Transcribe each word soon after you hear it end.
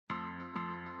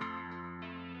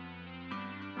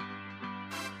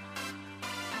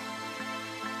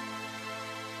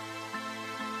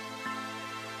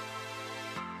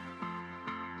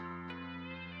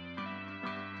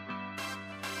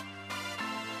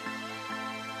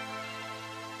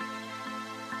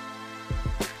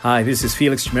Hi, this is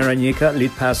Felix Chimeranyika, lead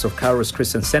pastor of Kairos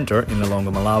Christian Center in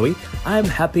Lilongwe, Malawi. I'm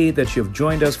happy that you've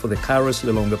joined us for the Kairos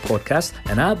Lilongwe podcast,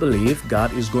 and I believe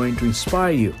God is going to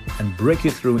inspire you and break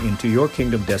you through into your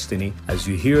kingdom destiny as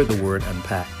you hear the word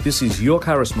unpacked. This is your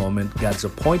Kairos moment, God's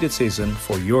appointed season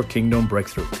for your kingdom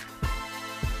breakthrough.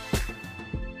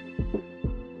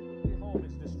 The home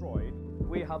is destroyed.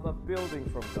 We have a building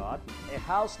from God, a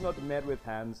house not made with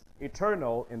hands,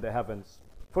 eternal in the heavens.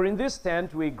 For in this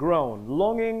tent we groan,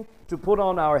 longing to put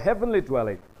on our heavenly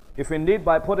dwelling, if indeed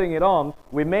by putting it on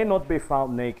we may not be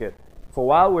found naked. For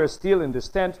while we're still in this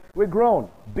tent, we groan,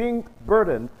 being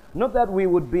burdened, not that we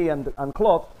would be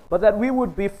unclothed, but that we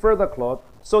would be further clothed,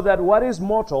 so that what is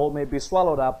mortal may be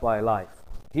swallowed up by life.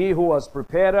 He who has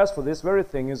prepared us for this very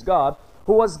thing is God,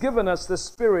 who has given us the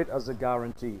Spirit as a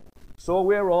guarantee. So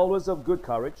we are always of good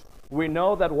courage. We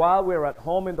know that while we are at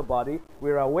home in the body,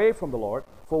 we are away from the Lord,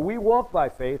 for we walk by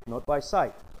faith, not by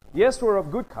sight. Yes, we're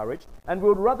of good courage, and we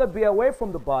would rather be away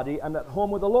from the body and at home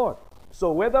with the Lord.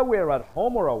 So whether we are at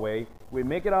home or away, we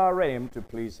make it our aim to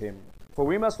please Him. For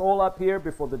we must all appear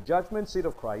before the judgment seat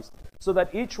of Christ, so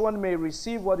that each one may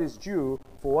receive what is due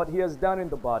for what he has done in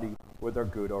the body, whether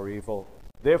good or evil.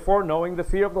 Therefore, knowing the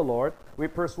fear of the Lord, we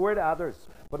persuade others.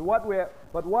 But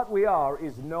what we are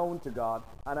is known to God,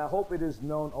 and I hope it is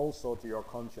known also to your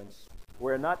conscience.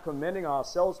 We're not commending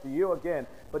ourselves to you again,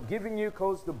 but giving you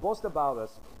cause to boast about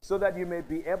us, so that you may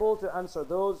be able to answer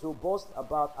those who boast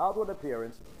about outward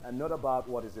appearance and not about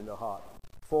what is in the heart.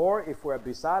 For if we're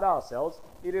beside ourselves,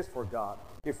 it is for God.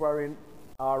 If we're in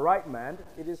our right mind,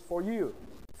 it is for you.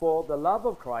 For the love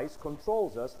of Christ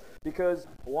controls us, because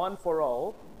one for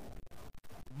all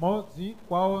modzi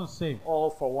kwa onse all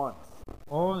for one.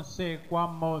 onse kwa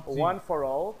modzi One for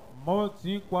all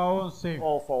modzi kwa onse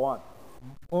all for one.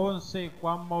 onse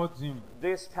kwa modzi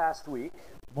This past week,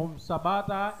 mu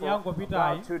msabata for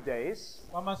yangopitayi about 2 days,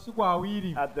 kwa masiku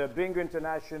awiri at the Bingu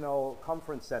International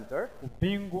Conference Center, ku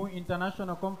Bingu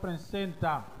International Conference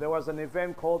Center there was an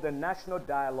event called the National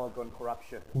Dialogue on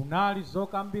Corruption. kunali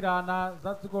zokambirana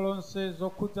za dziko lonse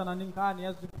zokhudzana ndi nkhani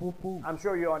ya ziphuphu. I'm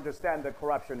sure you understand that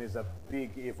corruption is a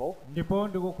big evil, Ndipo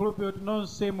ndikukhulupirira kuti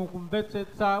nonse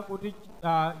mukumvetsetsa kuti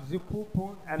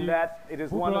ziphuphu and that it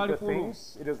is one of the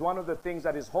lalikulu. things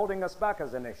that is holding us back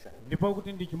as a nation. Ndipo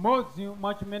kuti ndi chimodzi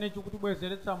mwa chimene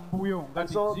chikutibwezeretsa mbuyo And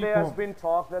ngati so there has dziko. been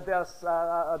talk that the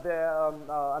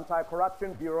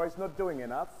Anti-Corruption Bureau is not doing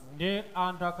enough, Ndi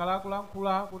anthu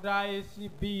akalakulankhula kuti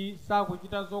ICB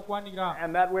sakuchita zokwanira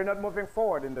and that we're not moving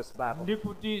forward in this battle. ndi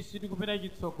kuti sitikupita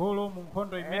chitsogolo mu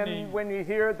nkhondo imeneyi. And when you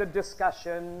hear the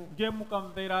discussion, Ndiye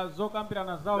mukamvera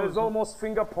zokambirana there's zawo almost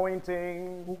finger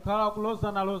pointing. kukhala kulozana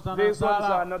These ones are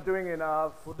zala not doing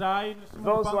enough. kuti ayi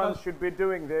Those ones should be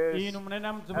doing this, inu munene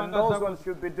and muzipanga those zakuti ones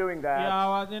should be doing that.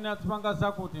 yawa zene azipanga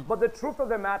zakuti. But the truth of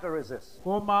the matter is this: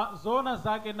 Koma zoona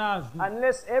zake nazi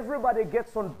unless everybody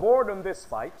gets on board on this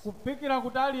fight, kufikira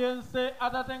kuti aliyense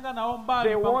atatenga nawo mbali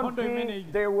pa nkhondo imeneyi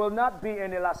there will not be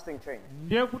any lasting change.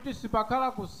 ndiye kuti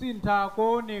sipakhala kusintha If it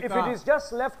kooneka. is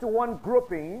just left to one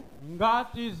grouping,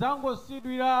 Ngati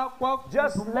zangosidwira kwa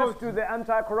just munthu left to mmodzi, the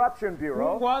Anti-Corruption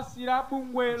Bureau, kungwasira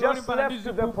bungwe just lolimbana ndi left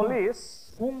to the ziphuphu,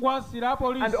 police, kungwasira and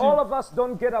polisi, all of us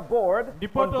don't get aboard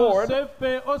ndipo on board,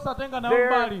 tonsefe osatenga nawo there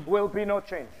mbali will be no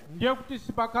change. ndiye kuti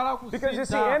sipakhala Because you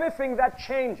see, kusintha. anything that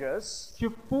changes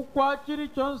Chifukwa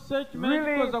chilichonse chimene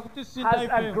really chikoza kuti sintha has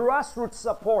a ife grassroots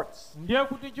support. ndiye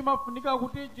kuti chimafunika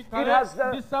kuti It chikhale has the-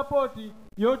 ndi sapoti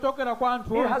yochokera kwa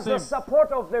anthu It has the onse.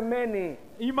 support of the many.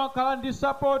 Imakhala ndi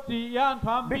sapoti ya anthu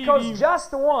Because ambiri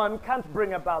just one can't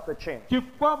bring about the change.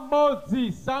 chifukwa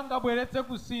mmodzi sangabweretse And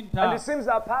kusintha. it seems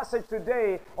our passage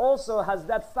today also has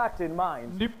that fact in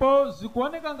mind. Ndipo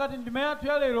zikuoneka ngati ndime yathu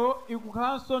ya lero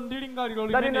ikukhalanso ndi lingaliro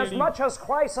That in as limeneli much as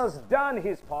Christ has done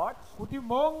his part, kuti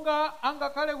monga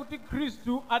angakhale kuti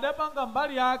Khristu adapanga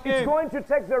mbali it's yake going to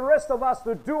take the rest of us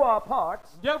to do our part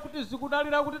ndiye kuti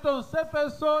zikudalira kuti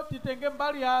tonsefenso titenge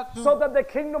mbali yathu so that the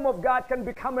kingdom of God can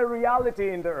become a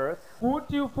reality in the earth,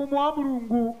 kuti ufumu wa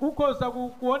Mulungu ukhoza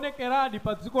kuonekeradi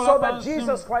pa dziko so that lapansi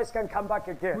Jesus Christ can come back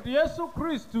again. kuti Yesu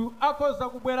Khristu akhoza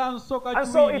kubweranso And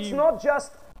so it's kachiwiri. not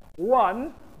just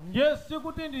one, Ndiye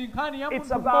sikuti ndi nkhani ya it's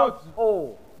munthu about mmodzi,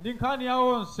 all. ndi nkhani ya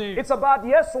onse. It's about,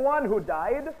 yes, one who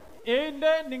died,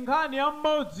 Inde ndi nkhani ya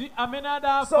mmodzi amene so that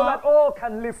adafa all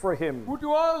can live for him. kuti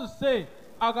onse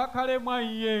akakhale mwa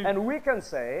iye. And we can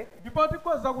say Ndipo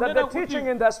tikhoza that kunena the teaching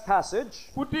kuti in this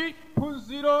passage kuti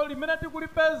phunziro limene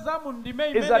tikulipeza mu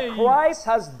ndime is that imeneyi Christ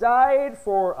has died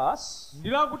for us.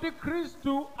 ndila kuti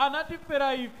Khristu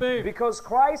anatifera ife. Because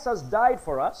Christ has died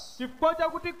for us, Chifukwa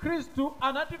chakuti Khristu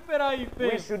anatifera we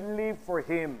ife should live for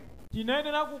him.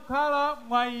 tinayenera kukhala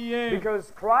mwa iye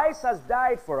Because Christ has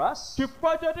died for us,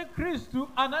 chifukwa choti khristu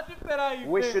anatifera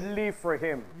we ife should live for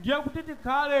him. ndiye kuti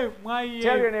tikhale mwa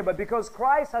Tell your iye neighbor, because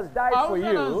Christ has died for you,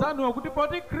 ausananzanuwa kuti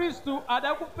poti khristu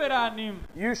adakuferani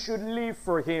you should live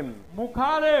for him.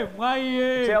 mukhale mwa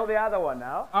iye Tell the other one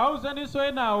now. auzeninso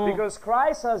enawo Because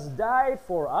Christ has died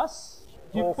for us,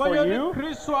 or chifukwa for choti you,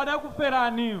 khristu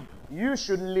adakuferani you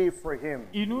should live for him.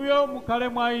 inuyo mukhale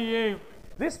mwa iye.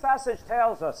 This passage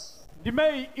tells us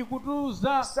ndimeyi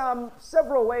ikutiuza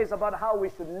several ways about how we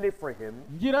should live for him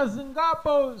njira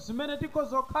zingapo zimene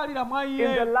tikhoza kukhalira mwa in the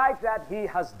iye light that he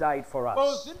has died for us.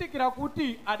 pozindikira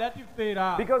kuti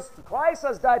adatifera Because Christ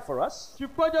has died for us,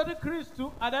 chifukwa choti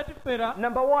khristu adatifera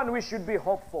number one, we should be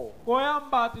hopeful.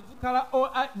 koyamba tizikhala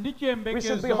ndi We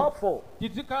should be chiyembekezo hopeful.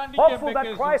 tizikhala ndi Hopeful that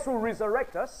chiyembekezo Christ will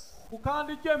resurrect us kukhala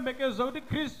ndi chiyembekezo kuti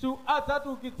khristu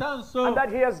adzatiukitsanso and that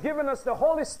he has given us the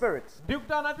Holy Spirit ndi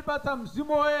kuti anatipatsa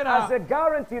mzimu as woyera a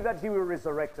guarantee that he will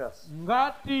resurrect us.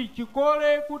 ngati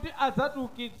chikole kuti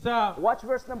adzatiukitsa. Watch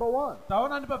verse number 1.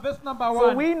 taona ndi pa verse number For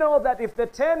 1 we know that if the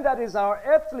tent that is our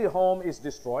earthly home is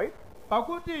destroyed,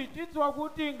 pakuti tidziwa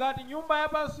kuti ngati nyumba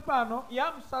yapansi pano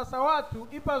ya msasa wathu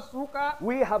ipasuka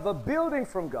we have a building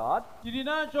from God, tili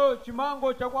nacho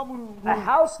chimango cha kwa mulungu a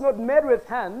house not made with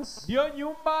hands, ndiyo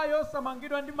nyumba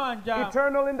yosamangidwa ndi manja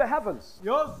eternal in the heavens.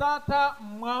 yosatha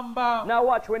mmwamba. Now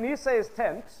watch, when he says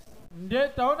tent, ndiye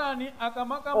taonani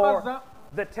akamakamba za or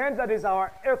the tent that is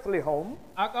our earthly home,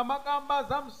 akamakamba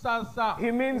za msasa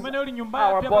he means umene uli nyumba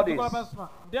our yathu ya bodies. padziko lapansi pano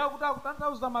ndiye kuti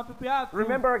akutanthauza matupi athu.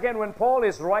 Remember again, when Paul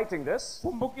is writing this,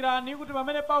 kumbukirani kuti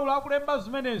pamene paulo akulemba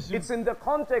zimenezi it's in the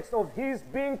context of his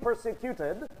being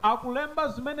persecuted akulemba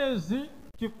zimenezi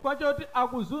chifukwa choti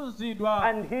akuzunzidwa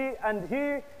and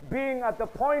he being at the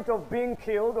point of being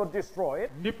killed or destroyed.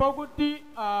 ndipo kuti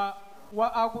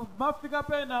akumafika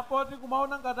pena poti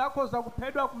kumaona ngati akhoza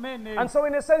kuphedwa kumene. And so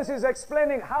in a sense he's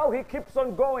explaining how he keeps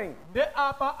on going, ndi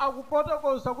apa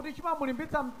akufotokoza kuti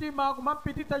chimamulimbitsa mtima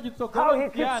kumapititsa how chitsogolo he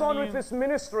keeps on with chiyani his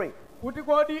ministry. kuti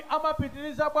kodi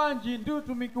amapitiriza bwanji ndi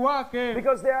utumiki wake.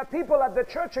 Because there are people at the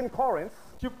church in Corinth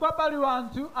chifukwa pali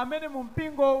anthu amene mu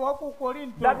mpingo wa ku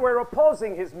korinto that were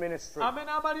opposing his ministry.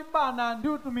 amene amalimbana ndi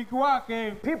utumiki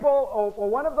wake. People, or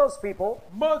one of those people,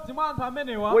 mmodzi mwa anthu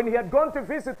amenewa when he had gone to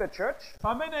visit the church,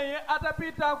 pamene iye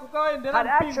atapita kukawendera had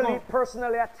actually mpingo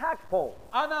personally attacked Paul.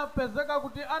 anapezeka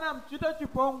kuti anamchita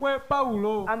chipongwe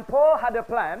paulo. And Paul had a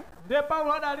plan ndiye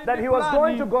paulo adali that ndi he was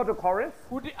going to plani go to Corinth,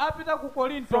 kuti apita ku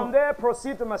korinto from there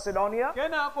proceed to Macedonia,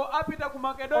 kenako apita ku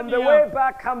on the way makedoniya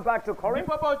back come back to Corinth,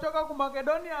 ndipo pochoka ku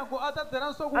makedoniyako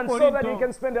adzadzeranso ku and so that he korinto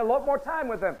can spend a lot more time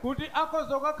with them. kuti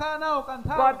akhoza kukakhala nawo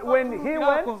But when he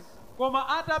went koma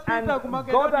And atapita ku got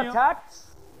makedoniya attacked,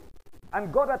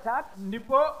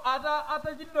 ndipo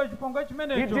atachitidwa chipongwe he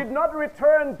chimenecho did not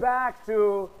return back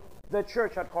to the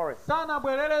church at Corinth,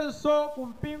 sanabwererenso ku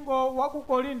mpingo wa ku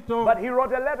korinto but he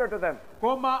wrote a letter to them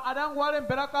koma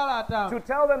adangowalembera kalata to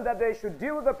tell them that they should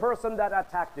deal with the person that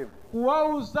attacked him.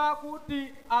 kuwauza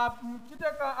kuti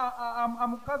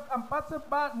amupatse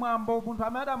mwambo munthu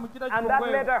amene adamuchita And that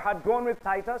chipongwe. letter had gone with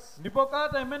Titus. ndipo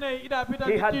kalata imeneyi idapita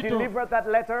He ndi had tito delivered that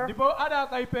letter. ndipo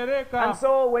adakayipereka. And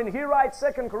so when he writes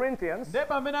 2 Corinthians, ndiye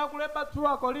pamene akulemba 2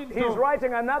 he's Korinto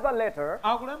writing another letter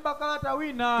akulemba kalata to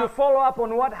wina follow up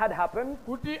on what had happened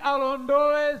kuti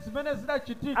alondole zimene and to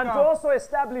zidachitika also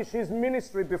establish his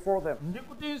ministry before them. ndi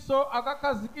kutinso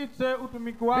akakhazikitse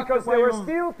utumiki wake Because kwa there were iwo.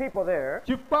 still people there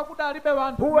chifukwa kudalibe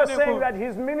wanthu who were saying kumeneko that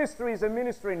his ministry is a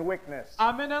ministry in weakness.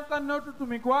 amene ankanena kuti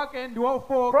utumiki wake ndi Probably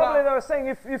wofowoka. they were saying,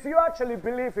 if you actually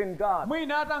believe in God,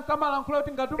 mwina atankalankhula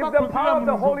kuti ngati if the umakhulupirira power of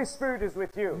the mulungu Holy Spirit is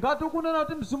with you, ngati ukunena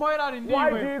kuti mzimu woyera ali why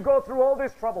do ndiwe you go through all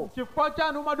these troubles? chifukwa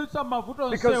chani umadutsa m'mavuto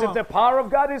Because if onsewa the power of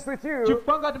God is with you,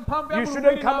 chifukwa ngati mphamvu ya you mulungu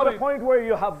shouldn't ili come at a nawe point where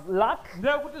you have lack,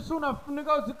 ndiye kuti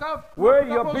sunafunika where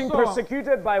you're being uzikaposowa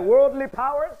persecuted by worldly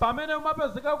powers. pamene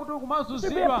umapezeka kuti To be a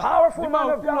ukumazunzidwa powerful ndi man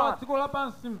of maufulu a God. dziko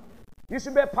lapansi. You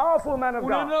should be a powerful man of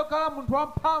God. unenera kukhala munthu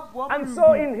wamphamvu wa And so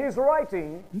mulungu in his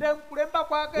writing, ndiye kulemba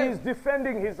kwake he's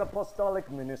defending his apostolic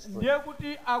ministry. ndiye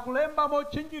kuti akulemba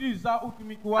motchinjiriza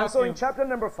utumiki And so in wake. chapter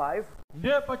number 5,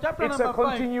 ndiye pa chapter it's a number 5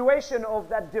 continuation of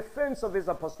that defense of his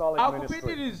apostolic ministry.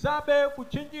 akupitirizabe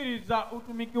kuchinjiriza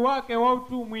utumiki wake wa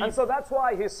utumwi. And so that's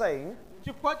why he's saying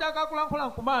chifukwa chake akulankhula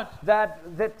nkumati that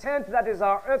the tent that is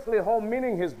our earthly home,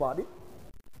 meaning his body,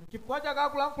 chifukwa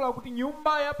chakakulankhula kuti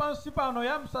nyumba yapansi pano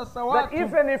ya msasa that wathu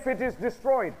even if it is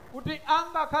destroyed, kuti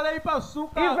angakhale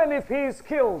ipasuka even if he is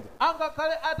killed,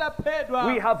 angakhale ataphedwa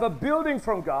we have a building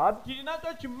from God, tili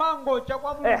nacho chimango cha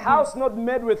kwa a Mulungu house not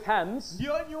made with hands,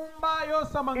 ndiyo nyumba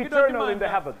yosamangidwa ndi eternal in the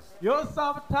manja heavens.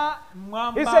 yosatha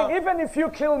He's saying, mmwamba even if you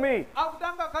kill me, akuti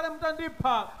angakhale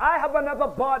mutandipha I have another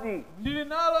body ndili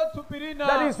nalo thupi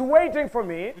that lina is waiting for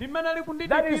me, limene that is a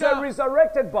likundidikira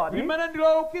resurrected body, limene that is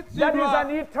ndiloukitsidwa an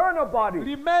eternal body.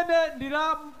 limene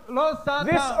ndila This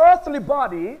losatha earthly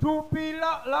body thupi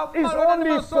la is only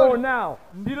for masoli now,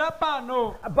 ndila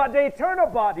pano but the eternal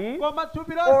body koma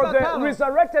thupi or the losathalo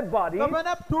resurrected body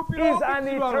kapena thupi is an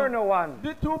loukitsidwalo eternal one.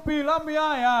 ndi thupi la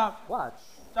muyaya. Watch.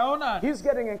 taonani He's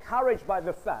getting encouraged by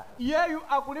the fact iyeyu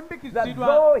that akulimbikitsidwa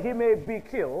though he may be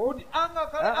killed, kuti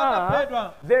angakhale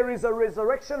akaphedwa there is a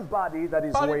resurrection body that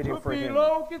is pali waiting for thupi him.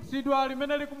 loukitsidwa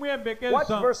limene Watch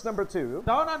likumuyembekeza. verse number 2.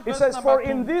 taonani It verse says, number for 2.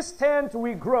 in this tent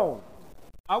we groan,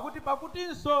 akuti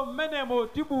pakutinso mmenemo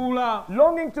tibuwula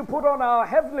longing to put on our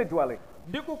heavenly dwelling.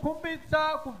 ndi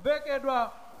kukhumbitsa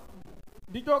kuvekedwa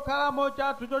ndi chokhalamo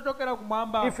chathu chochokera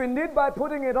kumwamba. If indeed by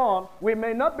putting it on we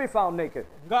may not be found naked.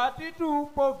 ngatitu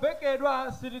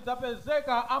povekedwa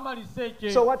sitidzapezeka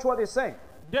amaliseche. So watch what he's saying.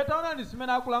 ndiye taonani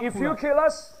zimene If you akulankhula kill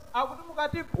us, akuti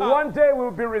mukatipha one day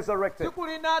we'll be resurrected. tsiku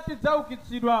lina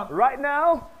tidzaukitsidwa. Right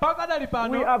now, pakadali we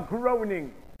pano are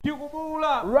groaning.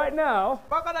 tikubuwula. Right now,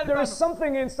 pakadali there is pano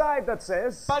something inside that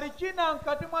says, pali china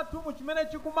mkati mwathumu chimene we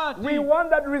chikumati want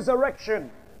that resurrection.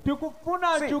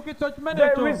 tikufuna See, chiukitso The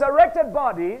chimenecho. resurrected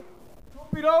body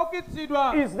thupi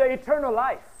loukitsidwa is the eternal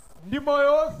life. ndi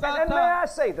moyo And may wosatha. I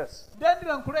say this? ndiye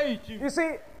ndilankhule ichi. You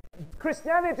see,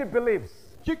 Christianity believes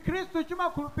chikhristu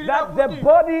chimakhulupirira that the kuti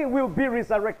body will be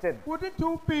resurrected. kuti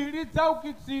thupi It's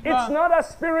lidzaukitsidwa. not a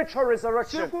spiritual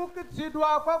resurrection.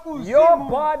 sikuukitsidwa kwa Your kuzimu.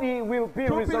 body will be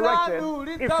thupi resurrected lanu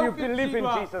if you believe in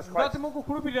lidzaukitsidwa Jesus ngati Christ.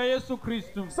 mukukhulupirira yesu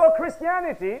khristu. So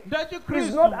Christianity ndiye is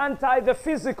chikhristu not anti the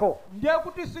physical. ndiye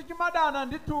kuti sichimadana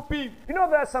ndi thupi. You know,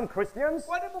 there are some Christians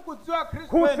kodi mukudziwa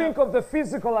khristu who ena think of the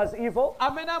physical as evil,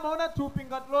 amene amaona thupi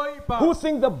ngati loyipa, who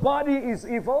think the body is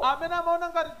evil, amene amaona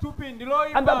ngati thupi ndi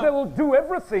and that they loyipa, will do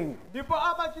everything ndipo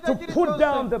amachita to put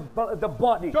down chilichonse the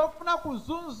body. chofuna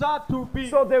kuzunza thupi.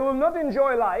 So they will not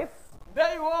enjoy life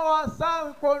ndiye iwowa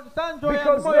sanjoya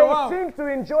because moyo they wawo think to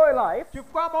enjoy life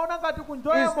chifukwa amaona ngati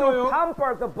kunjoya is to moyo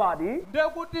pamper the body, ndiye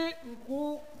kuti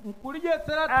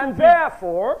nkulidyetsera and thupi,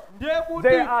 therefore ndiye they kuti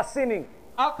are sinning.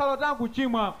 akhala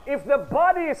takuchimwa. If the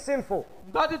body is sinful,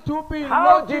 ngati thupi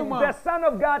how did the lochimwa, Son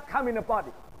of God come in a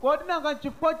body? kodi nanga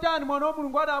chifukwa chani mwana wa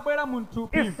mulungu adabwera mu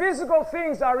mthupi? If physical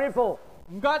things are evil,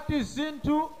 ngati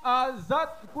zinthu za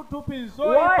kuthupi why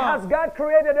nzoyipa, has God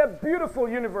created a beautiful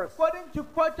universe? kodi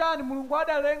chifukwa chani mulungu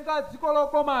adalenga dziko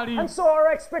lokomali? And so our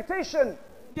expectation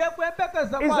ndiye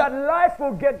kuyembekeza is that kwake life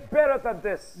will get better than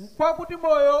this. kwakuti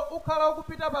moyo ukhala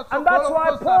ukupita And that's why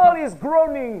patsogolo Paul is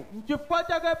groaning, chifukwa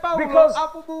chake Paulo because he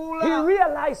akubuwula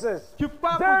realizes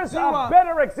chifukwa there's a akudziwa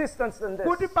better existence than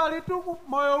kuti this. palitu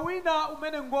moyo wina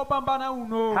umene ngopambana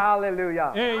uno.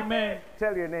 Hallelujah. Amen.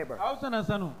 Tell your neighbor.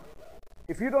 Ausanasanu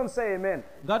If you don't say amen,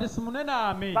 ngati simunena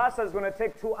amen, pastor is going to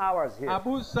take 2 hours here.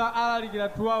 abusa alalikira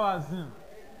 2 hours.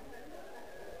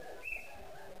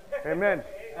 Amen.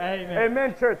 Amen.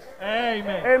 Amen, church.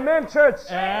 Amen. Amen, church.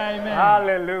 Amen.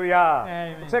 Hallelujah.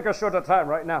 Amen. We'll take a shorter time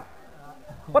right now.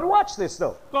 But watch this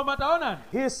though. Koma taonani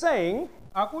He is saying,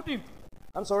 akuti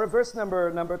I'm sorry, verse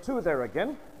number 2 there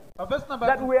again, pa verse number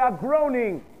that 2 we are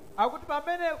groaning akuti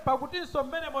pamene pakutinso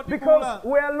mmene because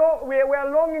motikuwula we are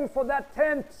longing for that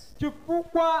tent.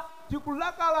 chifukwa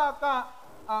tikulakalaka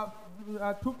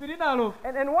thupi linalo.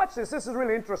 And watch this. This is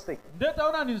really interesting. ndiye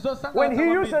taonani When he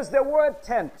zosangalatsa uses the word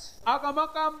tent,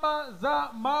 akamakamba za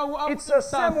mawu it's the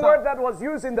same word that was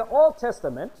used in the Old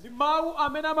Testament ndi mawu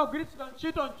amene amagwiritsidwa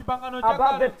ntchito m'chipangano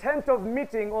about the chakale tent of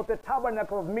meeting or the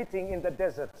tabernacle of meeting in the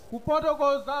desert,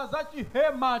 kufotokoza za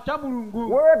chihema cha mulungu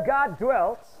where God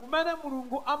dwelt, kumene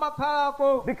mulungu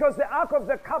amakhalako because the Ark of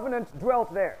the Covenant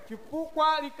dwelt there.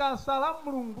 chifukwa likasa la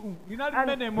mulungu linali And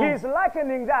mmenemo. he's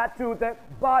likening that to the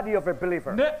body of a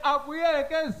believer. ndi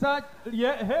akuyelekeza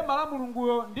hema la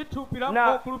mulunguyo ndi thupi la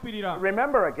Now, okhulupirira.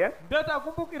 remember again, ndiye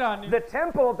takumbukirani the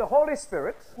temple of the Holy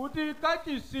Spirit kuti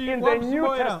kachisi in wa the New Mzimu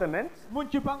Woyera Testament mu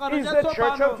chipangano is the church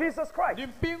chatsopano of Jesus ndi Christ.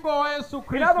 mpingo wa Yesu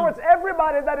In other Khristu. words,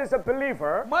 everybody that is a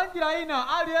believer mwa njira ina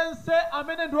aliyense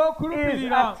amene ndi is a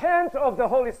wokhulupirira tent of the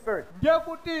Holy Spirit. ndiye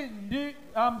kuti ndi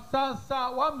msasa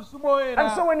wa Mzimu Woyera.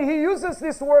 And so when he uses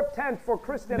this word tent for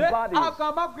Christian ndiye bodies,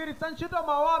 akamagwiritsa ntchito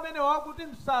mawu amene wakuti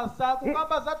msasa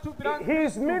kukamba za thupi la he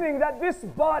is meaning that this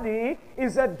body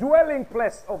is a dwelling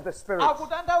place of the Spirit.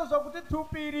 akutanthauza kuti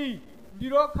thupili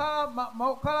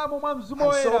ndilokhala mwa mzimu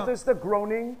And so woyera there's the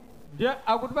groaning. ndiye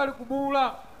akuti pali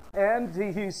kubuwula. And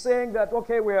he's saying that,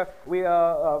 okay, we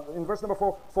are in verse number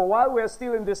 4, for while we are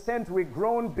still in this tent, we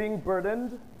groan being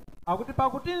burdened. Akuti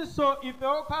pakutinso ife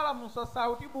okhala mu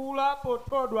msasa tibuwula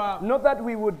pothodwa. Not that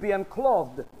we would be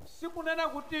unclothed, Sikunena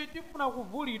kuti tifuna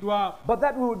kuvulidwa but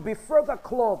that we would be further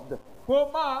clothed,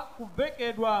 koma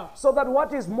kuvekedwa so that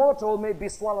what is mortal may be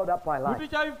swallowed up by life. kuti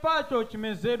chaifacho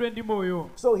chimezedwe ndi moyo.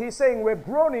 So he's saying we're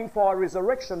groaning for our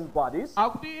resurrection bodies,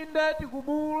 Akuti inde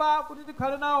tikubuwula kuti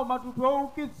tikhale nawo matupi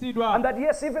oukitsidwa. and that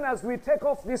yes, even as we take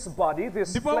off this body,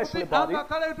 this Ndipo fleshly kuti body,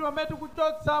 angakhale kuti pamene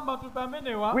tikuchotsa matupi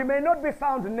amenewa we may not be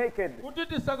found naked. kuti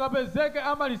tisakapezeke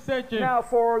amaliseche. Now,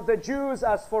 for the Jews,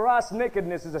 as for us,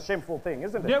 nakedness is a shameful thing,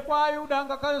 isn't ndiye it? kwa ayuda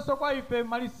angakhalenso kwa ife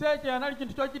maliseche anali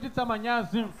chinthu chochititsa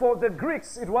manyazi. For the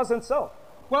Greeks, it wasn't so.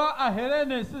 Kwa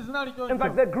ahelene sizinali In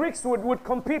fact, choncho. the Greeks would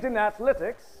compete in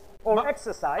athletics or Ma-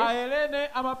 exercise, ahelene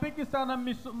amapikisana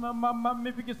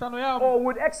mipikisano yawo or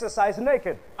would exercise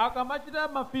naked. akamachita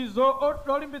mafizo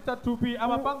olimbitsa thupi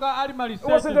amapanga ali It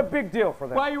wasn't a maliseche. big deal for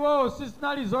them. Kwa iwowo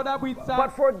sizinali But zodabwitsa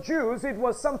for Jews, it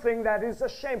was something that is a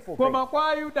shameful thing. koma kwa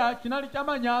ayuda chinali cha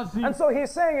manyazi. And so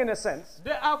he's saying, in a sense,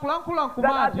 Ndiye akulankhula that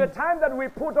at the nkumati time that we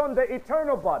put on the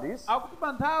eternal bodies, akuti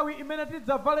pa nthawi imene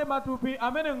tidzavale matupi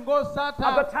amene at the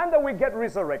ngosatha, time that we get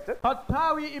resurrected, pa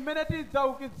nthawi imene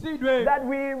tidzaukitsidwe that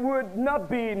we would not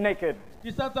be naked.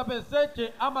 tisadzapezeche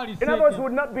In other words, amaliseche.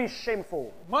 would not be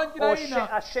shameful Mwa njira or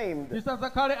ina ashamed.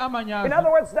 tisadzakhale In amanyazi.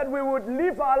 other words, that we would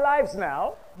live our lives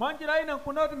now Mwa njira ina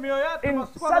nkuona kuti miyoyo yathu in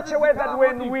masiku such a way that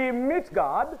when kuti we meet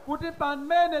God, kuti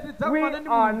pamene we tidzakumana ndi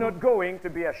are Mulungu not going to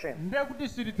be ashamed. ndiye kuti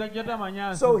sitidzachita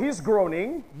manyazi. So he's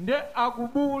groaning ndiye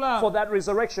akubuwula for that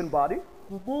resurrection body.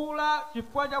 kubuwula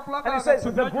chifukwa cha And he kulakala says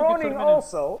kathupi the la groaning chiukitso limene.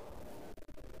 also,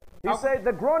 he said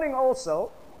the groaning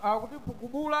also Akuti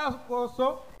kubuwula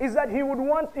konso is that he would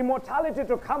want immortality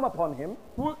to come upon him,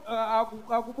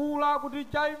 akubuwula kuti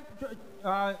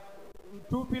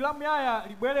thupi la muyaya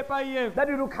libwere pa iye, that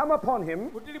it will come upon him,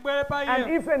 kuti libwere pa and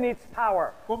iye even its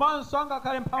power. komanso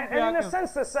angakhale mphamvu And in a yake.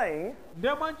 sense, they're saying,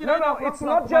 ndiye mwa njira no, ina no, it's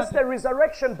kulankhula not just kumati, a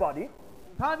resurrection body.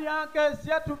 nkhani yake si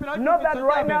ya thupi la Not that chiukitso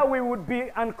right chabe. now we would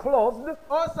be unclothed,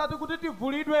 osati kuti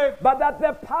tivulidwe but that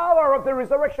the power of the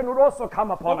resurrection would also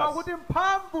come upon koma us. kuti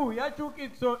mphamvu ya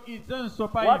chiukitso idzenso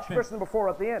pa Watch ife. verse number 4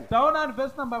 at the end. taonani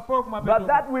verse number 4 But kumapeto,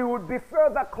 that we would be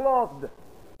further clothed,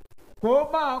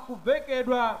 koma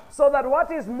kuvekedwa so that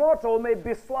what is mortal may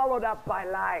be swallowed up by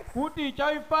life. kuti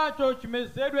chaifacho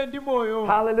chimezedwe ndi moyo.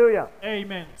 Hallelujah.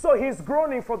 Amen. So he's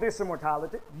groaning for this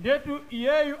immortality. Ndetu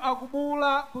iyeyu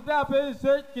akubuwula kuti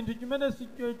apeze chinthu chimene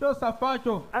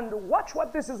chosafacho. And watch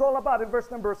what this is all about in verse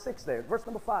number 6 there, verse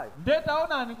number 5. Nde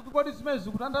taonani kuti kodi zimene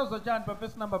zikutanthauza chani pa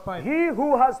verse number 5. He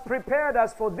who has prepared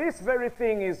us for this very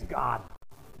thing is God.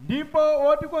 Ndipo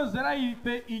wotikonzera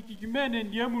ife ichi chimene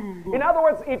ndiye Mulungu. In other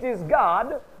words, it is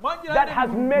God Mwa njira that ine has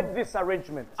Mulungu made this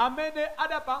arrangement. amene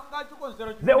adapanga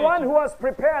chikonzero The one chimenechi. who has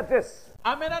prepared this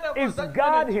Amene is adakonza God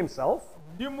chimenechi himself,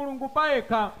 ndi Mulungu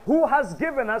payekha, who has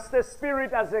given us the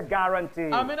Spirit as a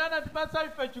guarantee. amene anatipatsa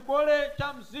ife chikole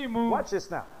cha mzimu. Watch this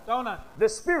now. Taonani, The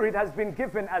Spirit has been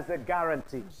given as a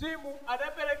guarantee. mzimu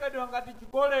adaperekedwa ngati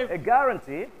chikole. A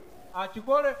guarantee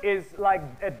Chikole is like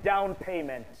a down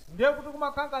payment. ndiye kuti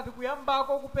kumakhala ngati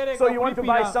kuyambako kupereka So you want to buy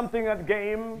kulipira. something at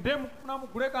game, Ndiye mukufuna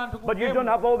mugule kanthu ku but you game, don't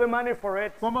have all the money for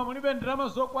it, koma mulibe ndalama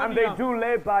and they zokwanira. do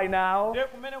lay by now, Ndiye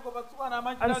kumeneko patsikana and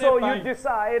amachita so you lepai.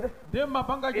 decide Ndiye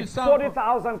mapanga it's chisankho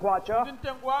 40,000 kuti kwacha,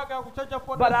 mtengo wake akuchacha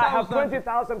but I have 40,000.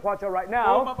 20,000 kwacha right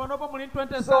Koma now, panopo muli so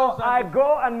I 20,000.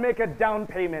 go and make a down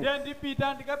payment. Ndiye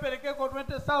ndipita ndikaperekeko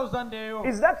 20,000 eyo.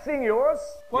 Is that thing yours?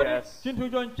 Kodi Yes. chinthu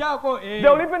icho nchako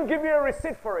They'll even give you a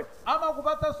receipt for it,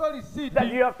 amakupatsa so that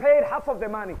lisiti you have paid half of the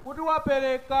money. kuti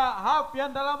wapereka hafu ya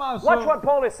ndalamazo. Watch what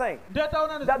Paul is saying. Ndiye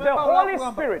taonani That zimene the Paulo Holy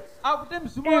akugamba. Spirit Akuti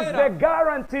mzimu is the woyera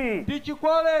guarantee ndi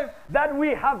chikole that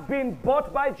we have been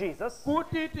bought by Jesus.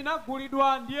 kuti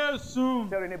tinagulidwa ndi Yesu.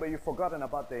 Tell your neighbor, you've forgotten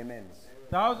about the amens.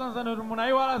 Thousands and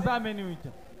munayiwala za amene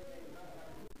uja.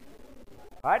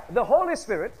 Right? The Holy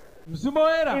Spirit Mzimu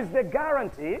woyera is the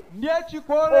guarantee ndiye or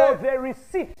chikole the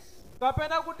receipt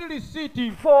kapena kuti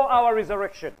lisiti for our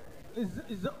resurrection.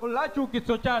 la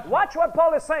chiukitso chathu. Watch what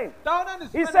Paul is saying. Taonani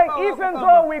He's zimene saying, Paulo even akugamba.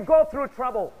 though we go through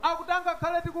trouble, Akutanga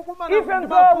khale tikukumana even ndi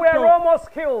though we are mavuto.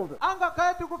 almost killed,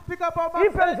 Angakhale tikufika pa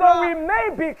even though we may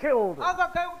be killed,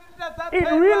 angakhale kuti it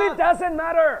really doesn't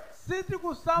matter.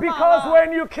 sitikusamala. Because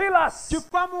when you kill us,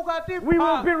 chifukwa mukatipa we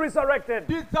will be resurrected.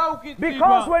 tidzaukitsidwa.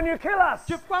 Because when you kill us,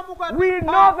 chifukwa mukatipa we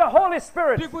know the Holy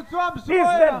Spirit is tikudziwa mzimu the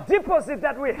woyera deposit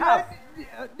that we have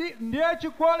ndiye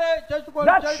chikole chachikole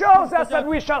That shows us that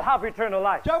we shall have eternal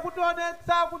life.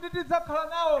 chakutionetsa kuti tidzakhala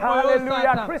nawo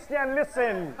Hallelujah. Christian,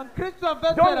 listen. Khristu Don't be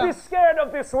amvetsera scared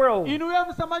of this world. inuyo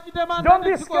musamachite mantha Don't be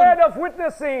ndi dziko scared of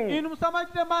witnessing. inu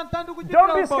musamachite mantha ndi Don't kuchitira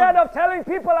be umboni. scared of telling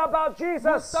people about Jesus.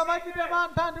 musamachite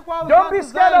mantha ndi kuwauza Don't be anthu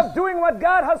scared za of Yesu. doing what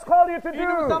God has called you to inu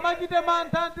do. musamachite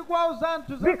mantha ndi kuwauza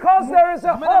anthu za- Because there is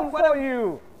a zimene hope mukwana- for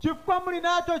you. chifukwa muli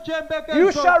nacho You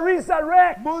chiyembekezo shall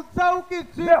resurrect. The Holy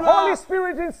mudzaukitsidwa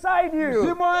Spirit inside you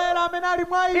mzimu woyera amene ali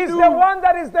mwa is the inu one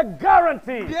that is the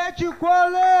guarantee ndiye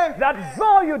chikole that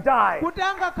though you die, kuti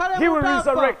angakhale He will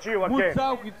mutafa, resurrect you again.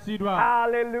 mudzaukitsidwa.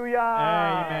 hallelujah.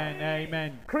 Amen,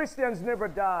 amen. Christians never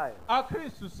die.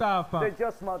 Akhristu safa They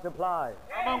just multiply.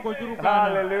 amangochulukana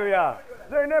Hallelujah.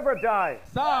 They never die.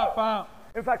 safa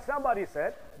In fact, somebody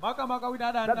said makamaka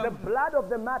wina that the adanena blood of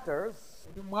the martyrs,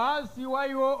 kuti mwazi wa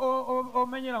iwo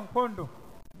omenyera nkhondo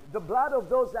the blood of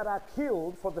those that are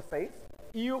killed for the faith,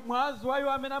 iyo mwazi wa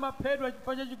iwo amene amaphedwa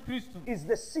chifukwa cha chikhristu is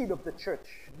the seed of the church.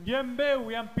 ndiye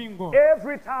mbewu ya mpingo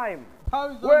Every time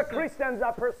nthawi where zonse Christians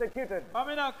are persecuted,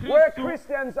 pamene where akhristu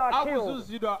Christians are killed,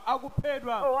 akuzunzidwa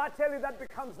akuphedwa oh, I tell you, that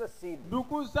becomes the seed.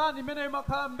 ndikuzani imene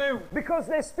imakhala mbewu Because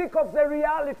they speak of the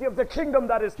reality of the kingdom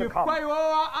that is to chifukwa come.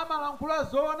 iwowa amalankhula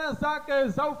zoona zake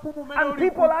za ufumu umene And uli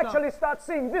people kudza. actually start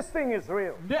seeing this thing is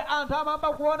real. ndi anthu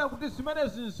amamba kuona kuti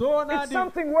zimenezi It's nzoonadi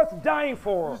something worth dying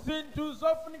for. zinthu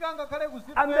zofunika ngakhale And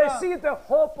they kuzimvera see the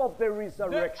hope of the ndi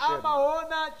resurrection.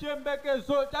 amaona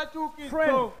chiyembekezo cha Friend,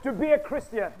 chiukitso to be a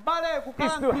Christian mbale is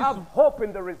kukhala to have mkhristu hope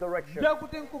in the resurrection. ndiye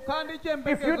kuti nkukhala ndi If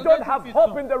chiyembekezo you cha don't have chiukitso.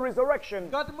 hope in the resurrection,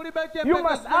 ngati mulibe you chiyembekezo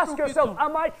must cha ask yourself, chiukitso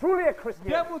am I truly a ndiye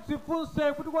Christian?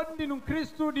 mudzifunse kuti kodi ndinu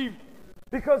mkhristudi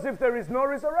Because if there is no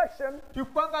resurrection,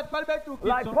 chifukwa ngati palibe like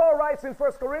chiukitso Paul writes in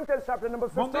 1 Corinthians chapter number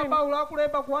monga 15, paulo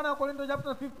akulemba ku 1 Korinto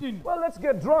chapter 15 well, let's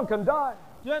get drunk and die.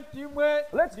 tiye timwe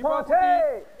Let's ndipo party.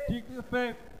 kuti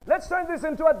tife Let's turn this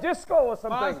into a disco or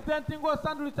something. basi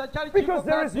tingosandulitsa chali Because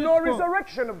there is no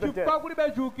resurrection of the dead. chifukwa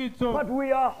kulibe chiukitso But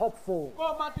we are hopeful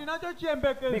koma tinacho because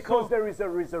chiyembekezo there is a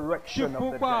resurrection of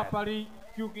the chifukwa dead. pali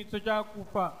chiukitso cha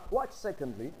kufa Watch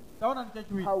secondly taona ndi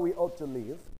chachiwiri how we ought to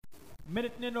live, mmene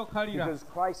tinene okhalira because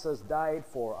Christ has died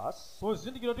for us.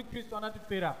 pozindikira kuti khristu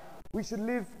anatifera We should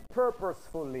live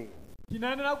purposefully.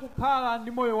 tinayenera kukhala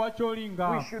ndi moyo wa We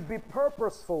cholinga should be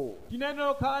purposeful,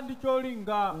 tinayenera kukhala ndi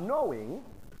cholinga knowing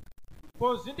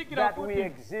pozindikira that we kuti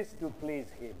exist to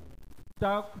please Him.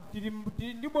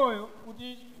 tili ndi moyo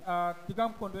kuti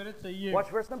tikamukondweretse iye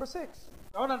Watch verse number 6.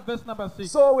 taona verse number 6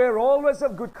 So we're always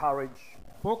of good courage.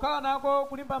 pokhala nako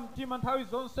kulimba mtima nthawi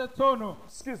zonse tsono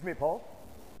Excuse me, Paul.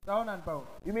 taona ni paulo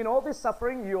You mean all this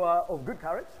suffering, you are of good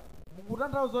courage?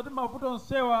 mukutanthauza kuti mavuto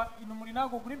onsewa inu muli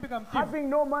nako kulimbika mtima Having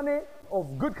no money, of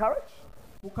good courage?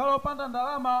 kukhala opanda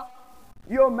ndalama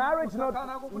Your marriage not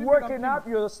working out,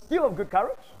 you're still of good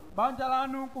courage? banja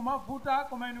lanu kumavuta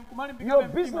koma inu kumalimbika Your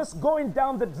mtima business going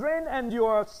down the drain and you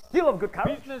are still of good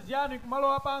courage? business yanu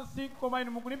kumalowa pansi koma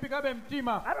inu mukulimbikabe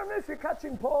mtima I don't know if you're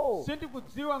catching Paul.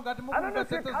 sindikudziwa ngati I don't know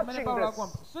if you're mukumvetsetsa zimene catching paulo this.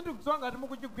 akwamba sindikudziwa ngati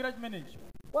mukuchigwira chimenechi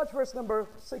Watch verse number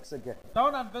 6 again.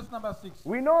 taona verse number 6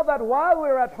 We know that while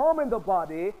we're at home in the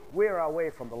body, we're away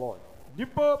from the Lord.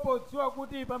 ndipo podziwa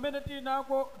kuti pamene tili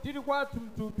nako tili kwathu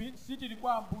mthupi sitili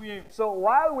kwa ambuye So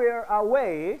while we're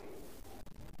away,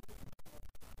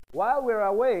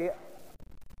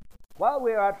 while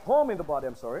we're at home in the body,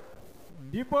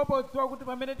 ndipo podziwa kuti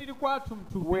pamene tili kwathu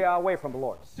mthupi we are away from the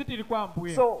Lord. sitili kwa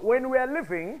ambuye So when we are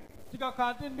living,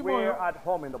 tikakhala tili ndi we're moyo at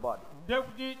home in the body. ndiye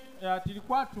kuti tili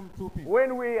kwathu mthupi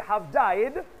When we have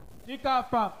died,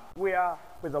 tikafa we are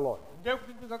with the Lord. ndiye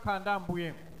kuti tikakhala ndi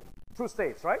ambuye Two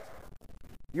states, right?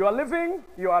 You are living,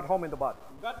 you are at home in the body.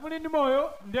 ngati muli ndi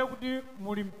moyo ndiye kuti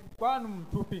muli kwanu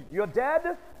mthupi You're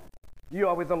dead, you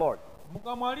are with the Lord.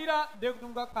 mukamwalira ndiye kuti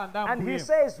mukakhala ndi And he ambuye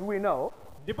says, we know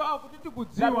ndipo akuti that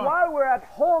tikudziwa while we're at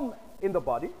home in the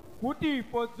body, kuti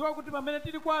podziwa kuti pamene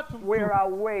tili kwathu we're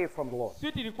mthupi away from the Lord.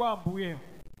 sitili kwa ambuye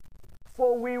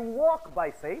For we walk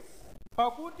by faith,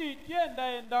 pakuti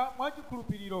tiyendayenda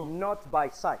mwachikhulupiriro not by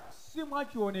sight. si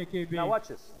mwachionekedwe Now watch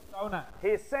this. taona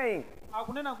He's saying,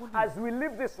 akunena kuti as we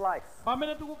live this life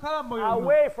pamene tikukhala moyo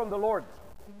away from the Lord,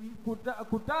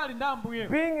 kutali ndi ambuye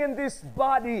being in this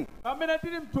body, pamene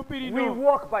tili mthupi we lino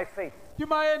walk by faith.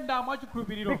 timayenda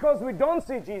mwachikhulupiriro Because we don't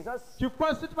see Jesus.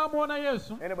 chifukwa sitimamuona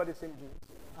yesu Anybody seen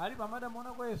Jesus? ali pamene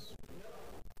amaonako yesu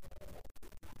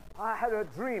I had a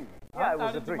dream. Yeah, it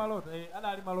was a adali ndi dream. maloto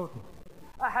adali maloto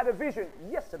I had a vision.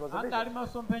 Yes, it was a adali vision.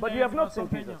 masomphenya But you have not seen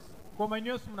masomphenya. Jesus. koma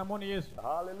inuyo simunamuone yesu.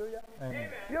 Hallelujah. Amen.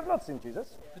 You have not seen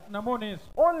Jesus. Tinamuone yesu.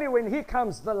 Only when he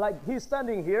comes, like he's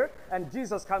standing here and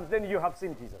Jesus comes, then you have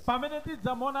seen Jesus. Pamene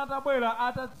tidzamuona atabwera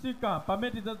atatsika,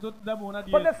 pamene tidzamuona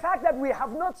But the yesu. fact that we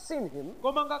have not seen him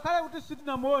Koma ngakhale kuti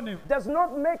sitinamuone, does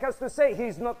not make us to say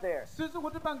he's not there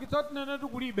sizikutipangitsa kuti nene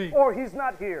tikulibe. or he's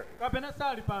not here. Kapena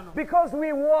sali pano. Because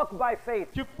we walk by faith.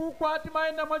 Chifukwa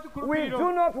timayenda We do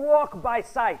mwachikhulupiriro. not walk by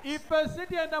sight. Ife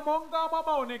sitiyenda monga mwa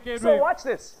So maonekedwe. watch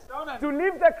this. Taonani. To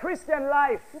live the Christian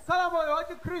life, Kukhala moyo wa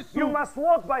you Chikhristu must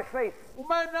walk by faith.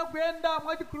 umayenera kuyenda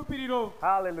mwachikhulupiriro.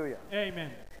 Hallelujah.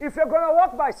 Amen. If you're going to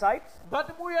walk by sight,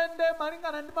 Ngati muyende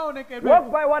malingana ndi maonekedwe.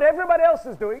 walk by what everybody else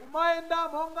is doing. Mayenda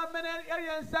monga mmene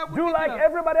aliyense Do like akuchitira.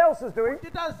 everybody else is doing.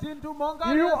 Kuchita zinthu monga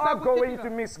You aliyense are going to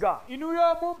akuchitira. miss God.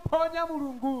 Inuyo mumphonya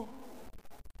Mulungu.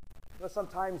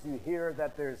 Sometimes you hear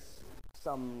that there's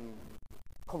some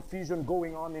confusion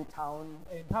going on in town.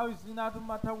 Nthawi zina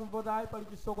timatha kumva kuti ayi pali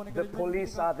chisokonekero The chimene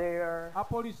police chikuchitika. are there,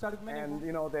 Apolisi ali and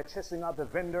kumeneko. they're chasing out the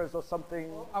vendors or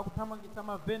something. Akuthamangitsa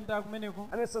mavenda kumeneko.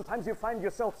 And then sometimes you find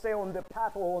yourself, say, on the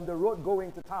path or on the road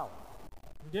going to town.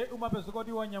 Ndiye umapeza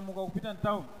kuti wanyamuka kupita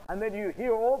mtown. And then you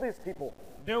hear all these people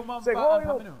Ndiye umamva saying, oh,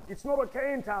 anthu amenewo. it's not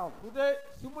okay in town. Kuti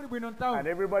simuli bwino mtown. And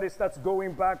everybody starts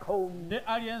going back home. Ndiye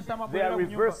aliyense They are amabwerera ku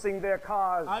nyumba. reversing their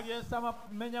cars. Aliyense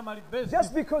amamenya malivesi.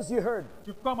 Just because you heard.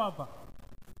 Chifukwa mamva.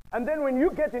 And then when you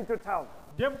get into town,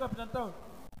 Ndiye mukapita mtown.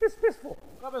 it's peaceful.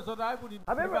 Kapeza kuti ayi kuti.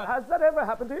 Has that ever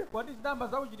happened to you? Kodi zidamba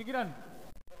zakuchitikirani?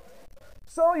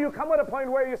 So you come at a point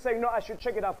where you say, no, I should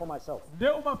check it out for myself.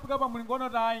 Ndiye umafika pa mulingono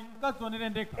kuti ayi ngadzionere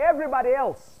ndekha. Everybody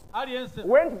else Aliyense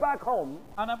went back home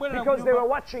anabwerera ku because they were nyumba.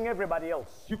 watching everybody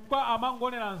else. Chifukwa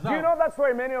amangonera Do you anzawo. know that's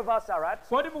where many of us are at?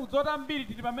 Kodi mukudzota mbiri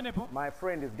tili pamenepo? My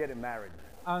friend is getting married.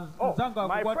 Ah, Oh, mzanga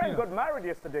my friend akukwatira. got married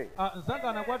yesterday. Mzanga I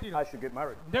anakwatira. should get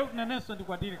married. Ndiye kuti nanenso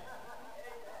ndikwatire.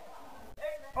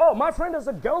 Oh, my friend has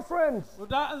a girlfriend.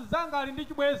 Kuti mzanga ali ndi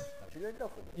chibwezi. I should get a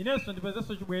girlfriend. Inenso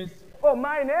ndipezenso chibwezi. Oh,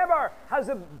 my neighbor has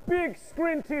a big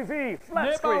screen TV, flat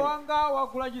Neighbor screen. wanga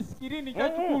wagula chiskirini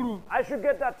chachikulu. I should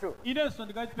get that too. Inenso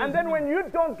ndikachipeza. And then when you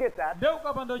don't get that, Ndiye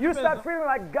ukapanda you start uchipeza. feeling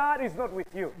like God is not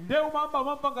with you. Ndiye umamba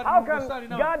ngati How Mulungu can sali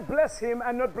nawo. God bless him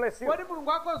and not bless you? Kodi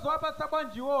Mulungu akozowapatsa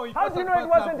bwanji iwowo How do you know it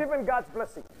wasn't even God's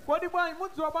blessing? Kodi bwanji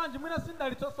mudziwa bwanji mwina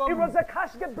sindalitsoso It was a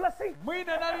casket blessing.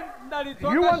 mwina nali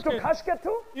ndalitso You want to kashiketi. casket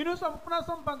too? Inunso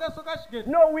mufunanso mpangenso kashiketi.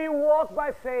 No, we walk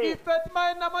by faith. Ife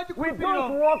timayenda We don't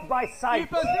mwachikhulupiriro. walk by sight.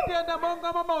 Ife sitiyenda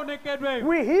monga mwa maonekedwe.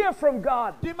 We hear from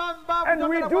God Timamva and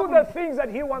we kuchokera do kwa the things that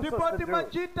He wants ndipo us to do.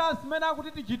 timachita zimene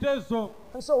akuti tichitezo.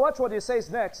 And so watch what He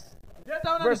says next. Ndiye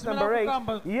taona Verse zimene number 8.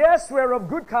 akukamba. Yes, we're of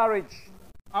good courage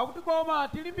Akuti koma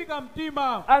tilimbika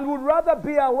mtima. and would rather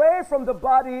be away from the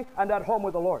body and at home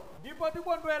with the Lord. Ndipo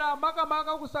tikondwera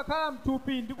makamaka kusakhala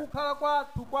mthupi ndi kukhala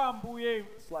kwathu kwa Ambuye.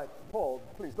 It's like, Paul,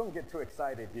 please don't get too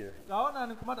excited here.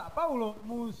 Taonani kumati Paulo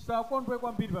musakondwe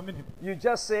kwambiri pamenepo. You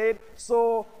just said,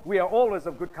 so we are always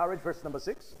of good courage, verse number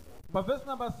 6. Pa verse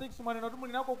number 6 mwanena kuti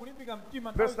muli nako kulimbika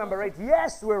mtima. Verse number 8,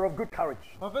 yes, we're of good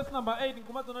courage. Pa verse number 8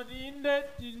 nkumatsona kuti inde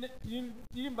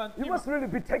tilimba You mtima. must really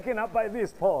be taken up by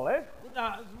this, Paul, eh?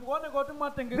 Mukuoneka kuti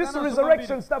mwatengekana This nazo resurrection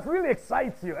kwambiri. stuff really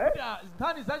excites you, eh?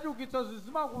 Nkhani zachiukitsozi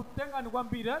zimakutengani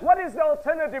kwambiri. What is the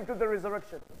alternative to the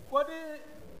resurrection? Kodi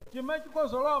chimene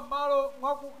chikozolowa m'malo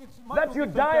That you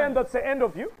die and that's the end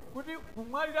of you? kuti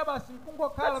kumwalira basi That's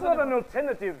nkungokhala not an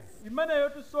alternative. imeneyo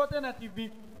si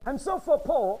alternative. And so for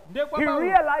Paul, Ndiye kwa he Paulo.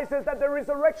 realizes that the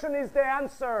resurrection is the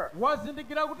answer.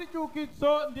 Wazindikira kuti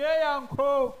chiukitso ndiye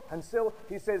yankho. And so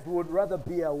he says, would rather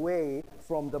be away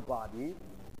from the body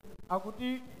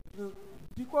Akuti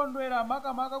tikondwera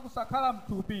makamaka kusakhala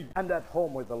mthupi and at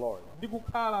home with the Lord. ndi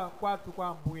kukhala kwathu kwa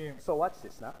Ambuye. So watch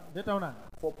this now. Ndiye taonani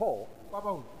For Paul, kwa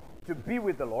Paulo to be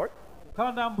with the Lord,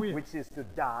 kukhala ndi Ambuye which is to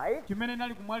die, chimene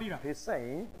nali kumwalira he's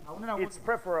saying akunena it's kuti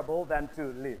preferable than to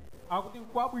live. akuti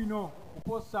kwabwino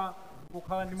kuposa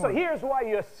kukhala ndi So moyo. here's why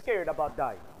you're scared about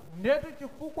dying. Ndetu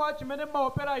chifukwa chimene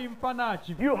maopera imfa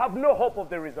nachi. You have no hope of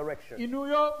the resurrection.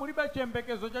 Inuyo mulibe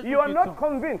chiyembekezo cha You are not chiukitso.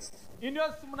 convinced Inuyo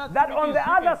that on the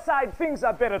other simunatsimikizike side things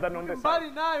are better than on this side.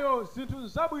 mbali nayo zinthu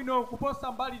zabwino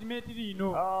kuposa mbali imene tili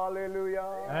ino. Hallelujah.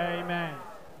 Amen.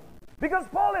 Because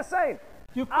Paul is saying,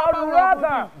 Chifukwa I'd Paulo rather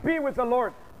akuti, be with the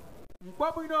Lord.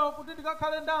 Nkwabwino kuti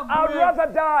ndikakhale ndi I'd Ambuye. rather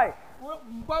die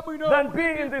Nkwabwino than kuti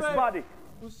be in this ndife body.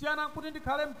 kusiyana kuti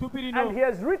ndikhale mthupi And lino. he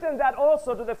has written that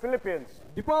also to the Philippians.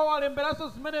 Ndipo walemberanso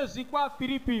zimenezi kwa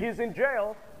Filipi. He's in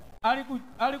jail,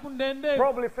 Ali ku ndende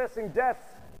probably facing death.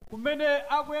 kumene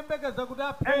akuyembekeza kuti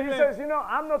And he aphedwe. says,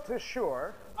 I'm not too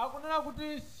sure Akunena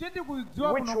kuti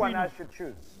sindikudziwa which kuno one I kwino should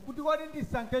choose. kuti kodi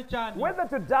ndisankhe chani. Whether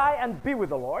to die and be with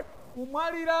the Lord,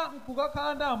 Kumwalira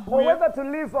nkukakhala ndi or Ambuye whether to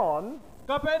live on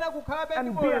kapena kukhalabe ndi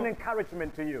and be an moyo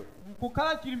encouragement to you.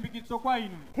 kukhala chilimbikitso kwa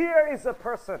inu. Here is a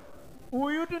person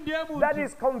Uyutu ndiye that munthu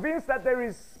is convinced that there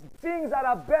is things that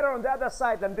are better on the other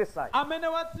side than this side. amene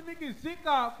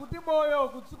watsimikizika kuti moyo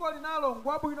ku dziko linalo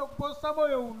ngwabwino kuposa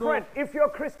moyo uno. Friend, if your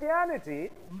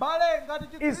Christianity Mbale ngati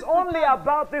is Chikhristu only chanu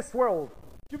about this world,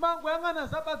 chimangoyang'ana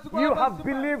za pa dziko you lapansi have pano,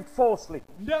 believed falsely.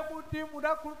 ndiye kuti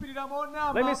mudakhulupirira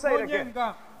monama Let me say it again.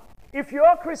 monyenga. If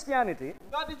your Christianity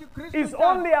Ngati Chikhristu is chanu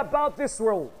only about this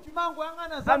world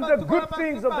chimangoyang'ana za and pa the dziko good lapansi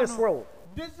things of this pano, world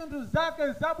ndi zinthu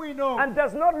zake zabwino, and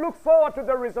does not look forward to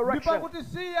the ndipo resurrection, kuti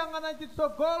siyang'ana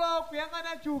chitsogolo kuyang'ana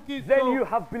then chiukitso, you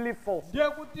have believed falsely. ndiye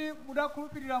kuti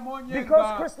mudakhulupirira Because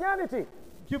monyenga. Christianity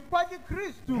Chifukwa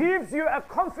Chikhristu gives you a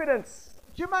confidence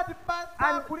chimatipatsa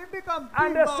and- kulimbika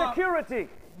and a mtima security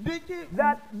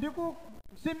that and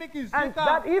ndikusimikizika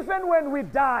that even when we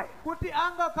die, kuti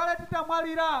angakhale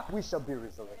titamwalira we shall be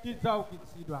resurrected.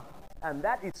 tidzaukitsidwa, And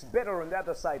that is better on the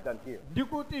other side than here.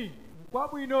 ndikuti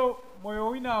kwabwino moyo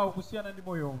winawo kusiyana ndi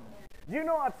moyo uno. Do you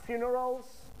know at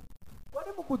funerals,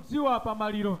 Kodi mukudziwa pa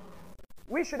maliro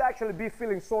we should actually be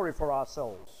feeling sorry for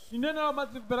ourselves. tinenera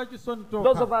madzimvera chisoni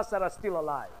Those of tokha us that are still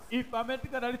alive. ife amene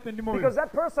tikadalife ndi Because moyo,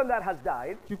 that person that has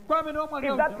died, chifukwa amene if that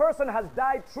wamwalira person has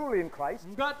died truly in Christ,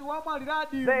 ngati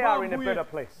wamwaliradi they are in a Ambuye, better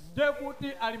place. ndiye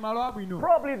kuti ali malo abwino.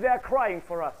 Probably they are crying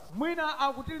for us. Mwina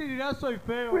akutiliriranso Will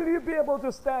ifeyo you be able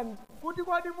to stand kuti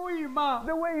kwadi muyima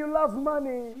the way you love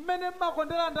money? mmene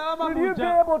mmakondera ndalama Will you be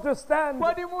muja, able to stand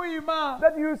kwadi muyima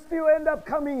that you still end up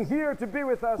coming here to be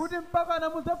with us? kuti mpaka na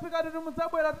mudzafika titi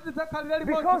mudzabwera titi tidzakhalira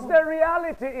Because limodzi. the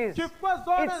reality is, Chifukwa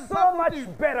zona it's so much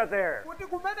nzakuti better there. kuti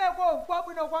kumeneko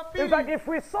kwabwino In fact, kwambiri, if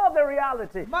we saw the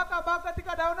reality, makamaka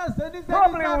tikadaona zeni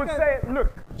probably we would zake, say, look,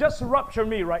 just rupture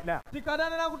me right now.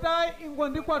 tikadanena kuti ayi ingo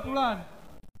ndikwatulani.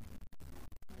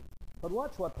 But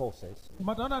watch what Paul says.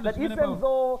 Kumataona That ndizimene even Paulo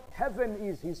though heaven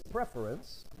is his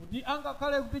preference, kuti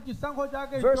angakhale kuti chisankho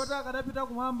chake Verse- choti akadapita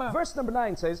kumwamba. verse number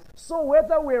 9 says, so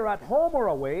whether we're at home or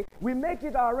away, we make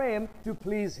it our aim to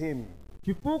please him.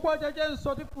 Chifukwa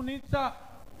chachenso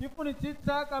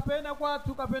tifunitsitsa kapena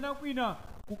kwathu kapena kwina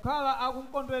kukhala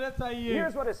akumkondweretsa iye.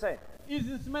 Here's what it's saying.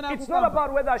 Izi zimene It's not akukamba.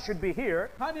 about whether I should be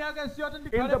here Nkhani yake siyoti in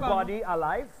ndikhale the pano body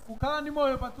alive kukhala ndi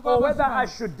moyo pa dziko or lapansi whether I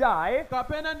pano, should die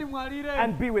kapena ndimwalire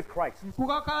and be with Christ.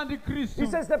 kukakhala ndi He Khristu.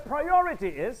 says the priority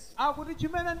is Akuti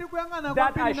chimene ndikuyang'ana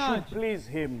that I kwambiri should nachi please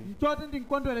him. choti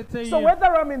ndimkondweretse So iye.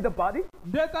 whether I'm in the body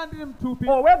Ndeka ndili mthupi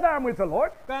or whether I'm with the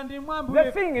Lord, kandi the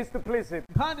mwambuye, thing is to please him.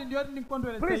 nkhani ndiyoti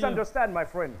ndimkondweretse Please iye. understand, my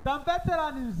friend.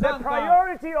 Tamvetserani The mzanga,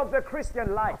 priority of the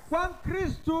Christian life kwa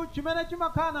Mkhristu chimene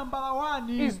chimakhala nambala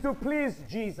wani is to please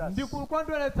Jesus.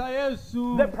 ndikukondweretsa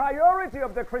Yesu. The priority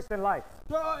of the Christian life.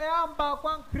 Toyamba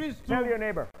kwa Mkhristu Tell your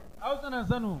neighbor, ausana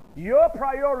zanu your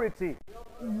priority,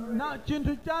 na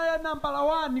chinthu cha nambala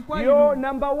wani kwa your inu,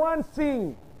 number one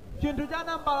thing chinthu cha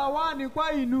nambala wani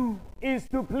kwa inu is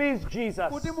to please Jesus.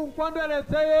 kuti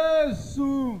mukondweretse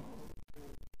Yesu.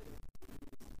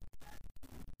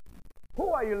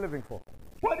 Who are you living for?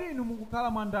 Kodi inu mukukhala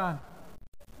mwandani?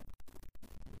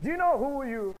 Do you know who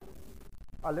you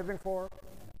are living for?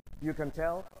 You can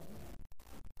tell.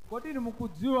 Kodi inu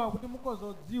mukudziwa kuti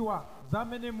mukozodziwa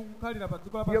zamene mukukhalira pa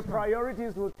dziko Your lapansi pano?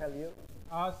 priorities will tell you.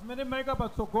 Zimene mayika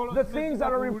patsogolo, The zimene things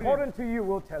that are zikakuulira, important to you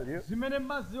will tell you. zimene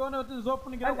maziona kuti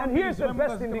zofunikira And kwambiri here's the zimene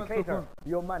best mukazika indicator, patsogolo.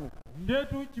 your money.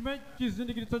 Ndetu chimene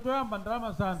chizindikiritso choyamba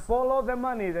ndalama zanu. Follow the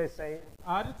money, they say.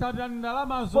 Tsatirani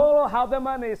ndalamazo, Follow how the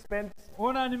money is spent.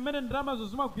 onani mmene ndalamazo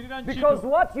zimagwirira Because ntchito.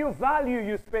 what you value,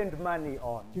 you spend money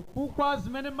on. Chifukwa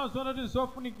zimene maziona kuti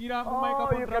zofunikira mumayika Oh,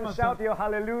 pa you ndalama can shout zanu. your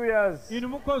hallelujahs. Inu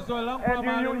mukhoza lankhula And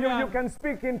you mahaleluya, can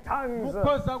speak in tongues.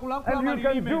 mukhoza kulankhula And you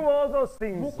can do malilime, all those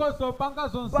things. mukhoza upanga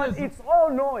But zonsezo, it's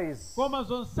all noise koma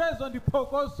zonsezo ndi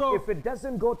phokoso if it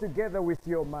doesn't go together with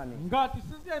your money. ngati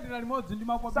siziyendera limodzi ndi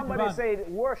makwapiti Somebody banu. said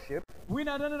worship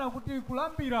Wina adanena kuti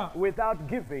kulambira without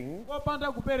giving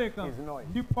kopanda kupereka is noise.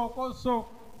 ndi phokoso.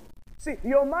 See,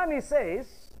 your money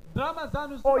says, Ndalama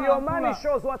zanu or your money zimaulula,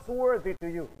 shows what's worthy to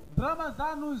you. ndalama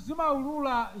zanu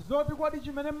zimaulula zoti kwadi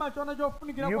chimene mmachiona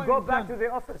chofunikira You kwa go inu back to chanu. the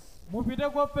office Mupite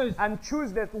ku ofesi and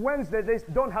choose that Wednesday they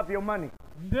don't have your money.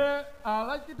 nde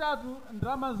lachitatu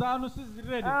ndalama zanu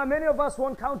siziredi. Many of us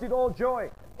won't count it all joy.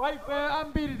 Kwa ife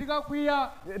ambiri tikakwiya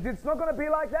It's not going to be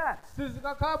like that.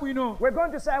 sizikakhala bwino. We're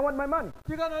going to say, I want my money.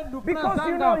 Tikana ndikufuna Because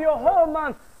you know zanga your whole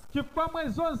month chifukwa mwezi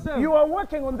you zonse are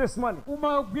working on this money.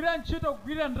 umagwira ntchito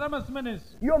kugwirira ndalama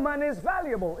zimenezi. Your money is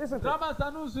valuable, isn't it? Ndalama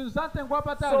zanuzi zatengwa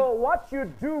patali. So what you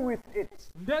do with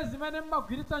it Nde zimene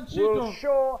mmagwiritsa will ntchito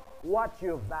show what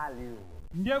you value.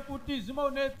 ndiye kuti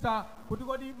zimaonetsa kuti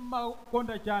kodi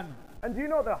mmakonda chani. And do you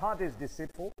know the heart is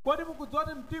deceitful? Kodi mukudziwa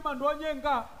kuti mtima ndi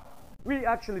wonyenga? We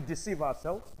actually deceive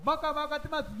ourselves. bakabaka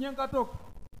timadzinyenga toka.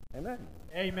 Amen.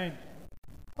 Amen.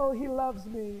 Oh, he loves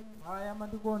me. Aya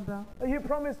amandikonda. Oh, he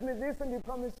promised me this and he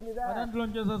promised me that.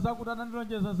 Anandilonjeza zakuti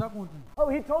anandilonjeza zakuti. Oh,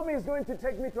 he told me he's going to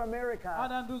take me to America.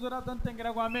 Anandiuza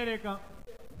adzanditengera ku America.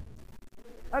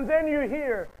 And then you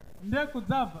hear,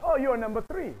 Ndekudzabva. oh, you're number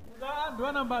 3.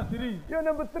 Ndiwa number 3. You're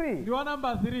number 3. Ndiwa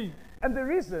number 3. And the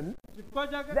reason Chifukwa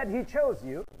chake that he chose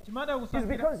you chimada is kusangira.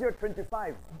 because you're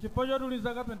 25 Chifukwa choti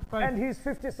zaka 25. and he's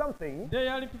 50 something. Ndiye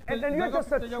yali And then you're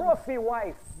just a trophy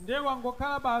wife. Ndiye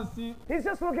wangokhala basi. He's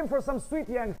just looking for some sweet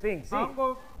young thing. See?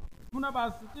 Angofuna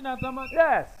basi tinatama.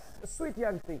 Yes, a sweet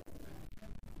young thing.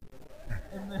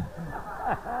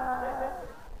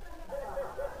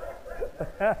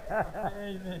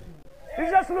 Amen. He's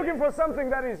just looking for something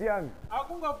that is young.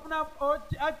 Akungafuna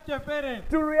achepere.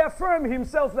 To reaffirm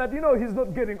himself that, he's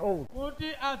not getting old.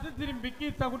 Kuti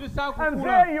azidzilimbikitsa kuti And sakukula.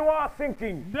 there you are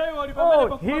thinking, Ndiye wali oh,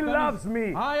 pamene he pakumaganiza. loves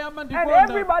me. Haya And amandikonda.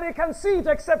 everybody can see it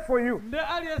except for you. Ndiye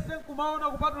aliyense kumaona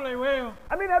kupatula iweyo.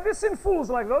 I mean, have you seen fools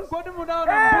like those? Kodi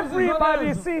munaona mbuzi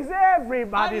Everybody zolezo. sees,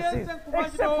 everybody sees,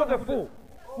 except for the fool.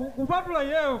 Kupatula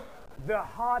iyeyo. The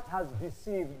heart has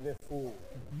deceived the fool.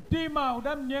 Mtima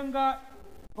udamnyenga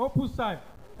opusayo.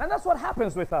 And that's what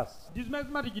happens with us. Ndizimene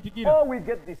zimatichitikira. Oh, we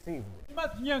get deceived.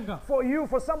 Timadzinyenga.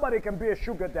 For somebody can be a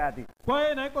sugar daddy. Kwa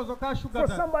ena ikozokhala For sugar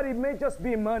daddy. somebody it may just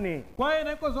be money. Kwa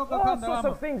ena ikozokhala All sorts ndalama.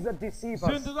 of things that deceive us.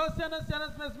 Zinthu zosiyana-siyana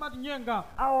zimene zimatinyenga.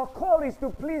 Our call is to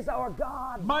please our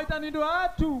God. Maitanidwe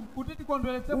athu kuti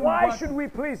tikondweretse Mulungu Why wathu. should we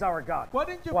please our God?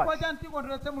 Kodi nchifukwa Watch. chani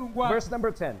tikondweretse Mulungu wathu. Verse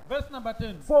number 10. Verse number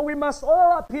 10. For we must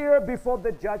all appear before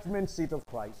the judgment seat of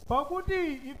Christ,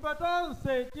 Pakuti ife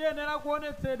tonse tiyenera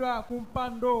kuonetsedwa ku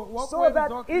mpando wa so kuweruza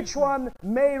that wa each Khristu. one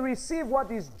may receive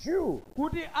what is due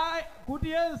kuti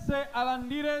yense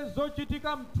alandire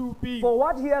zochitika mthupi. for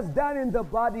what he has done in the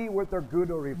body, whether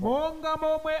good or evil. Monga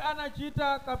momwe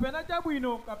anachita kapena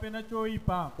chabwino kapena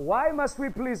choyipa. Why must we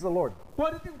please the Lord?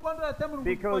 Kodi tikondweretse Mulungu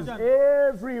Because chifukwa chani?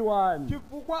 everyone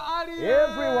Chifukwa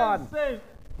Everyone. aliyense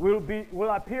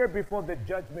will appear before the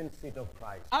judgment seat of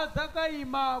Christ.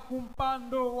 adzakayima ku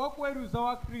mpando wa kuweruza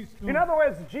wa Khristu. In other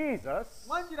words, Jesus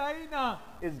Mwa njira ina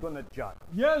is going to judge.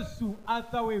 Yesu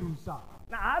adzaweruza.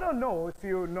 Now, I don't know if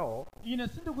you know, Ine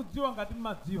sindikudziwa ngati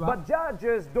mmadziwa but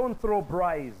judges don't throw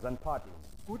bribes and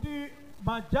parties. kuti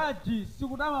majaji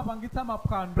sikuti amapangitsa They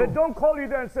maphwando. don't call you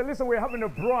there and say, listen, we're having a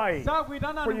bribe,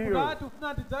 Sakuyitana for you. kuti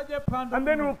ufuna tidzadye phwando. and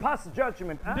then we'll pass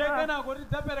judgment. Ndekenako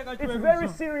tidzapereka It's very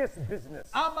chiweruzo. serious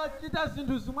business. Amachita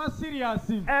zinthu zimwe serious.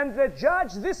 And the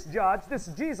judge, this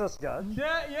Jesus judge, Nde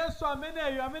Yesu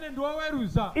ameneyo amene ndi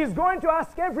woweruza is going to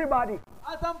ask everybody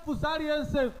adzamufunsa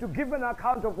aliyense to give an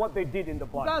account of what they did in the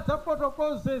kuti body.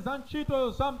 adzafotokoze za ntchito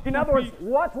za In other words, mthupi.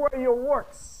 what were your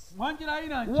works? Mwa njira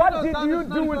ina What ntchito did zanu you do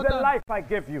zinali with the zotani? life I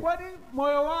gave you? Kodi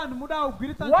moyo wanu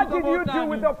mudawugwiritsa What ntchito did you do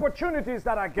with motani? the opportunities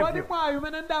that I gave Kodi you? mwayi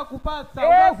umene ndakupatsa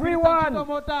Everyone. udawugwiritsa ntchito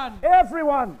motani?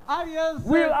 Everyone Aliyense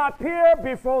will appear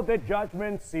before the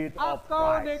judgment seat of Christ.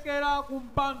 akaonekera ku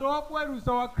mpando wa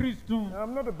kuweruza wa Khristu.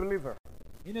 I'm not a believer.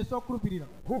 Ine sokhulupirira.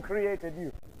 Who created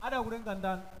you? Adakulenga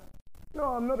ndani?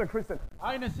 No, I'm not a Christian.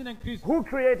 Ine sine Khristu. Who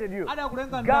created you?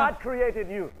 Adakulenga God ndani? created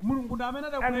you. Mulungu ndi amene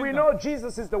And we adakulenga. know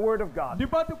Jesus is the Word of God,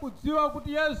 Ndipo tikudziwa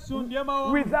kuti Yesu ndiye mawu a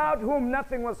Mulungu. without whom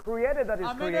nothing was created that is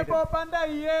Amene created. popanda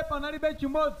iye panalibe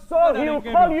chimodzi So He'll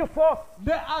chimadalengedwa. call you forth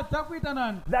Nde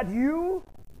adzakuyitanani that you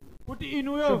kuti should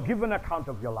inuyo give an account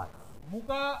of your life.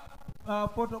 muka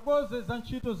fotokoze za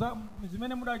ntchito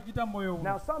zimene mudachita moyo uno.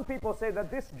 Now, some people say that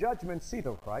this judgment seat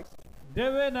of Christ,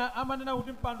 Ndewena amanena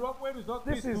kuti mpando wa kuweruza wa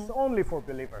this is Khristu only for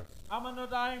believers. amanena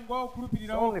kuti ayi ngwa It's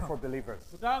ukhulupirira only okha. for believers.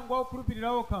 Kuti ayi ngwa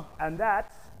ukhulupirira okha. And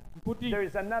that Kuti there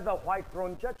is another white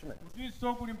throne judgment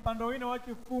kutinso kuli mpando wina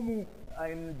wachifumu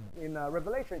in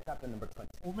Revelation chapter number 20,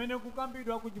 umene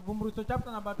kukambidwa ku chivumbulutso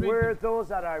chapter number where 20. those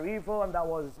that are evil and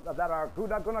that are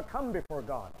good are going to come before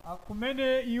God,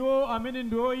 Kumene iwo amene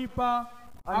ndi oyipa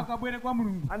akabwere kwa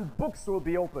Mulungu. and books will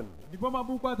be opened, Ndipo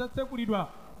mabuku adzatsekulidwa.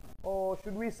 or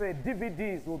should we say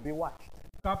DVDs will be watched.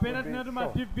 Kapena Will be tinati ma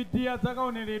shown. DVD Because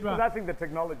adzakaoneredwa. I think the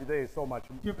technology there is so much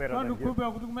better Chifukwa than here.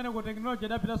 ndikukhulupirira kuti kumeneko technology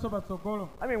adapitanso patsogolo.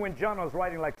 I mean, when John was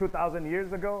writing like 2,000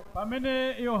 years ago,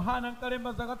 Pamene Yohana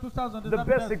ankalemba zaka 2000 the best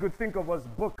he zapitazo. could think of was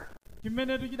book.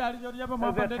 Chimene tichidali choti chapa There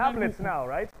are mapande tablets buku. now,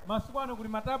 right? Masiku ano kuli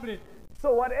matablet.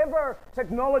 So whatever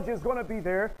technology is going to be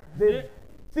there, the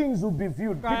things will be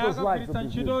viewed. Kaya People's lives akagwiritsa will be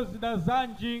ntchito viewed. zida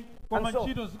zanji koma And so,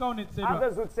 ntchito zikaonetsedwa.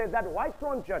 Others would say that white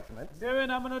throne judgment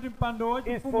Ndewena amene kuti mpando is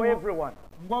for wachifumu everyone.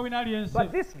 ngwa wina aliyense.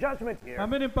 But this judgment here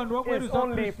Pamene mpando wa is kuweruza wa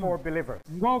only Khristu for believers.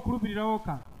 ngwa ukhulupirira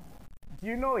okha.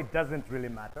 You know it doesn't really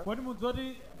matter. kodi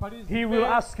mudzoti pali He will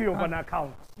ask you of an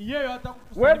account. iyeyo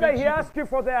adzakufunsani Whether he ntchito. asks you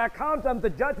for the account and the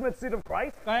judgment seat of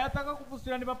Christ, kaya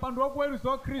atakakufunsirani pa mpando wakuweruza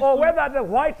wa or khristu whether the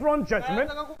white throne judgment,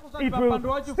 it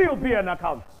will still be an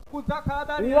account. kudzakhala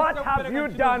dali What yense have kupereka you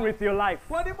ntchito done zake. with your life?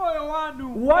 kodi moyo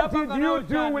wanu What did mudapanga you nawo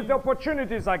do chani? with the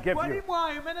opportunities I gave kodi you?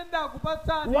 mwayi imene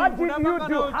ndakupatsani What did you mudapanga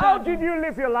do? nawo How chani? did you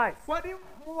live your life? kodi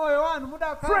moyo wanu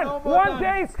mudakhala Friend, nawo one motani?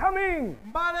 day is coming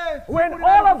mbale when tsiku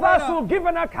all of linakubwera, us will give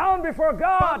an account before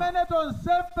God. pamene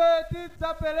tonsefe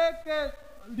tidzapereke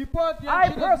ripoti ya I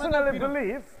ntchito personally zimene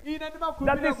believe ine that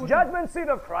ndimakhulupirira this kuti judgment seat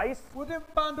of Christ kuti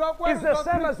mpando is the wakuweruza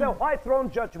same as the khristu white throne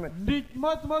judgment, ndi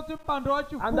chimodzimodzi mpando and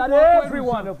wachifumu that every one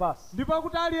wakuweruza of us ndipo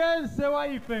kuti aliyense wa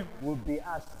ife will be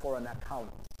asked for an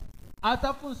account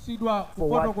adzafunsidwa for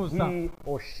what kufotokoza he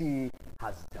or she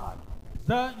has done.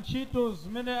 za ntchito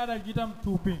zimene adachita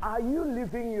mthupi. Are you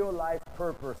living your life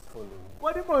purposefully?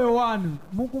 kodi moyo wanu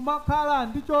mukumakhala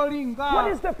ndi What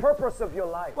cholinga? is the purpose of your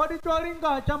life? kodi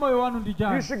cholinga cha moyo wanu ndi You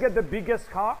chani? should get the biggest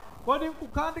car. kodi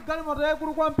kukhala ndi galimoto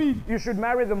yayikulu kwambiri, You should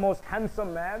marry the most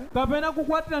handsome man. kapena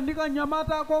kukwatira ndi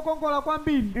kanyamata kokongola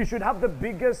kwambiri, You should have the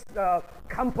biggest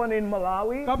company in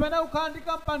Malawi kapena kukhala ndi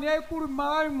kampani yayikulu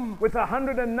m'Malawi muno with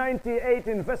 198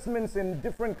 investments in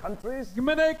different countries,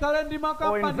 imene ikhale ndi or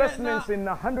makampani investments in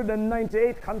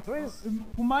 198 countries.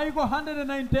 kumayiko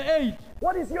 198.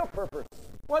 What is your purpose?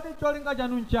 kodi cholinga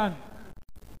chanu nchani?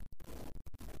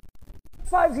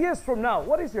 5 years from now,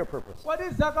 what is your purpose? kodi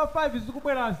zaka 5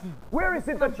 zikubwerazi Where is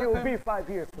it that you will be 5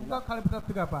 years from now? mukakhale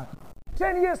mutafika pati?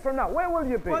 10 years from now, where will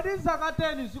you be? kodi zaka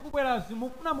 10 zikubwerazi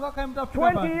mufuna mukakhale mutafika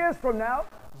 20 pati? years from now,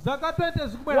 zaka 20 what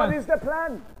zikubwerazi is the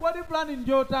plan? kodi plani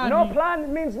njotani? No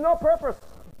plan means no purpose.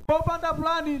 popanda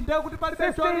plani ndiye kuti palibe 50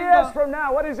 years cholinga. from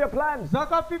now, what is your plan?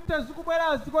 zaka 50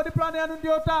 zikubwerazi kodi plani yanu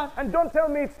ndiyotani? And don't tell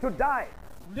me it's to die.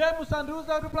 ndiye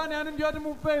musandiuza kuti plani yanu ndiyoti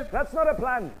mufe. That's not a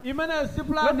plan. imene si Not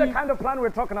the plani, kind of plan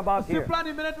we're talking about si here. plani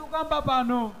imene tikukamba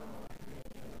pano.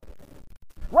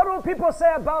 What will people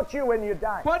say about you when you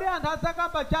die? kodi anthu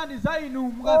adzakamba chani za inu Oh,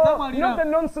 not the mukadzamwalira?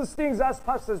 nonsense things us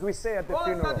pastors we say at the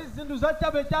osati funeral. zinthu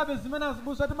zachabechabe zimene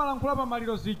azibusa timalankhula pa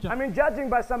maliro zija. I mean, judging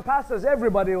by some pastors,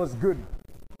 everybody was good.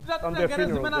 titatitengere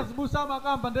funeral zimene day. azibusa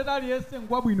amakamba ndeti aliyense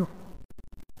ngwabwino.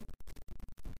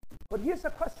 But here's a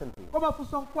question to you. koma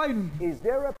funso kwa inu ndi, Is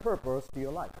there a purpose to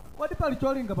your life? kodi pali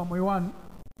cholinga pa moyo wanu?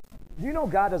 Do you know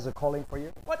God has a calling for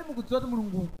you? kodi mukudziwa kuti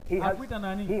mulungu He has,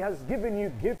 akuyitanani? he has given you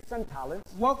gifts and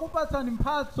talents, wakupatsani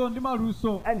mphatso ndi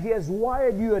maluso, and He has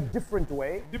wired you a different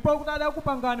way ndipo kuti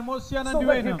adakupangani mosiyana so ndi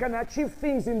that you wena can achieve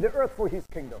things in the earth for His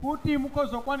kingdom. kuti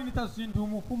mukhoza kukwaniritsa zinthu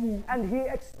mu ufumu. And He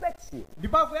expects you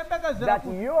ndipo akuyembekezera that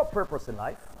your purpose in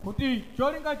life kuti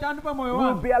cholinga chanu pa moyo will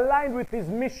wanu be aligned with His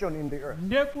mission in the earth.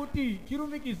 ndiye kuti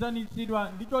chilumikizanitsidwa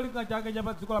ndi cholinga chake cha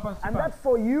pa dziko lapansi And pano. that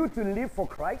for you to live for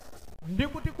Christ, ndi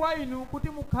kuti kwa inu kuti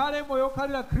mukhale moyo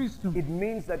okhalira khristu, it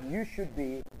means that you should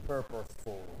be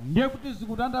purposeful. ndiye kuti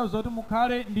zikutanthauza kuti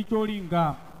mukhale ndi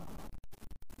cholinga.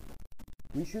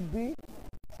 We should be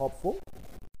hopeful.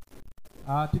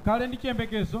 Tikhale ndi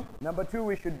chiyembekezo, Number 2,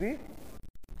 we should be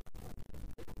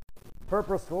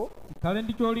purposeful. tikhale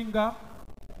ndi cholinga.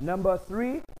 Number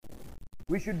 3,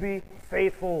 we should be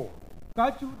faithful.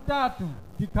 kachitatu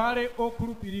tikhale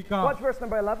okhulupirika. Watch verse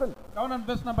number 11. Kaona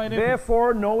verse number 11.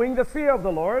 Therefore, knowing the fear of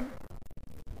the Lord,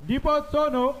 ndipo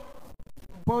tsono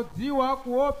podziwa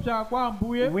kuopsa kwa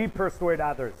Ambuye we persuade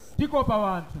others. tikopa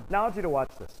wanthu. Now I want you to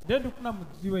watch this. ndiye ndikufuna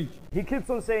mudziwe ichi. He keeps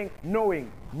on saying,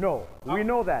 knowing. No, we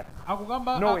know that.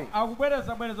 akukamba Knowing.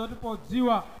 akubwereza kuti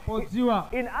podziwa.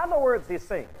 In other words, he's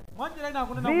saying, mwanjira ina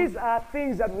akunena these kuti are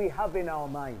things that we have in our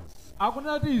minds.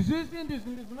 akunena kuti izizi ndi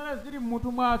zinthu zimene zili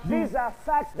mmutu mwathu. These are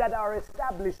facts that are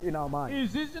established in our minds.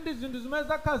 izizi ndi zinthu zimene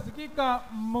zakhazikika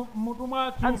mmutu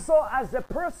mwathu. And so as a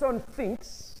person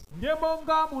thinks, ndiye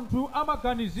monga munthu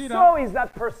amaganizira so is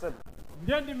that person.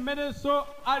 ndiye ndi mmenenso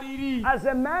alili. As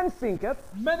a man thinketh,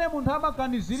 mmene munthu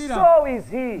amaganizirira so is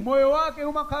he. moyo wake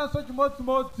umakhalanso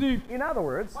chimodzimodzi. In other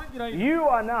words, you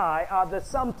and I are the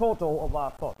sum total of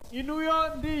our thoughts.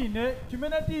 inuyo ndi ine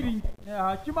chimene tili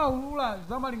chimaulula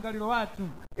za malingaliro athu.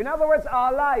 In other words,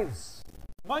 our lives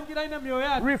mwanjira ine miyoyo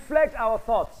yathu reflect our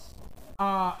thoughts.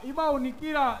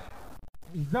 imaunikira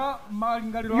za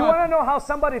malingaliro You want to athu. know how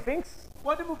somebody thinks?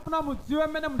 kodi mufuna mudziwe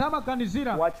mmene munthu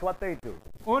amaganizira Watch what they do.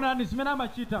 onani zimene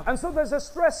amachita And so there's a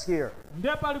stress here.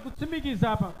 ndiye pali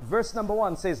kutsimikiza apa Verse number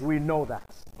 1 says, we know that.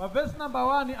 pa verse number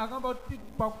 1 akamba kuti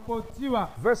podziwa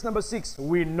Verse number 6,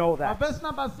 we know pa that. verse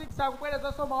number 6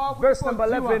 akubwerezanso mawu Verse number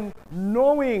 11,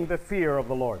 knowing the fear of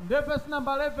the Lord. ndiye verse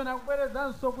number 11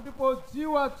 akubwerezanso kuti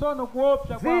podziwa tsono kuopsa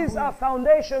kwa These are Ambuye.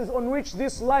 foundations on which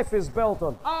this life is built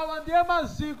on. awa ndiye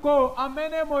maziko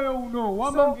amene moyo uno So he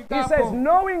wamangikapo says,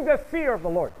 knowing the fear of the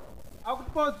Lord, akuti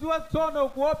podziwa tsono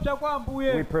kuopsa kwa we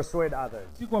Ambuye persuade others.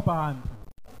 siko pa anthu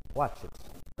Watch it.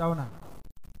 taona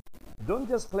Don't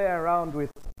just play around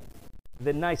with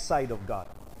the nice side of God,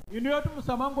 inu yoti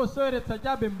musamangoseweretsa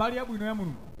chabe mbali yabwino ya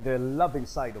mulungu the loving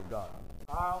side of God.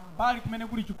 mbali kumene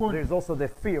kuli chikondi There's also the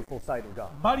fearful side of God.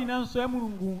 mbali nanso ya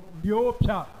mulungu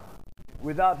ndiyoopsa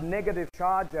Without negative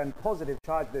charge and positive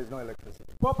charge, there's no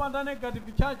electricity. popanda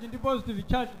negative charge ndi positive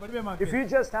charge palibe If magetsi you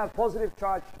just have positive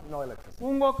charge, no electricity.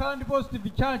 kungokhala ndi positive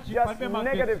charge Just palibe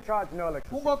magetsi negative charge, no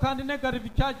electricity. kungokhala ndi negative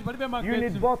charge palibe You need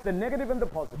magetsi both the negative and the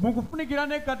positive. mukufunikira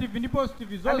negative ndi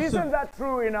positive And zonse isn't that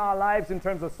true in our lives in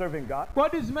terms of serving God?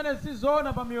 kodi zimene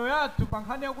sizoona pa miyoyo yathu pa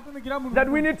nkhani ya kutumikira That we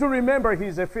mulungu need to remember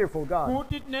He's a fearful God.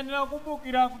 kuti tinenera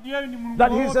kumbukira kuti iyeyu ndi mulungu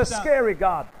That He's a woopsa scary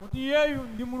God. kuti iyeyu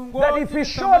ndi mulungu That if He woopsa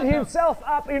showed Himself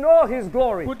up in all His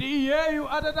glory, kuti iyeyu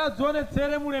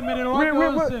atadzionetsere mulemerero wake we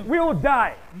wonse will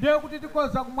die. ndiye kuti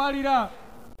tikhoza kumwalira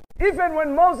Even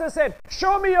when Moses said,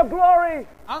 show me your glory,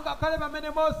 angakhale pamene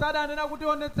mose adanena kuti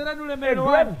onetsereni a ulemerero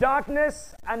wake great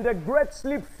darkness and a great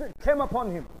sleep came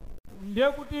upon him.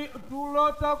 ndiye kuti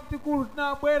tulota kuti kulu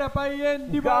tinabwera pa iye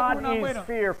ndipo God is kunabwera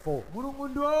fearful. mulungu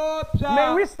ndi May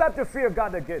we woopsa start to fear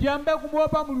God again. tiyambe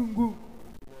kumuopa mulungu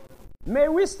May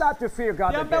we start to fear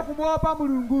God tiyambe again. kumuopa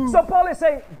mulungu So Paul is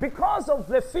saying, because of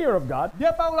the fear of God,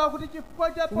 ndiye paulo akuti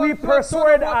chifukwa cha We podziwa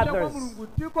persuade tsono kuopsa kwa others. mulungu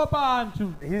tiko pa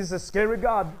anthu He's a scary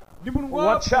God. ndi mulungu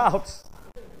Watch woopsa out.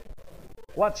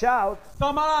 Watch out.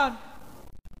 samalani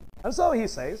And so he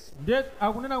says, ndiye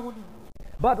akunena kuti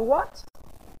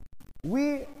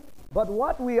but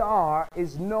what we are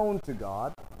is known to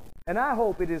God, and I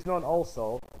hope it is known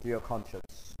also to your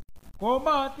conscience.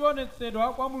 koma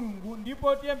tionetsedwa kwa mulungu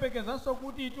ndipo tiyembekezanso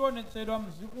kuti tionetsedwa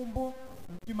mzikumbu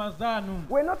mtima zanu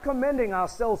We're not commending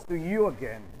ourselves to you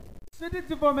again,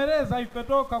 sitidzivomereza ife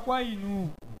tokha kwa inu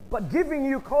but giving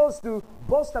you cause to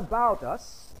boast about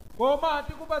us, koma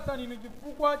tikupatsani inu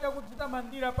chifukwa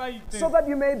chakudzitamandira pa so ife that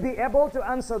you may be able to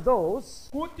answer those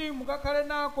kuti mukakhale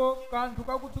nako kanthu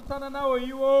kakutsutsana nawo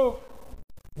iwo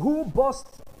who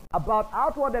boast about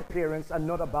outward appearance and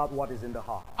not about what is in the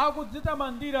heart.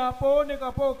 akudzitamandira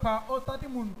pooneka pokha osati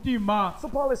mu mtima So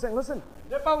Paul is saying, listen,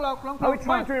 nde paulo are we akulankhula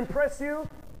trying to kuti impress you?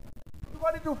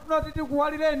 tikoti tikufuna kuti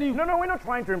tikuwalireni No, we're not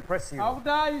trying to impress you. akuti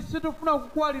ayi sitikufuna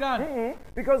kukuwalirani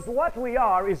Because what we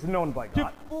are is known by God.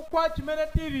 chifukwa chimene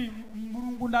tili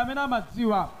mulungu ndi amene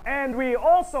amadziwa And we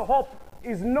also hope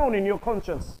is known in your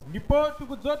conscience. ndipo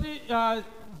tikudzoti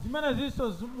zimene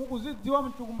zinso mukuzidziwa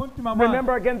mchikumbu mtima mwanu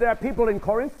Remember again, there are people in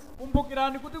Corinth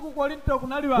kumbukirani kuti ku korinto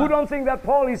kunali who wanthu don't think that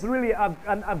Paul is really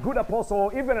a good apostle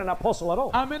or even an apostle at all.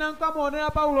 amene ankamuonera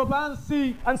paulo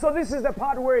pansi And so this is the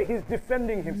part where he's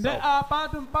defending nde himself.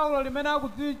 apatu paulo limene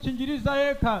akudzitchinjiriza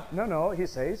yekha No, he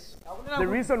says, the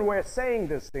reason we're saying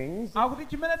these things akuti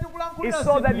chimene is tikulankhulira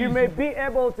so that you may zinthu be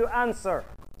able to answer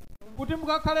kuti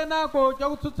mukakhale nako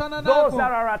chakutsutsana those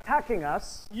that nako are attacking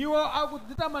us, iwo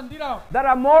akudzitamandirawo that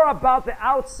are more about the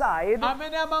outside,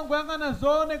 amene amangoyang'ana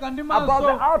zooneka ndi about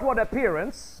the maso outward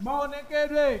appearance,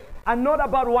 maonekedwe and not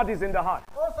about what is in the heart.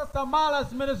 osasamala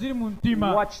zimene zili mu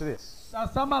mtima Watch this.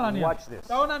 sasamalani Watch this.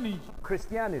 taona nichi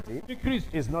Christianity kuti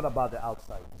khristu is not about the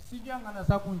outside. sichiyang'ana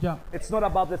zakunja It's not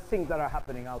about the things that are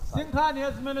happening si outside. nkhani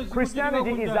ya zimene Christianity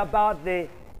is zikuchitika about the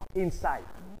inside.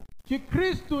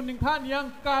 chikhristu ndi nkhani ya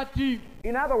mkati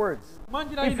In other words,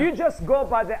 mwanjira if you ina just go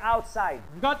by the outside,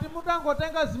 ngati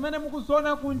mutangotenga zimene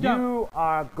mukuziona kunja you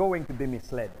are going to be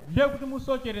misled. ndiye kuti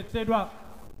musocheretsedwa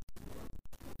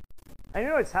And you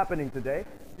know it's happening today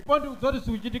ndipo ndikudzoti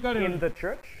sikuchitika in lero the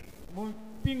church. mu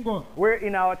mpingo We're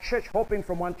in our church hopping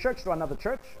from one church to another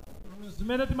church.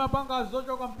 zimene timapanga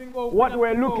zochoka mpingo What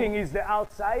we're looking is the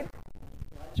outside.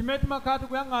 chimene timakhala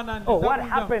tikuyang'ana ndi Oh, what zakunja.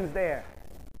 happens there?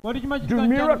 Kodi Do chimachitika njani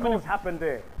miracles kumeneko? happen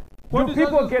there? Do Kodi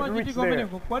people zonse get zimachitika rich there?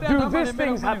 kumeneko? Kodi Do anthu these amalemera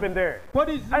things happen kumeneko? there?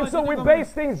 Kodi And so we zimachitika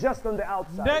base kumeneko? things just on the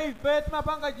outside, nde ife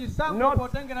timapanga chisankho Not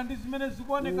potengera ndi zimene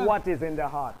zikuoneka what is in the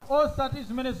heart. osati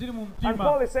zimene zili mu And Paul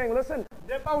mtima is saying, listen,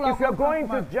 nde paulo if you're going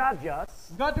to akulankhula judge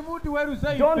us, ngati muti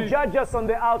weruze don't ife judge us on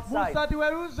the outside. musati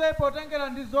weruze potengera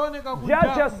ndi zooneka Judge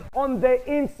kunja us on the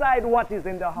inside, what is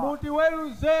in the heart. muti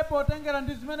weruze potengera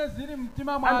ndi zimene zili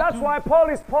mtima And that's mwathu why Paul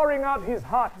is pouring out his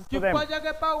heart to them. chifukwa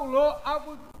chake paulo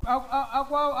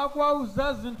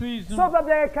akuwauza zinthu izi so that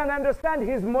they can understand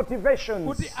his motivations.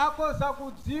 kuti akhoza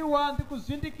kudziwa ndi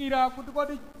kuzindikira kuti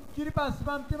kodi chili pansi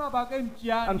pa mtima pake And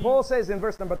mchiyani. Paul says in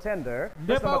verse number 10 there,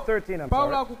 verse number 13, I'm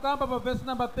Paulo sorry. akukamba pa verse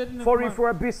number 13 For if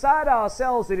we're beside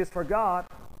ourselves, it is for God.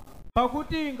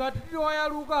 pakuti ngati tili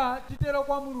oyaluka titero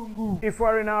kwa Mulungu, If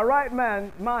we're in our right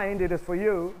mind, it is for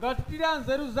you. ngati tili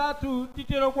anzeru zathu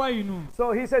titero kwa inu.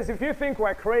 So he says, if you think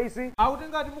we're crazy, Akuti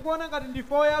ngati mukuona ngati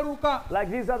ndife oyaluka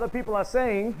like these other people are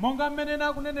saying, monga mmene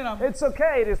nakunenera it's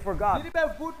okay, it is for God. tilibe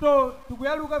vuto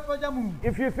tikuyaluka chifukwa cha Mulungu.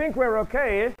 If you think we're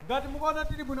okay, Ngati mukuona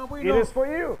tili it bwinobwino is for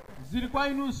you. zili kwa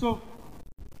inunso.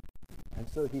 And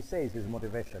so he says his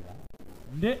motivation.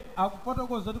 Nde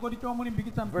akufotokoza tikoti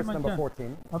chomulimbikitsa Verse mtima number chanu.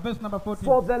 14. Pa verse number 14.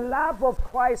 For the love of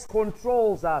Christ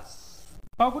controls us,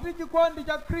 Pakuti chikondi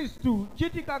cha Khristu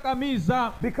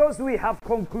chitikakamiza because we have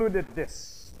concluded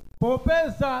this.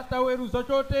 popeza taweruza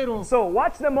chotero. So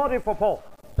watch the motive for Paul.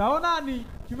 Taonani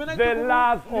chimene The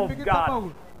love of chikulimbikitsa God.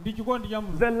 Paulo ndi chikondi cha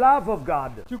Mulungu. The love of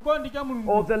God, Chikondi cha or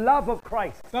Mulungu the love of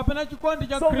Christ. kapena chikondi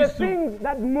cha So the Khristu. thing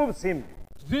that moves him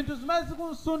Zinthu zimene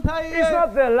zikumsuntha is iye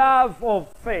not the love of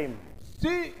fame.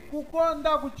 si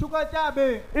kukonda kutchuka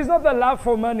chabe, It's not the love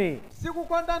for money. si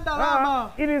kukonda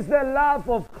ndalama, It is the love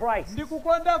of Christ. ndi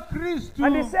kukonda Khristu.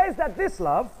 And he says that this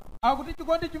love, Akuti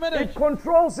chikondi it chimenechi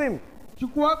controls him.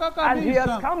 And he has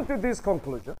chikuwakakamisa, come to this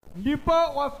conclusion ndipo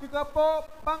wafikapo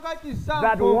panga that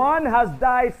chisankho one has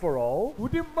died for all,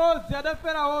 kuti mmodzi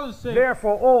adafera onse,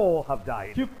 therefore all have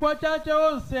died. chifukwa chache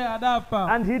onse adafa.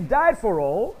 And he died for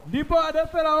all, Ndipo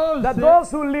adafera that onse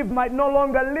those who live might no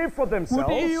longer live for kuti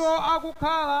themselves, iwo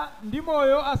akukhala ndi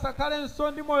moyo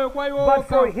asakhalenso ndi moyo kwa iwo but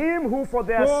for okha, him who for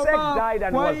their sake koma died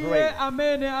and kwa was iye raised.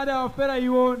 amene adawafera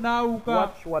iwo nauka.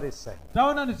 Watch what he's saying.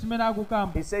 Taonani zimene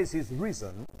akukamba. He says his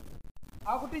reason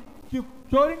Akuti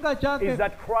cholinga is chake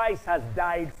that Christ has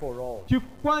died for all.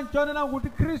 chifukwa nchonena kuti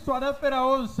Khristu adafera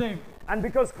onse. And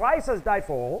because Christ has died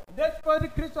for all, Ndiye chifukwa kuti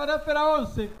Khristu adafera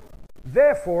onse,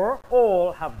 therefore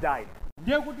all have died.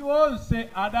 ndiye kuti onse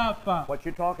adafa. What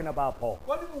you talking about, Paul?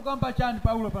 Kodi mukamba chani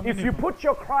Paulo If you pamenepo? put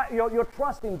your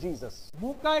trust in Jesus,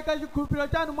 Mukayika chikhulupiriro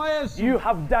chanu mwa Yesu, you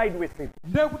have died with him.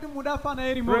 ndiye kuti mudafa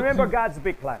naye Remember limodzi. God's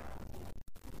big plan.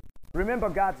 Remember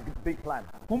God's big plan.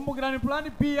 Kumbukirani plani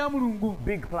P ya Mulungu.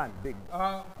 Big plan, big.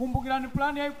 Kumbukirani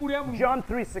plani yaikulu ya Mulungu. John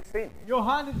 3:16.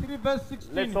 Yohane 3 verse Let's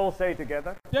 16. all say it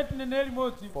together. Tetinene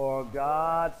limodzi. For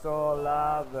God so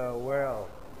loved the world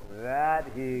that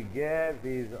he gave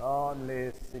his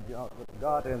only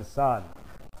begotten Son,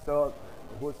 so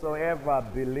whosoever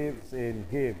believes in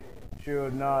him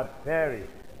should not perish,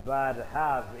 but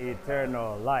have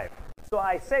eternal life. So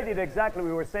I said it exactly,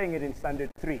 we were saying it in standard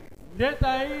 3.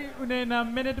 Ndetayi unena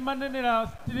mmene timanenera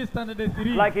tili standard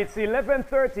 3. Like it's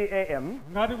 11:30 a.m.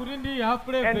 ngati kuti ndi half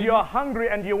and 11. you're hungry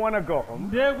and you want to go home.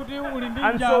 Ndiye kuti uli ndi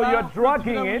And so njala, you're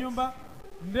drugging ukupita it. kunyumba,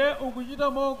 ndiye ukuchita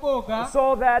mokoka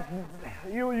So that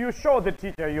you show the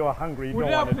teacher you are hungry, you kuti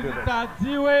don't want to do this. aphunzitsa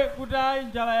adziwe kuti ayi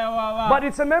njala yawawa. But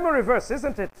it's a memory verse,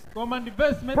 isn't it? Koma ndi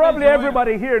verse imene Probably izoya.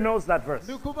 everybody here knows that verse,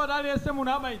 Ndikhupa kuti aliyense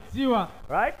munthu amayidziwa.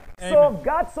 right? Amen. So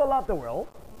God so loved the world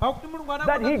Pakuti Mulungu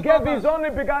that he gave his only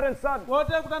begotten Son,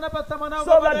 wote kuti anapatsa mwana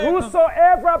so that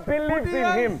whosoever believes kuti in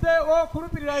him yense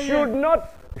wokhulupirira should iye not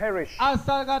perish,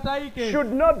 asakatayike,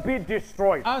 should not be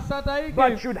destroyed, but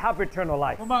asatayike, should have eternal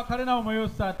life. koma akhale nawo moyo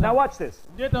osatha. Now watch this.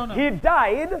 Ndiye taona He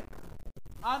died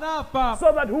anafa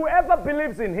so that whoever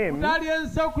believes in kuti him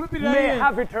aliyense okhulupirira may iye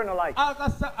have eternal life.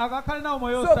 akakhale nawo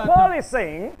moyo So Paul osatha. is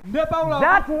saying Ndiye Paulo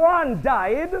that one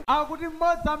died akuti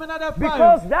mmodzi amene adafayo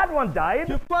because that one died,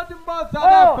 chifukwa kuti mmodzi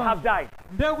all adafa have died.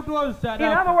 ndiye kuti onse In other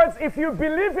adafa. words, if you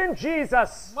believe in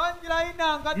Jesus, Mwa njira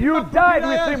ina ngati you died makhulupirira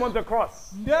with him Yesu, on the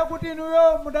cross. ndiye kuti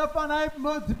inuyo mudafa naye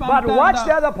mmodzi pa But watch the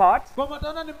mtanda. other part. Koma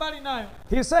taona ndi mbali nayo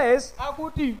He says,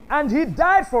 akuti and he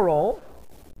died for all,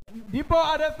 ndipo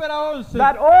adafera onse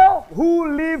that all who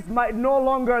live might no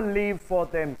longer live for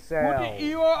kuti themselves.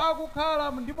 iwo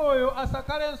akukhala ndi moyo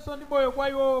asakhalenso ndi moyo kwa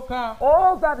iwo okha,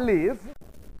 All that live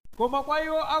koma kwa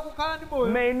iwo akukhala ndi moyo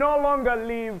may no longer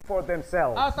live for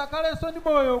themselves. asakhalenso ndi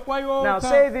moyo kwa iwo Now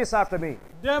say okha. this after me.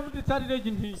 Ndiye mutitsatire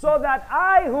chinthu ichi, So that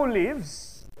I who lives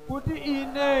kuti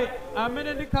ine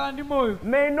amene ndikhala ndi moyo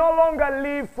may no longer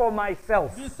live for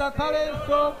myself.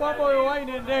 ndisakhalenso kwa moyo wa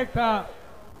ine ndekha.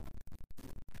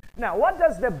 Now, what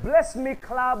does the Bless Me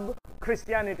Club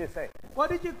Christianity say?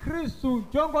 Kodi chikhristu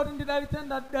chongoti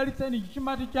ndidalitseni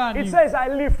chimati It chani? says, I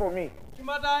live for me.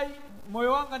 Chimatayi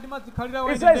moyo wanga ndimadzikhalira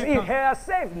wa It ine says, He ndekha. has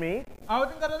saved me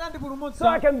Akuti ngati so I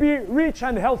anandipulumutsa can be rich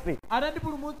and healthy.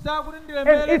 adandipulumutsa kuti And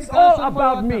ndilemere it's all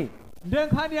about me. ndiye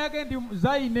nkhani yake ndi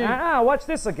za ine. Watch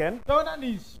this again. Taona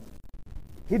nisi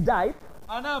He died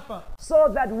anafa so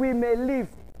that we may live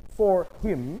for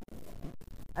Him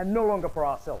and no longer for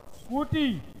ourselves.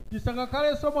 kuti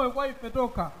tisangakhalenso moyo kwa ife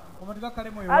tokha koma tikakhale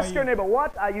moyo wa Ask your iye. neighbor,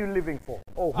 what are you living for?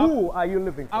 Or who are you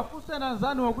living for? Afunseni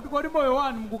anzanuwo kuti kodi moyo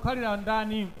wanu mukukhalira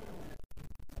ndani.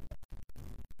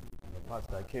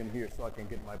 Pastor, I came here so I can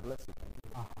get my blessing.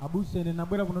 Abusa ine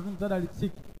nabwera kuno kuti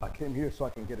ndidzadalitsike. I came here so I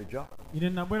can get a job. Ine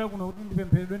nabwera kuno kuti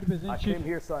ndipempheredwe ndipeze I ntchito. came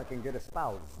here so I can get a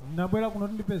spouse. Nabwera kuno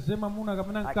kuti ndipeze mwamuna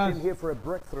kapena I came mkazi. here for a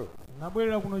breakthrough.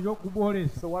 Nabwerera kuno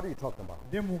chokubolesa. So what are you talking about?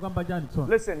 Ndiye mukamba chani tsono.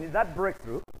 Listen, that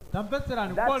breakthrough,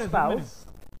 Tamvetserani that kubolesa kumene. spouse,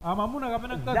 Mwamuna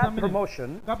kapena mkazi that amene.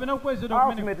 promotion, Kapena kukwezedwa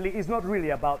kumene. ultimately is not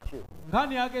really about you.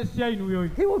 Nkhani yake siya inuyo.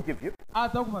 He will give you,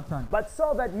 Adzakupatsani. but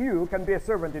so that you can be a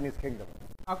servant in His kingdom.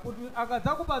 Akuti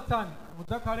akadzakupatsani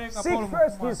mudzakhale Seek kapolo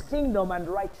first mu His kingdom and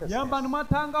righteousness. yambani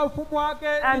mwathanga ufumu wake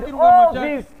And ndi chilungamo all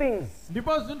chake. these things,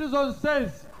 Ndipo zinthu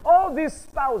zonsezi all these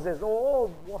spouses, or all,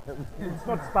 it's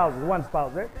not spouses, one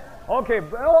spouse, right? Okay,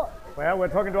 well, we're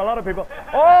talking to a lot of people.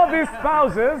 All these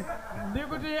spouses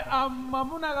ndikuti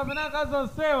mwamuna kapena akazi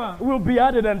onsewa will be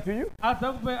added unto you.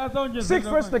 Seek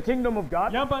first the adzaonjezera kingdom of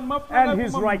God yambani and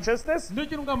His righteousness, ndi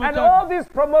chilungamo and chake all these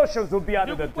promotions will be ndi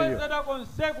added unto you. kukwezedwa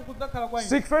konseku kudzakhala kwa inu.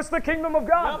 Seek first the kingdom of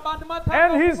God Yambani mwathanga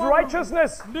and His ufumu wa Mulungu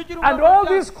righteousness, ndi and chilungamo all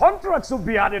chake. these contracts will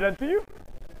be added unto you.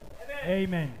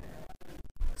 Amen.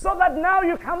 So that now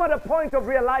you come at a point of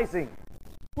realizing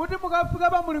Kuti mukafika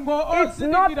pa mulingo it's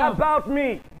not ozindikira about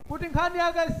me. kuti nkhani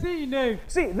yake si ine.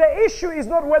 See, the issue is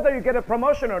not whether you get a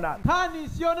promotion or not. Nkhani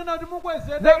siyonena kuti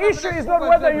mukwezedwa The kapena issue is not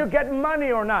whether you simukwezedwa. get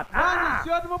money or not. Nkhani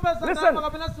siyoti mupeza Listen, ndalama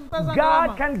kapena simpeza God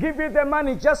ndalama. can give you the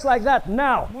money just like that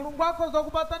now. Mulungu akhoza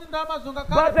kupatsani ndalama But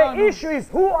zongakhale the pano. issue is,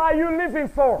 who are you living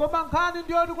for? Koma nkhani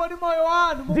ndiyoti kodi moyo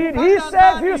wanu Did mukukhalira He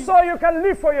save you ndani? so you can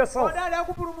live for yourself? Kodi ali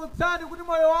akupulumutsani kuti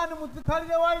moyo wanu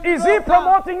muzikhalire wa inu Is He nokha?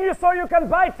 promoting you so you can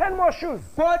buy 10 more shoes?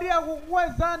 Kodi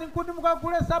akukuwezani kuti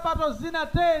mukagule sapato zina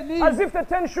 10? As if the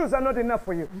 10 shoes are not enough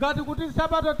for you. Ngati kuti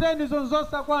sapato 10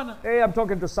 zonzosakwana. Hey, I'm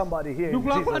talking to somebody here. In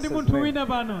Ndikulankhula ndi Jesus' munthu name. wina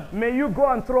pano. May you go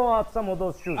and throw out some of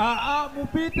those shoes.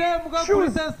 Mupite Shoes,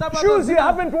 mukagulise sapato shoes you zina.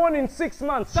 haven't worn in 6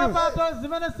 months. Shoes. Sapato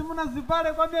zimene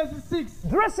simunazivale kwa miyezi 6.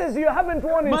 Dresses you haven't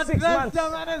worn in 6 Madresi months.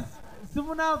 amene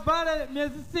simunavale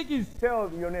miyezi 6. Tell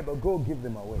your neighbor, go give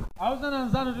them away. Awuzana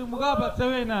nzanu kuti mukapatse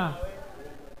wena.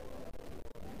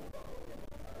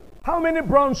 How many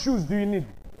brown shoes do you need?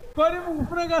 Kodi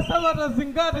mukufuneka sapato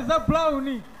zingati za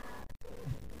brown?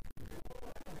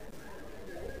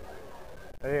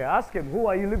 Hey, ask him, who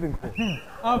are you living for?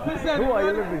 Afisa Who are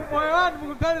you living for? moyo wanu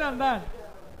mukukhalira ndani?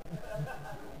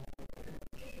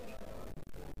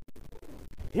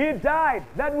 He died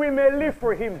that we may live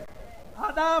for Him.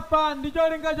 Adafa ndi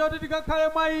cholinga choti tikakhale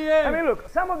mwa I iye. mean, look,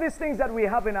 some of these things that we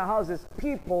have in our houses,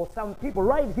 some people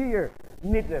right here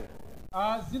need them.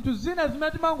 Zinthu zina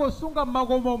zimene timangosunga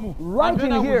m'makomomu. Right Anthu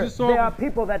in ena here, akuzisowa. there are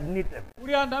people that need them.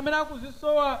 Kuli anthu amene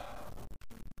akuzisowa.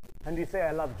 And you say,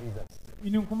 I love Jesus.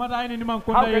 Inu nkumati aine How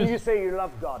ndimakonda can you Yesu. say you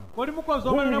love God? Kodi mukhoza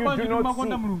Whom kumanena you bwanji do kuti not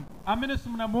mumakonda see. Mulungu amene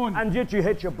simunamuona. And yet you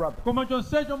hate your brother. Koma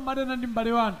chonsecho mumadana ndi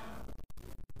m'bale wanu.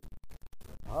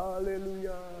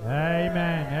 Hallelujah.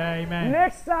 Amen. Amen.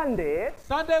 Next Sunday,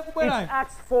 Sunday it's kubwera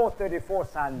Acts 4:34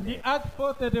 Sunday. ndi Acts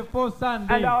 4:34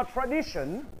 Sunday. And our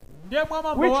tradition, Ndiye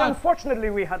mwamambo which wanu unfortunately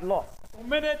we had lost.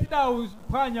 umene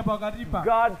tidawuphwanya pakatipa.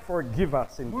 God forgive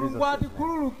us in Mulungu Jesus' name.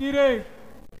 atikhululukire.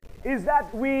 Is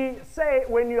that we say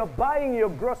when you're buying your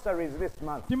groceries this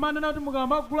month, Timanena kuti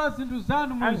mukamagula zinthu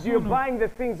zanu and mwezi you're uno. buying the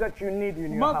things that you need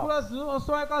in your Mumagula house,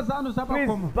 zosoweka zanu please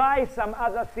zapakomo. buy some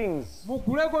other things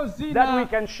Muguleko that we zina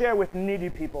can share with needy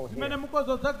people zimene here.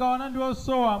 mukhoza kudzagawana ndi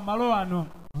osowa malo ano.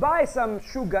 Buy some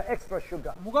sugar, extra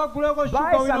sugar. Mukaguleko Buy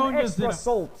shuga wina some extra onjezera.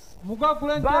 salt.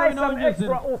 Mukagule mchere Buy wina some extra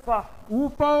onjezera. ufa.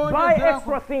 Ufa Buy extra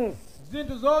onjezera. things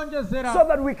Zinthu zoonjezera. so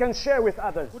that we can share with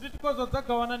others. Kuti tikhoza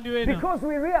kudzagawana ndi wena. Because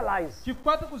we realize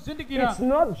Chifukwa tikuzindikira it's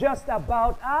not just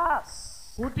about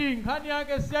us. kuti nkhani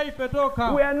yake si ya ife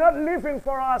tokha. We are not living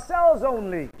for ourselves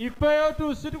only. Ifeyo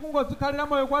tu sitikungodzikhalira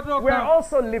moyo kwa We are tokha.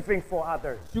 also living for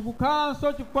others.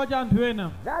 Tikukhalanso chifukwa cha anthu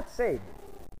ena. That said,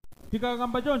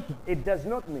 Tikakamba choncho it does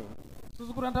not mean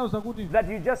sizikutanthauza kuti that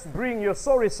you just bring your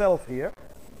sorry self here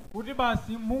kuti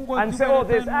basi Mungu and say, oh,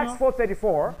 there's Acts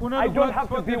 4:34. I don't have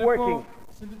to be working.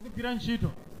 sindizigwira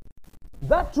ntchito.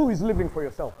 That too is living for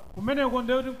yourself. Kumeneko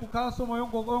ndiye kuti kukhalanso moyo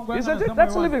Isn't it?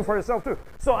 That's living for yourself too.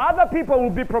 So other people will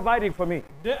be providing for me.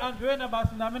 de anthu ena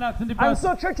basi ndi amene And azindipasa.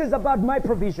 so church is about my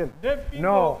provision. De mpingo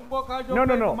No. kungokhala No,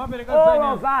 no, no. kumapereka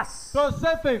All of zaine. us,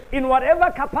 Tonsefe in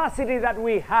whatever capacity that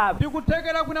we have,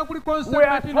 tikuthekera kwina kulikonse we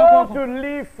are kwati told nakoko. to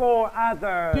live for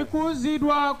others.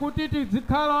 Tikuwuzidwa kuti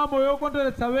tizikhala moyo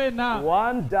wokondweretsa wena.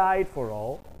 One died for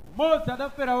all, mmodzi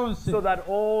adafera onse so that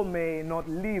all may not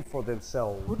live for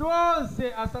themselves, kuti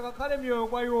onse asakakhale miyoyo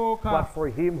kwa iwo but okha for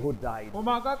him who died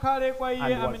koma akakhale kwa iye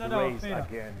and was amene raised adawafera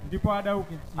again. ndipo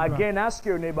adaukitsidwa. Again, ask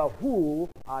your neighbor, who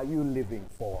are you living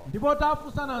for? ndipo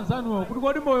tafunsana anzanuwo kuti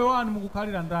kodi moyo wanu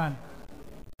mukukhalira ndani?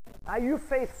 Are you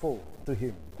faithful to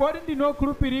him? kodi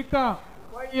ndinokhulupirika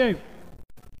kwa iye?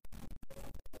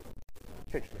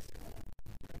 Church, listen.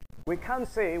 We can't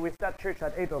say we start church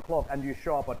at 8 o'clock and you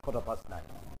show up at 9:15.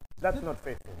 That's not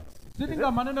faithfulness.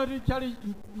 sitingamanena kuti chali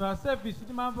service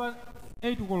timamva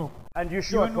 8 o'clock And you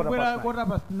show iwe at ndikubwera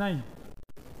 9:15. 9:15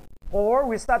 Or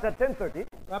we start at 10:30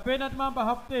 kapena timamva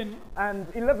 10:30 and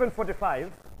 11:45.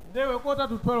 ndewe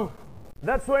 11:45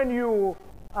 That's when you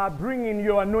are bringing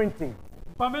your anointing.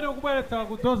 pamene ukubweretsa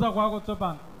kudzoza kwako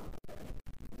tsopano.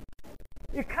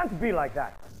 It can't be like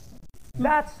that.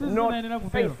 That's not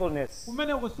faithfulness.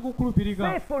 kumene kusikukhulupirika.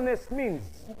 Faithfulness means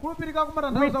kukhulupirika we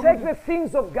kumatanthauza take the kuti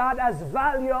things of God as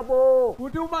valuable.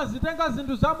 kuti umazitenga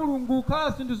zinthu za mulungu kukhala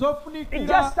zinthu It just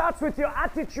zofunikira. starts with your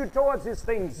attitude towards these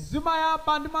things,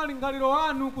 zimayamba ndi malingaliro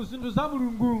anu ku zinthu za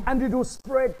mulungu and it will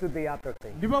spread to the other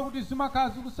things. ndipo kuti zimakhala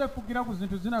zikusefukira ku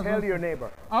zinthu zina Tell zonse. your neighbor,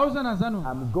 Auzana zanu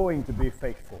I'm going to be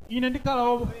faithful. ine ndikhala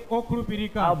I'll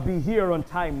okhulupirika be here on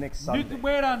time next Sunday.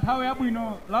 ndizibwera nthawi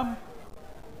yabwino la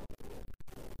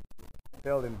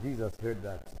Tell them Jesus heard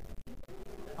that.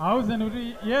 auzeni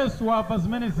kuti yesu wamva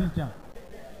zimene zija.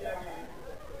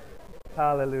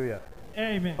 Hallelujah.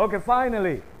 Amen. Okay,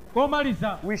 finally,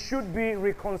 komaliza we should be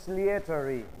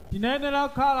reconciliatory tinayenera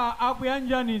kukhala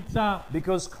akuyanjanitsa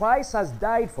because Christ has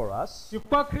died for us.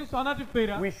 chifukwa khristu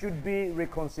anatifera We should be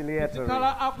reconciliatory.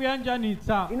 tikhala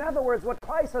akuyanjanitsa. In other words, what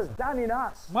Christ has done in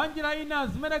us mwa njira ina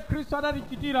zimene khristu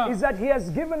adatichitira is that he has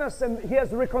given us, he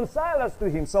has reconciled us to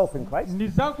himself in Christ, ndi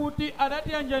zakuti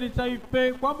adatiyanjanitsa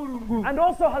ife kwa mulungu and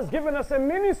also has given us a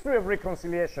ministry of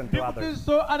reconciliation to others.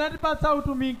 ndikutinso adatipatsa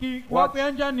utumiki wa Watch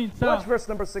kuyanjanitsa. verse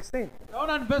number 16.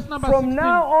 taona ni verse number From 16.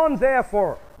 now on,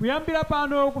 therefore, kuyambira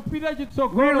pano kupita we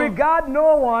chitsogolo regard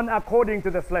no one according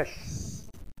to the flesh.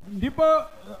 ndipo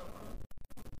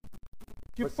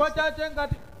chifukwa chache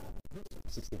ngati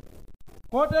 16.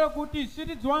 kotero kuti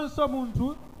sitidziwanso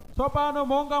munthu tsopano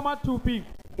monga mwathupi.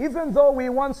 Even though we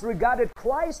once regarded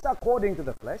Christ according to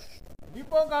the flesh,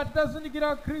 ndipo ngati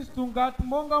tazindikira khristu ngati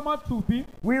monga mwathupi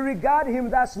we regard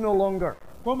him thus no longer.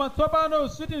 koma tsopano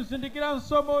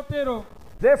sitimzindikiranso motero.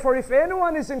 Therefore, if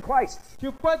anyone is in Christ,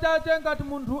 chifukwa chache ngati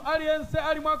munthu aliyense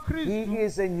ali mwa he khristu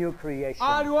is a new creation.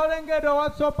 ali wolengedwa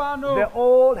The watsopano.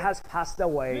 old has passed zinthu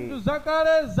away.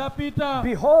 zakale zapita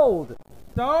Behold,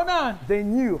 taonani the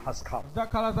new has come.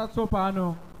 zakhala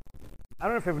zatsopano. I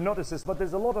don't know if you've noticed this, but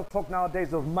there's a lot of talk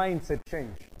nowadays of mindset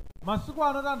change. masiku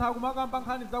ano anthu akumakamba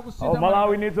nkhani Oh, zakusintha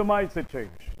Malawi needs a mindset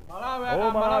change.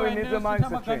 Malawi needs a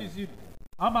mindset change.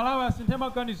 amalawi asinthe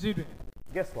maganizidwe.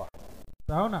 Guess what?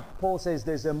 taona Paul says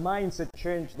there's a mindset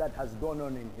change that has gone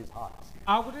on in his heart.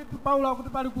 akuti paulo akuti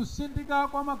pali kusinthika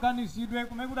kwa maganizidwe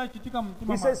kumene kudachitika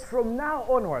mtima He says from now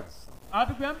onwards,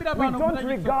 ati kuyambira we pano don't kupita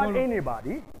regard chitsogolo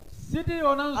anybody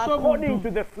sitionanso according to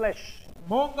munthu the flesh.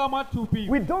 monga mwathupi.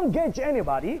 We don't gauge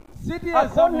anybody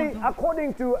sitiyesa munthu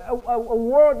according to a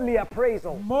worldly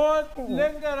appraisal.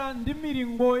 molengera ndi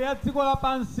milingo ya dziko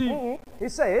lapansi. He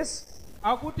says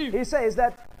akuti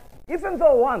that even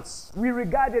though once we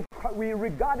regarded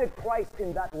Christ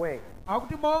in that way.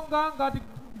 akuti monga ngati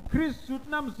khristu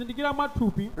tinamuzindikira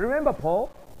mwathupi. Remember Paul,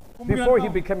 before he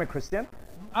became a Christian,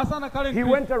 asanakhale he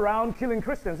khristu went around killing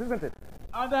Christians, isn't it?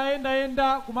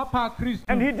 adayendayenda kumapha khristu.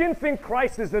 And he didn't think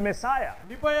Christ is the Messiah.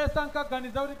 ndipo yesu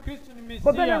ankaganiza kuti khristu ni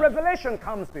But then a mesiya. revelation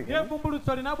comes to ndiye him.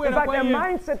 vumbulutso In linabwera fact, kwa a iye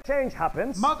mindset change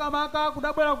happens. makamaka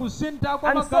kudabwera kusintha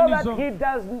kwa And so that maganizo he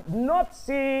does not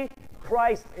see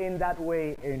Christ in that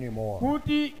way anymore.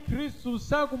 kuti khristu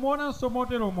sakumuonanso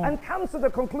moteromo. And comes to the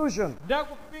conclusion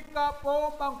ndakufika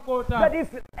pomba that mkota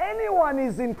if anyone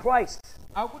is in Christ,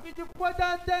 akuti chifukwa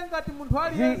chache ngati munthu he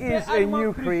aliyense is a ali mwa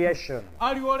new khristu creation.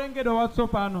 ali wolengedwa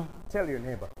watsopano. Tell your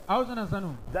neighbor. auzana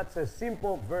zanu That's a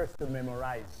simple verse to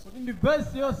memorize. kuti ndi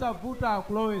vesi yosavuta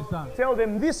akuloweza. Tell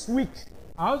them this week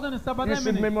auzani sabata you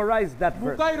should imene memorize that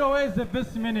verse. mukailoweze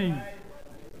vesi imeneyi.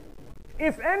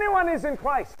 If anyone is in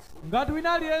Christ, ngati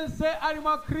wina aliyense ali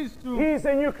mwa khristu he is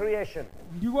a new creation.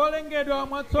 ndi wolengedwa In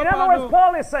other words, mwatsopano.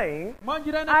 Paul is saying, mwa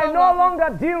njira ina I Paulo no akuti, longer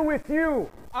deal with you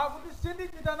akuti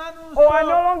sindichita Oh, I no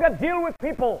nanunso longer deal with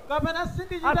people kapena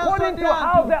sindichita according ndi to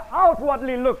how anthu they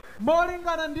outwardly look.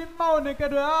 molingana ndi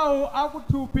maonekedwe awo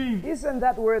akuthupi. Isn't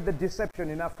that where the deception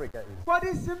in Africa is?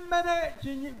 Kodi si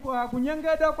mmene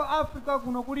kunyengedwa kwa Africa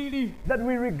kuno kulili That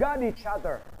we regard each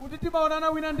other kuti timaonana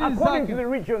wina ndi according to nzake the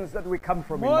regions that we come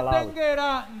from in Malawi.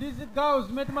 motengera ndi zigawo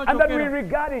zimene And that we timachokera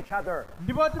regard each other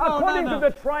ndipo according to timaonana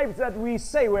the tribes that we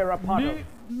say we're a part of. ndi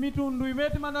mitundu imene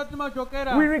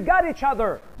timachokera We regard each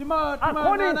other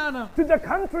according timaonana to the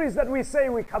countries that we say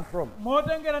we come from.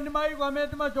 motengera ndi mayiko amene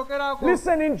timachokerako.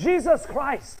 Listen, in Jesus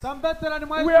Christ, Tamvetserani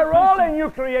mwa we Yesu are all a Khristu. new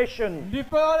creation.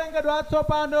 Ndife olengedwa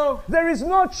atsopano. There is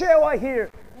no Chewa here.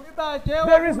 Kulibe achewa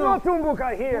There is no kuno. Tumbuka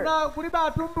here. Kulibe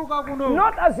atumbuka kuno.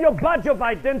 Not as your badge of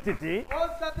identity,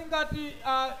 osati ngati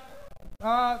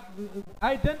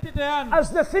identity yanu. as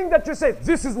the thing that you say,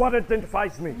 this is what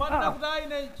identifies me. Manena kuti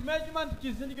aine chimene chimanti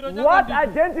chizindikiro What changa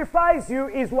ndi. identifies you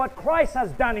is what Christ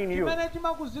has done in you. Chimene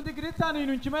chimakuzindikiritsani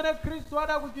inu chimene Khristu And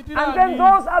then adakuchitirani.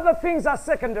 those other things are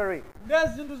secondary. Ndi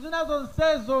zinthu zina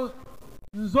zonsezo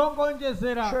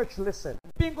nzongonjezera. Church, listen.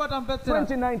 Mpingo tamvetsera.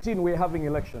 2019, we're having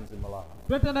elections in Malawi.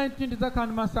 2019 tidzakhala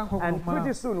ndi masankho And kumalawi.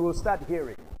 pretty soon we'll start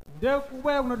hearing Ndiye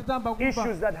kubwera kuno titamba issues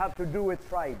kumva that have to do with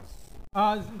tribes.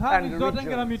 nkhani and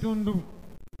zotengera regions. mitundu.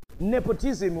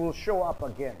 Nepotism will show up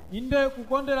again. Inde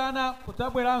kukonderana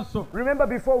kudzabweranso. Remember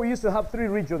before we used to have 3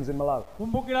 regions in Malawi.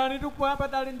 Kumbukirani tikuyamba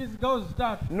dali ndi zigawo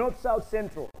zitatu. North, South,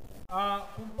 Central.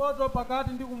 Kumpoto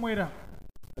pakati ndi kumwera.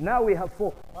 Now we have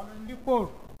 4. Pano ndi 4.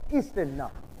 Eastern now.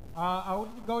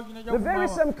 Akuti chigawo chine The very chakumawa.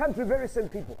 same country, very same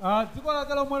people. Dziko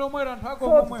lake lomwe anthu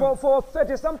ako For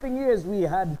 30 something years we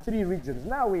had 3 regions.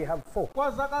 Now we have 4.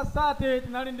 kwa zaka sate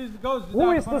tinali ndi zigawo zitatu.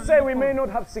 Who is to pano say ndi we 4. may not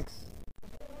have 6?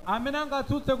 Amene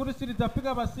angatsutse kuti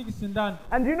sitidzafika pa 6 ndani.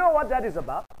 And you know what that is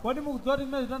about? Kodi mukudziwa kuti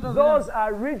zimene zitanthauza Those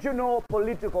are regional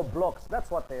political blocks.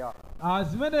 That's what they are.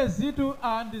 zimene zitu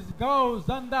ndi zigawo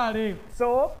za ndale.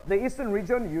 So the eastern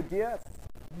region, UDF.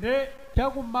 Nde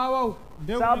chakummawa uku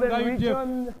nde kuti Southern ngaite.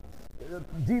 region,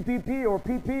 DPP or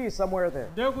PP, somewhere there.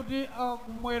 Nde kuti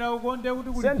kumwera uko nde kuti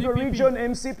kuli Central DPP. region,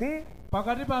 MCP.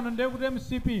 Pakati pano nde kuti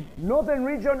MCP. Northern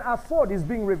region, Afford is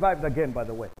being revived again, by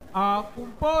the way.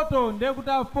 Kumpoto nde kuti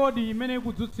Afford imene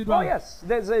ikudzutsidwa. Oh yes,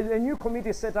 there's a new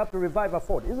committee set up to revive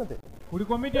Afford, isn't it? Kuli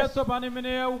komiti yatsopano imene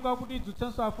yauka kuti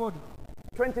idzutsenso Afford.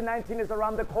 2019 is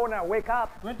around the corner. Wake up.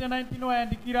 2019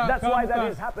 wayandikira. That's why that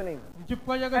kalamuka. is happening.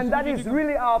 Chifukwa chake And that is sikuchitika.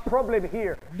 really our problem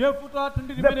here. Ndiye vuto lathu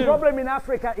ndi The limenelo. problem in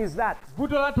Africa is that.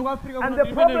 Vuto lathu ku Africa And kuno the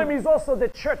ndi problem limenelo. is also the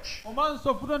church.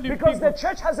 Komanso vuto ndi Because the mpingo.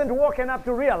 church hasn't woken up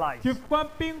to realize Chifukwa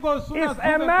mpingo if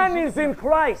a man is in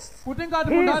Christ, kuti ngati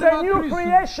he is munthu ali a mwa new Khristu,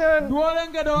 creation. ndi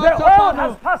wolengedwa The old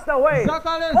has watsopano. passed away.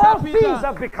 Zakale All zapita. things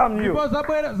have become new. Ndipo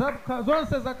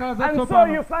zonse zakhala And so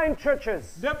zatsopano. you find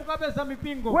churches Ndiye mukapeza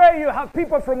mipingo. where you have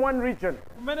people from one region.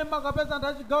 Kumene makapeza anthu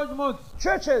achigawo chimodzi.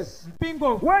 Churches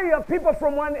Mpingo. where you have people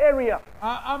from one area.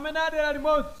 Amene adera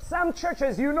limodzi. Some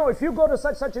churches, you know, if you go to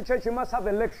such a church, you must have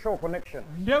a lakeshore connection.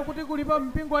 Ndiye kuti kulipa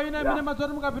mpingo ina imene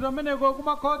madzoti mukapita umeneko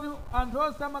kumakhala kuti anthu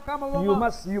onse amakhala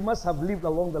woma. You must have lived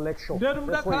along the lakeshore. Ndiye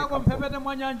That's where you mudakhalako come from. mphepete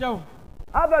mwa nyanja umu.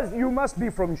 Others, you must be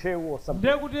from Shehu or something.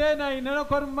 Ndiye kuti ena inena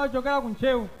kuti mumachokera ku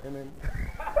ntchewu. Amen.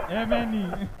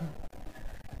 Amen.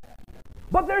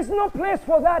 But there's no place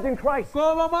for that in Christ.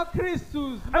 Koma mwa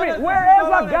Khristu. I mean,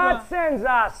 wherever God sends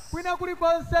us, Kwina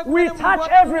kulikonse we kumene touch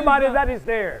Mulungu everybody atumiza, that is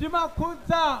there.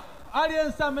 timakhudza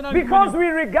aliyense amene ali Because kumene. we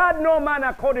regard no man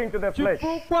according to the flesh.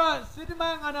 Chifukwa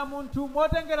sitimayang'ana munthu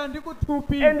motengera ndi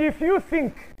kuthupi. And if you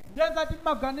think Ndiye ngati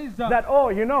timaganiza. that, oh,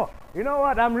 you know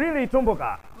what, I'm really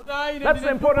Tumbuka. kuti ayi ine That's ndine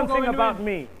the important mtumbuka thing about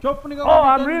weniweni. me. Chofunika Oh, kwambiri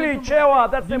I'm ndine really mtumbuka.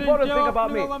 Chewa. That's the Ndine important thing Chewa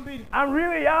about me. kufunika kwambiri. I'm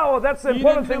really Yao. That's the Ine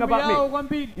important ndine thing about muyawo me.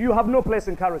 kwambiri. You have no place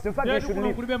in Kairos. In fact, you Ndiye should kuno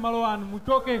leave. kulibe malo anu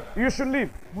muchoke You should leave.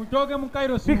 muchoke mu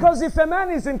Cairo sino. Because if a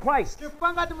man is in Christ,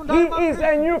 Chifukwa ngati munthu ali mwa he is a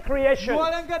Khristu, new creation.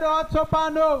 wolengedwa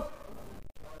watsopano.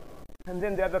 And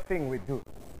then the other thing we do.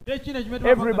 Ndiye chine chimene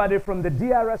Everybody from the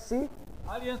DRC,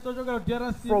 aliyense ochokera ku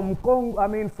DRC, from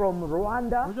Congo, from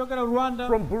Rwanda, ochokera Rwanda,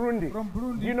 from Burundi. from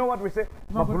Burundi. Do you know what we say?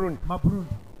 Maburundi. Maburundi.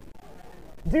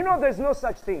 Do you know there's no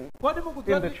such thing? Kodi In the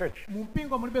mukudziwa church. mu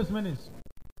mpingo mulibe zimenezi.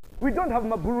 We don't have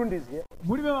Maburundis here.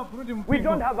 Mulibe Maburundi mu We mpingo.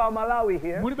 don't have our Malawi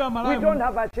here. Mulibe Malawi We don't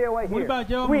have our Chewa Mulibe here.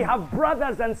 Achewa We mu- have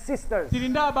brothers and sisters. Tili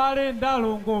ndi abale ndi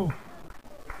alongo.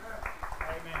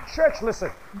 Church, listen.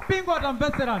 Mpingo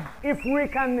atamvetserani. If we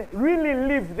can really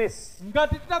live this,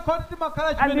 Ngati titakhala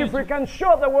timakhala and if we chimenechi. can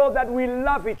show the world that we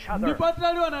love each other, Ndipo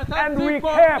titaliona and we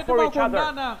dziko care for each other,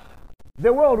 timakondana.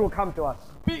 the world will come to us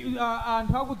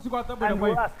Anthu akudziko adzabwera and kwa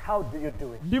will ife. ask, how do you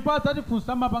do it? Ndipo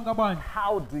adzatifunsa mapanga bwanji.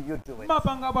 How do you do it?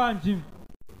 Mapanga bwanji.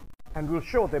 And we'll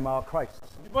show them our Christ.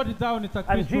 Ndipo tidzaonetsa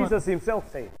And Khristu. Jesus himself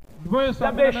said, ndipo Yesu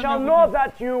that they shall know kuti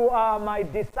that you are my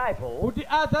disciples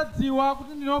adzadziwa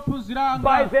kuti ndine ophunzira by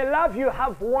anga the love you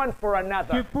have one for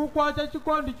another. chifukwa cha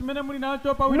chikondi chimene muli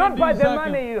nacho pa wina Not ndi by the mnzake.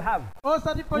 money you have,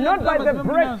 Osati pa not by nyama the zimene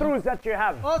muli nazo. breakthroughs that you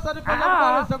have, Osati pa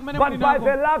nyama kumene but muli by nako.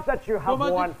 the love that you have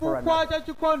Koma one for chifukwa another. cha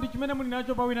chikondi chimene muli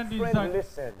nacho pa wina ndi Friend, mnzake.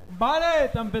 listen, Mbale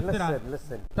tamvetserani.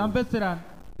 listen. Tamvetserani.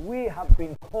 We have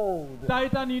been called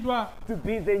Tayitanidwa to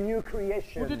be the new kuti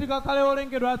creation. tikakhale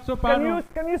olengedwa atsopano.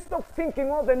 Can you stop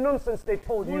thinking all the nonsense they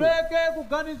told you? muleke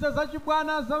kuganiza za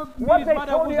chibwana za What they mbiri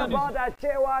told you zimene about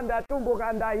Achewa and Atumbuka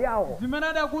and Ayaho. zimene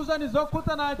adakuza ni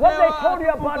zokhuzana What they Achewa, told you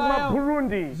about Atumbuka yawo.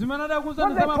 Maburundi. zimene adakuza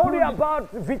What ni they za told you Maburundi.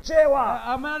 about Vichewa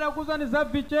amene adakuza ni za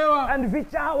Vichewa. and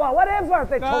Vichawa. Whatever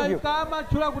they told you.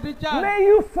 kamatchula kuti chani May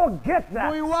you forget that.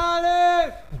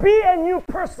 muyiwale Be a new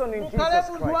person in mukhale Jesus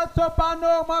munthu Christ.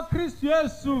 watsopano mwa Khristu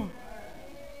Yesu.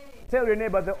 Tell your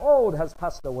neighbor, the old has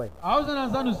passed away. awuzana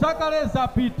zanu zakale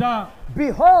zapita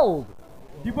Behold,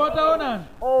 ndipo taonani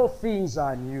all things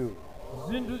are new.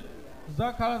 zinthu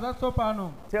zakhala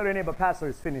zatsopano. Tell your neighbor, pastor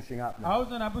is finishing up now.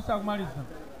 awuzana abusa kumaliza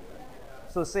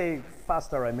So say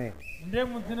faster, amen. ndiye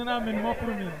mudzinena amene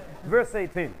mofulumira. Verse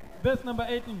 18. Verse number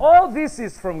 18. All this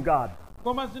is from God.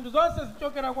 koma zinthu zonse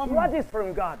zichokera kwa What mulungu. is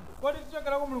from God? kodi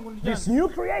zichokera kwa mulungu ndi This chani? new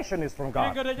creation is from God.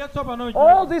 chilengedwe chatsopano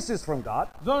All this is from God,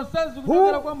 zonse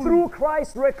zikuchokera kwa who mulungu through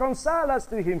Christ reconciled us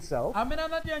to himself amene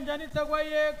anatiyanjanitsa kwa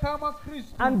iye kama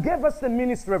Khristu and gave us the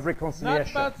ministry of reconciliation.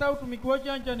 natipatsa utumiki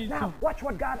wochiyanjanitsa. Now, watch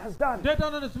what God has done.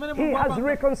 ndetaonani zimene He mulungu has apanga.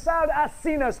 reconciled us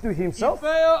sinners to himself,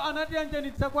 ifeyo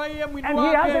anatiyanjanitsa kwa iye mwini and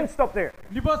he hasn't wake stopped there.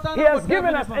 ndipo He has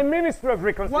given us a ministry of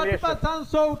reconciliation.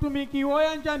 watipatsanso utumiki Tell your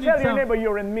woyanjanitsa. neighbor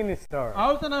you're a minister.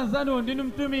 awuzana nzanu ndinu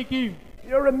mtumiki.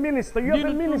 You're a minister. You have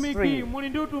a ndinu mtumiki ministry. muli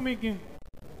ndi utumiki.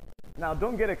 Now,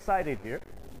 don't get excited here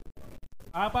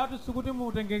apatu sikuti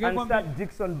mutengeke and kwambiri. start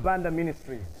Dixon Banda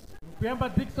Ministries. kuyamba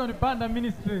Dickson Banda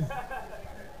Ministries.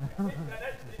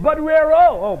 But we're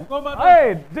all, Koma-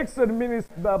 hey, Dixon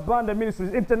Banda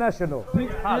Ministries International.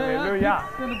 Hallelujah.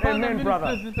 Dixon Banda Amen, brother.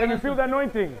 Ministries Can you feel the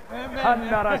anointing? Amen.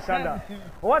 Handara shanda.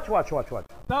 Watch.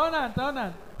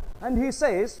 taonani. And he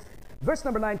says, verse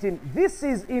number 19, this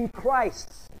is in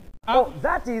Christ. Ah. Oh,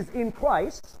 that is in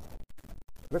Christ.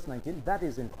 Verse 19, that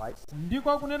is in Christ.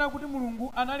 ndiko kunena kuti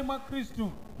mulungu anali mwa Khristu.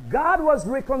 God was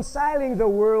reconciling the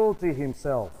world to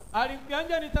himself, ali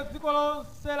kuyanjanitsa dziko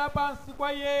lonse lapansi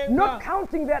kwa not yekha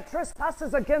counting their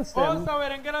trespasses against them,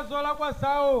 osawerengera zolakwa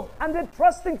zawo. and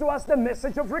entrusting to us the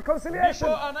message of reconciliation.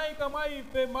 ndipo anayika mwa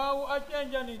ife mawu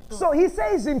achiyanjanitso. So he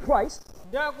says in Christ,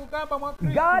 ndi akukamba mwa God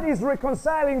Khristu is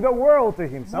reconciling the world to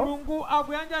himself. mulungu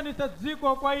akuyanjanitsa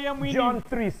dziko kwa iye mwini. John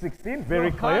 3:16,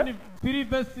 very clear. Yohane 3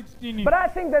 verse 16. But I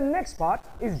think the next part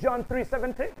is John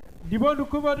 3:17. ndipo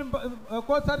ndikuva kuti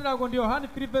kotsatirako ndi Yohane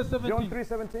 3 verse John 17.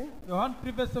 3:17. Yohane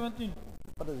 3 verse 17.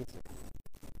 What does it say?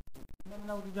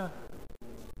 Nanena kuti chani?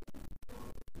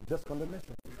 Just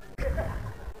condemnation.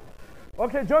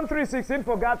 Okay, John 3:16.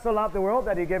 For God so loved the world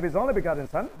that he gave his only begotten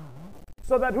Son,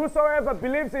 so that whosoever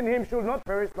believes in him should not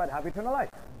perish but have eternal life.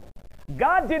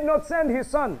 God did not send his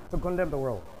Son to condemn the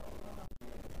world,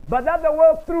 but that the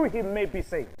world through him may be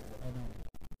saved.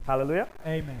 Hallelujah.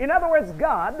 Amen. In other words,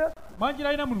 God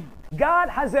mwanjira ina mulungu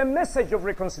has a message of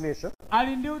reconciliation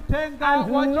ali ndi uthenga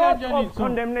and wa not of chiyanjanitso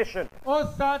condemnation.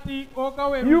 osati You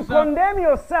okaweruza. condemn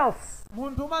yourself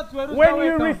munthu umadziweruza when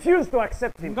you wekha refuse to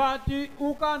accept him. ngati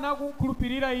ukana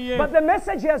kukhulupirira iye. But the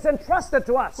message he has entrusted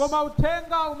to us koma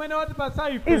uthenga umene watipatsa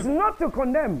is ife not to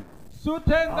condemn.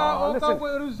 suthenga listen.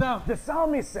 okaweruza. The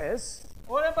psalmist says,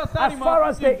 olemba as salima far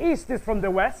as akuti, the east is from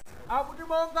the west, akuti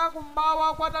monga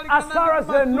kummawa as far as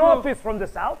the kwatalikirana north is from the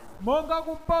south, monga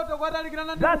kumpoto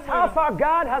kwatalikirana ndi that's how kumwera. far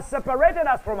God has separated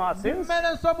us from our sins,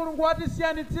 mmenenso mulungu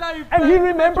watisiyanitsira ife and he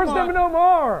remembers them no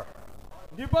more.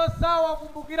 ndipo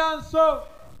sawakumbukiranso.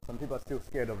 Some people are still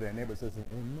scared of their neighbors.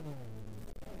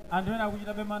 anthu ena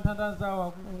akuchitabe manthanda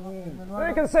anzawo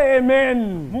You can say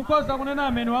amen. mukhoza kunena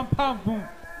ameni wamphamvu.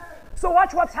 So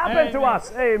watch what's happened to Amen.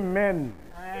 us. Amen.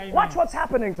 Watch what's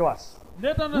happening to us.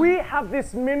 We have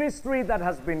this ministry that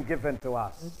has been given to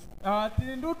us.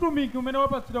 tili ndi utumiki umene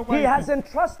wapatsidwa kwa He has ife.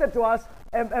 entrusted to us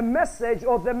a message,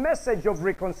 or the message of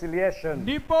reconciliation.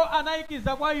 ndipo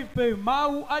anayikiza kwa ife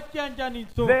mawu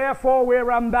achiyanjanitso. Therefore,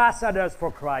 we're ambassadors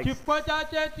for Christ. chifukwa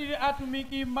chache tili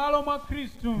atumiki m'malo mwa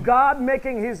Khristu. God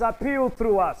making his appeal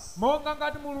through us. monga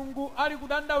ngati mulungu ali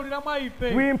kudandaulira mwa We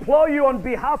ife. implore you on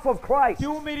behalf of Christ,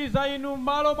 tiwumiriza inu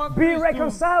m'malo mwa be Khristu.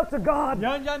 reconciled to God.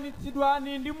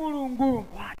 yanjanitsidwani ndi mulungu.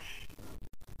 Watch.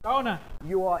 kaona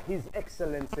You are His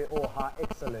Excellency or Her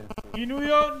Excellency.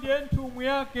 inuyo ndiye nthumwi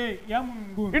yake ya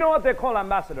mulungu. You know what they call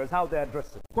ambassadors, how they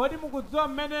address it? Kodi mukudziwa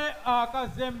mmene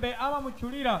kazembe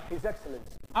amamutchulira His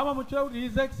Excellency. amamutchula kuti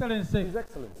his excellency. His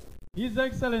Excellency. His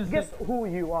excellency. Guess who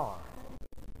you are?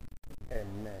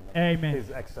 Amen. Amen.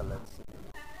 His Excellency.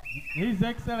 His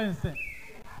excellency.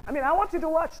 I mean, I want you to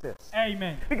watch this.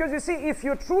 Amen. Because you see, if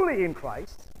you're truly in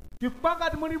Christ, chifukwa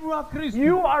ngati muli mwa khristu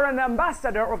you are an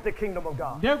ambassador of the kingdom of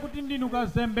God. ndiye kuti ndinu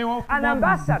kazembe wa ufumu An wa Mulungu.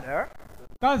 ambassador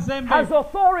kazembe has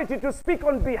authority to speak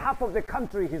on behalf of the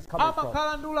country he's coming from.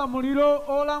 amakhala ndi ulamuliro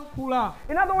olankhula.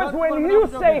 In other words, when you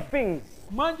say things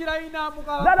mwanjira ina that are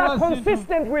mukalankhula zinthu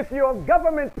consistent with your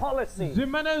government policy,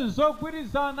 zimene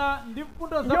zogwirizana ndi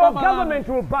mfundo za your boma government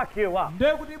lanu will back you up.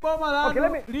 ndiye kuti boma Okay,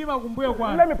 lanu lima kumbuyo Let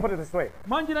kwanu. me put it this way.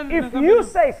 mwanjira If you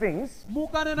say things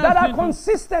mukanena that are zinthu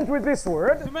consistent with this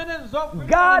word, zimene God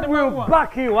zogwirizana will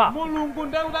back you up. mulungu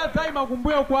ndiye kuti adzayima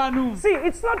kumbuyo kwanu. See,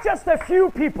 it's not just a few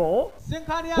people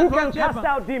sinkhani who anthu can cast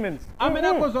ochepa out demons. amene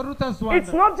akozotulutsa It's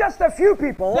ziwanda not just a few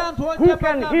people who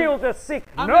can heal the sick.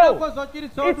 amene No.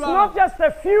 akozochiritsa It's not just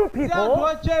a few si anthu people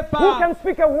ochepa who can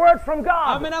speak a word from God.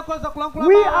 amene akoza kulankhula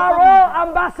We mawu are kwa all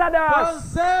Mulungu. ambassadors.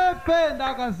 tonsefe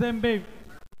ndakazembe.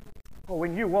 Oh,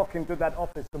 when you walk into that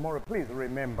office tomorrow, please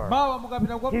remember mawa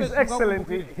mukapita kwa His ofesi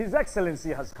Excellency, His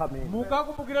Excellency has come in.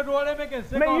 mukakumbukire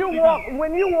tiwolemekezeka May you wafika. walk,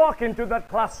 when you walk into that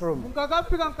classroom,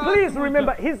 mukakafika please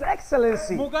remember His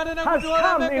Excellency mukanena has kuti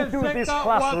come into this wolemekezeka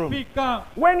classroom. wafika.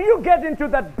 When you get into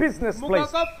that business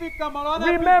place, mukakafika malo ana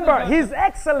remember business His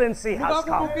Excellency has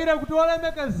come. mukakumbukire kuti But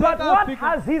wolemekezeka what afika.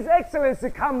 has His Excellency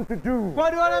come to do?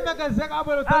 kodi wolemekezeka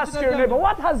abwera Ask your neighbor,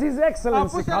 what has His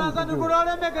Excellency come to afusanazani kuti do?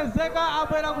 wolemekezeka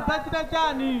abwera kudzachita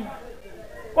chani.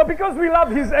 Well, because we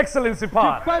love His Excellency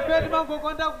part. kwaife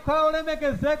timangokonda kukhala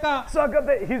wolemekezeka. So I got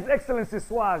His Excellency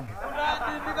swag.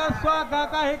 Undati ndikaswaga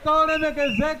kahika That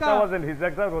wolemekezeka. wasn't His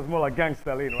Excellency, that was more like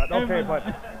gangster lean, right? Okay, Amen.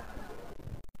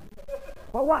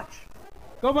 but watch.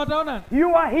 koma taonani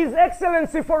You are His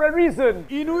Excellency for a reason.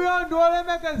 inuyo ndi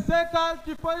wolemekezeka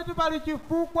chifukwa chiti pali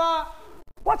chifukwa.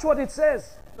 Watch what it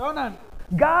says. taonani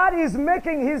God is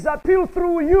making His appeal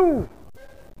through you.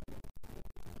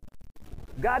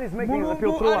 God is making His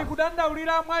appeal mulungu through ali us.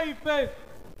 kudandaulira mwa ife.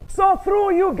 So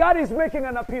through you, God is making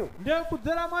an appeal. ndiye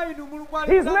kudzera mwa inu mulungu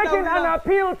ali He's making an kudandaulira.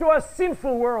 appeal to a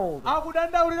sinful world.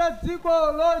 akudandaulira dziko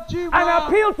An lochimwa.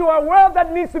 appeal to a world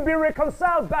that needs to be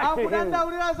reconciled back to Him.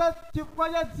 akudandaulira za chifukwa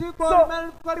cha dziko So,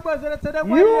 limene kwalibwezeretsedwa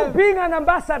kwa You iye. being an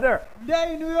ambassador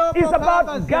ndiye inuyo is pokhala about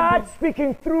kazembe. God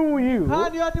speaking through you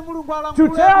nkhani yoti mulungu to alankhule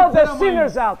tell the kudzera mwa inu.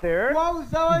 sinners out there,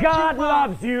 Wauza God wochimwa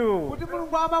loves you. kuti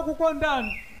mulungu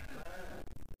amakukondani.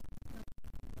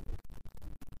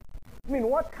 I mean,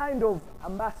 what kind of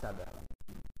ambassador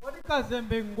kodi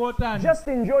kazembe ngotani just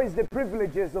enjoys the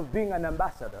privileges of being an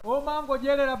ambassador,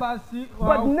 omangodyerera basi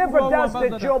but never does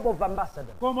the job of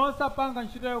ambassador? koma osapanga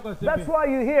ntchito yawo That's kazembe. why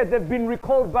you hear they've been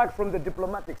recalled back from the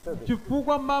diplomatic service.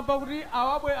 chifukwa mmamva kuti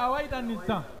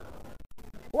awayitanitsa.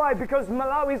 Why? Because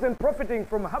Malawi isn't profiting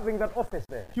from having that office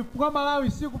there. chifukwa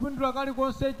malawi sikupindula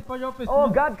kalikonse chifukwa cha ofesi. Oh,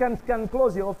 God can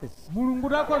close your office. mulungu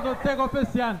takozotseka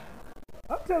ofesi yanu.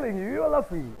 I'm telling you, you're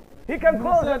laughing. He can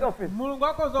close that office. mulungu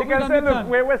He can say, look,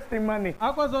 we're wasting money.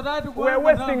 akozotati We're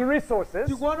wasting resources.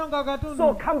 tikuononga So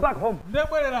katundu come back home.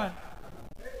 ndebwererani.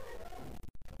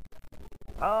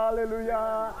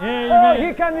 Hallelujah. Amen. Oh,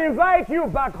 He can invite you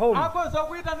back home.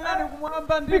 akozokuyitanirani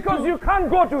kumwamba Because you can't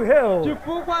go to hell.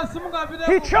 chifukwa simungapite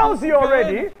He chose you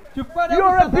already. chifukwa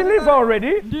You're a believer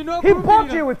already. He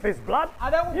bought you with His blood.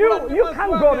 You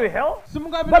can't go to hell.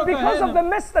 But because of the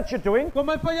mess that you're doing,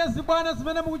 koma ife yazibwana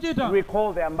zimene mukuchita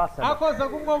recall the ambassador. akoza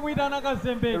kungomuyitana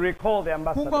kazembe. Recall the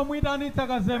ambassador. kungomuyitanitsa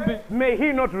kazembe. May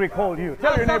He not recall you.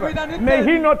 Tell your neighbor, may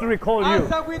He not recall you.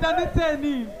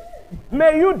 asakuyitanitseni.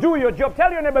 May you do your job.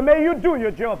 Tell your neighbor, may you do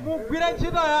your job. mugwire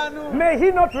ntchito yanu. May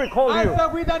He not recall you.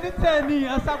 asakuyitanitseni.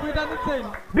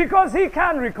 Because He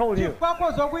can recall you. chifukwa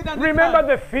akozokuyitanitsa. Remember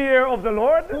the fear of the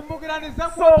Lord. kumbukirani za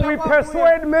So we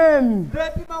persuade men.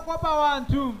 timakopa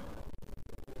wanthu.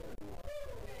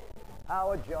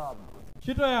 Our job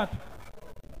ntchito yathu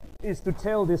is to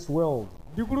tell this world,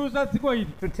 ndikuluza dziko ili.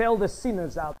 to tell the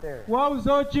sinners out there,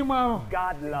 wauza ochimwawo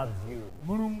God loves you.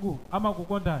 mulungu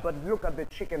amakukondani. But look at the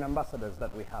chicken ambassadors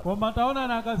that we have. koma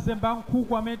taonani akazembe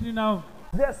ankhuku amene tili nawo.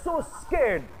 They're so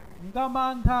scared.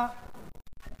 ngamantha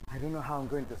I don't know how I'm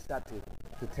going to start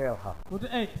to tell her. kuti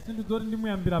sindidzoti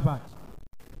ndimuyambira pati.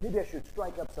 Maybe I should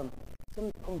strike up some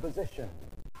conversation.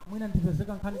 mwina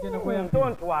ndipezeka nkhani kena koyambira.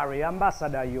 Don't worry,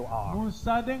 ambassador you are.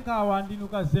 musade nkhawa ndinu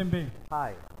kazembe.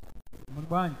 Hi. muli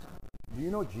bwanji. Do you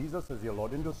know Jesus as your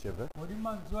Lord and your Savior? kodi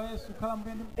mmadziwa yesu khala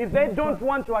mbuye If they don't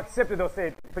want to accept it, they'll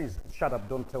say, please shut up,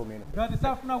 don't tell me anything. ngati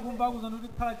safuna kumva akuzani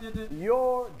kuti khala chete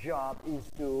Your job is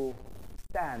to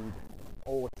stand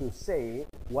or to say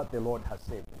what the Lord has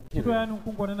said. ntchito yanu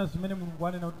nkungonena zimene mulungu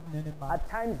anena kuti tinene mawu. At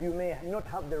times you may not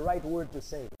have the right word to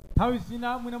say. nthawi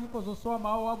zina mwina mukozosowa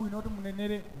mawu abwino kuti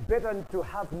munenere Better to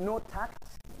have no tact,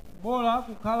 bola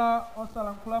kukhala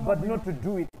osalankhula but mabwino not to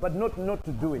do it, but not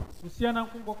to do it. kusiyana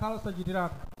nkungokhala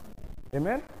osachitirako.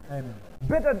 Amen? Amen.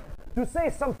 Better to say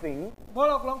something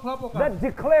bola kulankhulapo that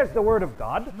declares the word of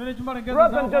God mmene chimalengeza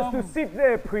rather than za just to mawu. sit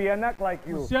there, pray, and act like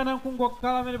you. kusiyana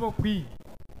nkungokhala amenepo phwi.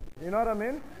 You know what I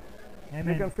mean?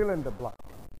 You can fill in the blank.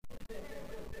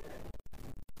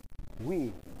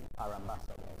 We are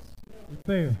ambassadors.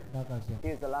 ifeyo ndakaza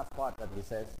Here's the last part that he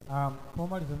says.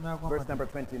 pomaliza Verse number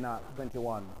 21.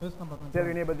 verse number Tell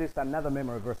your 21 neighbor this is another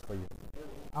memory verse for you.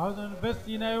 awuzani verse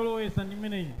ina yolowesa ndi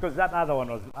imeneyi Because that other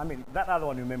one was, that other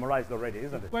one you memorized already,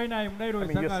 isn't it? kwa inayi You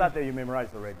mudayilowesa sat kale there, you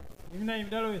memorized already. imeneyi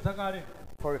mudayilowesa kale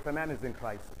For if a man is in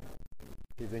Christ,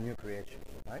 he's a new creation.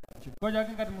 Right? chifukwa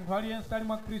chake ngati munthu aliyense ali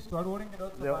mwa khristu ali wolengedwa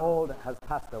The otsopano old has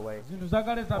passed away. zinthu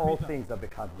zakale All zapita things have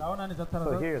become new. taonani So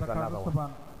zatsala here's zakhala another one.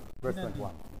 zatsopano. Verse Ine ndi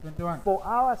 21. 21 For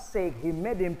our sake, he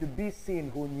made him to be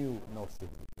sin who knew no sin.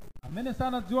 amene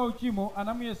sanadziwa uchimo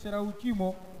anamuyesera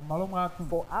uchimo m'malo mwathu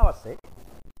For our sake,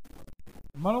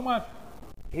 m'malo mwathu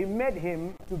he made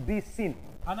him to be sin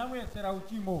anamuyesera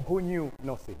uchimo who knew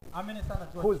no sin. amene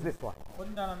sanadziwa Who's uchimo. this one? kodi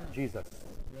ndani amene? Jesus.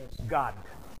 Yes. God.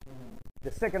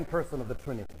 The second person of the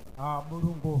Trinity.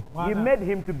 mulungu He mwana. made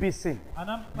him to be sin.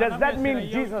 Does that mean anamuyesera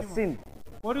iye Jesus uchimo. sinned?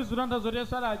 kodi zitanthauzira zoti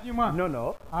yesu adachimwa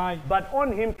No. ayi But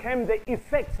on him came the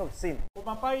effects of sin.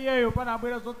 koma pa iyeyo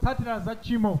panabwera zotsatira za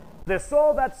tchimo. The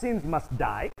soul that sins must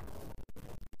die.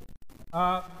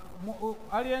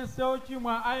 Aliyense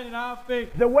ochimwa ayenera afe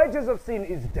The wages of sin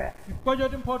is death. chifukwa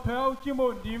choti mphotho ya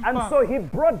uchimo ndi And imfa so he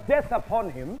brought death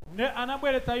upon him ne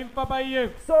anabweretsa imfa pa iye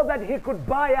so that he could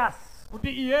buy us, kuti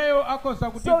iyeyo akhoza so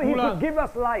he kutigula could give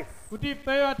us life. kuti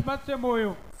ifeyo atipatse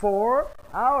moyo. For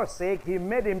our sake, he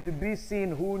made him to be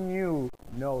sin who knew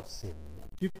no sin.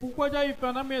 chifukwa cha ife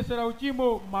anamuyesera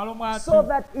uchimo m'malo So mwathu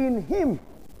that in him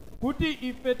kuti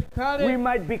ife we tikhale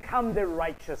might become the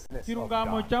righteousness of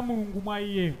chilungamo God. cha mulungu mwa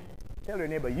iye. Tell your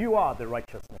neighbor, you are the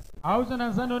righteousness. awuzana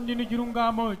nzanu ndinu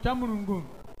chilungamo cha mulungu.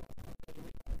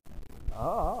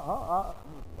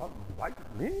 Like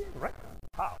me? Right?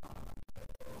 How?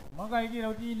 mwakayikira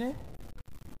kuti ine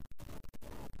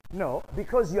No,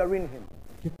 because you are in him.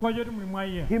 chifukwa choti muli mwa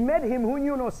iye He made him who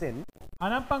knew no sin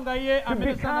anampanga iye to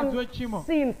amene sanadziwe become tchimo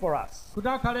sin for us, kuti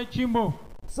akhale tchimo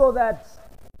so that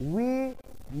we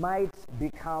might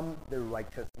become the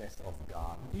righteousness of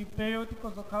God. ifeyo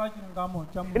tikozokhala chilungamo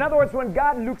cha In mulungu. other words, when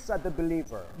God looks at the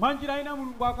believer, mwa njira ina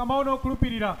mulungu akamaona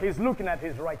okhulupirira he's looking at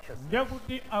his righteousness. ndiye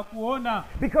kuti akuona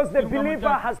Because the Chilungamo believer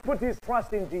chake. has put his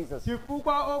trust in Jesus.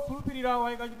 chifukwa okhulupirira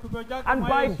wayika chikhulupiriro chake And mwa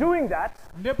by Yesu. doing that,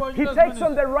 ndipo he ochita takes on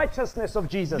zimenezi, the righteousness of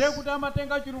Jesus. ndiye kuti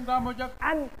amatenga chilungamo cha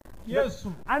And,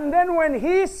 Yesu. and then when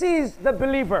he sees the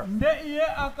believer, ndiye iye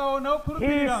akaona he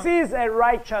okhulupirira sees a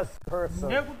righteous ndiye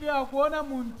person. kuti akuona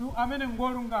munthu amene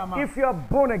ngolungama. If you are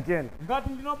born again, ngati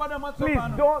ndinobadwa please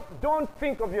mwatsopano don't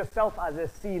think of yourself as a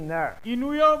sinner.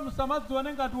 inuyo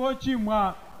musamadzione ngati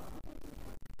wochimwa.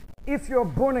 If you're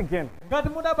born again, ngati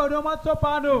mudabadwa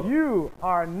mwatsopano you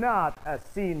are not a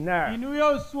sinner.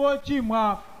 inuyo si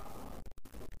wochimwa.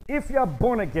 If you're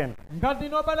born again, ngati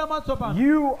ndinobadwa mwatsopano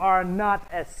you are not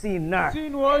a sinner.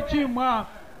 sinu wochimwa.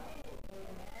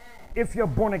 If you're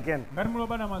born again, ngati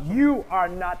mulobadwa mwatsopano you are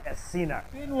not a sinner.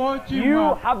 sinu You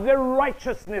wochimwa. have the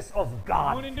righteousness of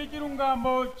God. muli ndi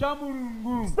chilungamo cha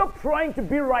mulungu. Stop trying to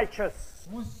be righteous.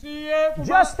 musiye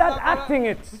Just start acting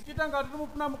it. kuchita ngati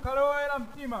mufuna mukhale woyera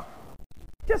mtima.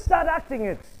 Just start acting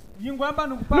it. yingwamba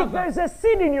Look, nikupanga there's a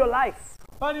seed in your life.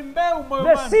 pali mbewu moyo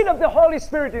The mwanu. seed of the Holy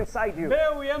Spirit inside you.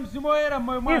 mbewu ya mzimu woyera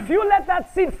moyo If mwanu. you let that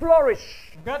seed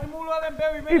flourish, ngati mulole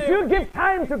mbewu if you imeneyo give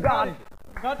time to God,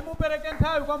 ngati mupereke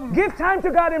nthawi kwa mulungu. give time to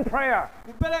God in prayer,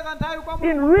 kupereka nthawi kwa in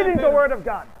mulungu reading the Word of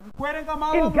God, kuwerenga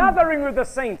mawu a in mulungu. gathering with the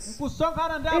saints,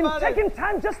 kusonkhana ndi in abale taking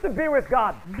time just to be with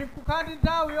God, ndi kukhala ndi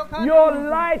nthawi yokhala your ndi mulungu.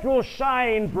 light will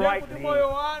shine Ndiye kuti brightly. moyo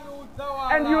wanu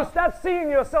And you udzawala. start seeing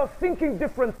yourself thinking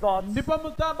different thoughts. ndipo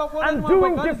mutamba kuona and ndi doing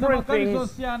maganizo different maganizo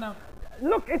things. osiyana.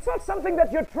 Look, it's not something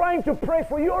that you're trying to pray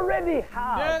for. You already ndiye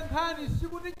have. nkhani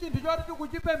sikuti chinthu choti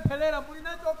tikuchipempherera muli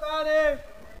nacho kale.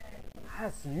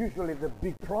 That's usually the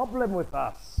big problem with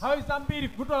us. nthawi zambiri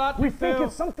vuto lathu We think ifeyo.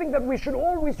 it's something that we should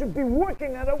always should be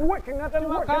working at and working at and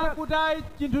working timakhala at. kuti ayi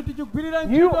chinthu tichigwirire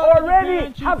You ntchito, already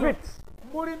tichigwirire have ntchito. it.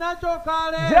 muli nacho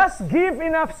kale Just give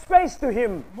enough space to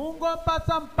Him.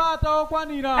 mungopatsa mpata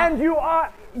okwanira And you are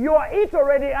it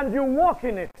already and you walk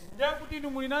in it. ndiye kuti inu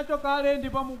muli nacho kale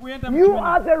ndipo mukuyenda You mchimene.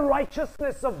 are the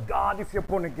righteousness of God if you're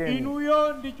born again.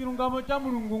 inuyo ndi chilungamo cha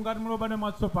mulungu ngati mulobadwa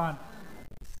mwatsopano.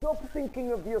 Stop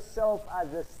thinking of yourself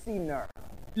as a sinner.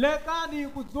 lekani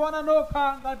kudziona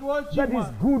nokha ngati That is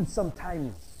wochimwa good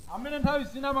sometimes. amene nthawi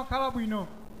zina makhala bwino.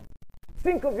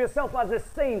 Think of yourself as a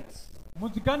saint.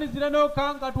 mudziganizire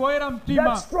nokha ngati woyera That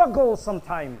mtima struggles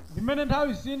sometimes. limene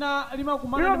nthawi zina You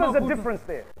limakumana know ndi there's a mavuto. difference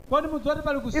there. Kodi mudziwati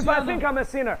pali If I think kusiyana I'm a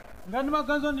sinner, ngati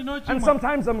maganizo and ndinochimwa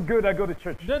sometimes I'm good, I go to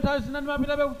church. ndiye nthawi zina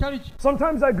ndimapitabe kuchalichi.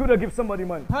 Sometimes I'm good, I give somebody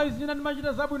money. nthawi zina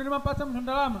ndimachita zabwino ndimapatsa munthu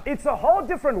ndalama. It's a whole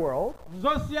different world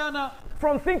zosiyana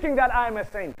from thinking that I'm a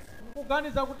saint.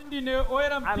 kuganiza kuti ndine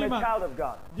oyera I'm a mtima child of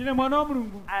God. ndine mwana wa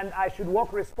mulungu And I should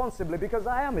walk responsibly because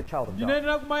I am a child of God.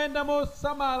 ndinenera kumayenda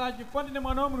mosamala chifukwa ndine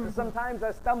mwana wa mulungu. Sometimes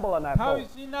I stumble and I fall. nthawi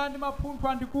zina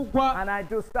ndimapunthwa ndikugwa And I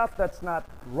do stuff that's not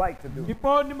right to do.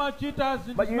 ndipo ndimachita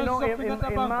zinthu But you know, zimene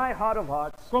in my heart of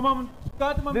hearts, koma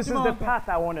mkati mwa this is mtima the wanga path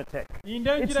I want to take. iyi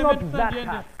ndiyo It's njira not imene that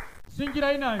ndiyende path. si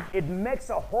njira inayo. It makes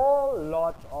a whole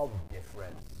lot of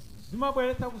difference.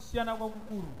 zimabweretsa kusiyana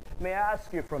kwakukulu. May I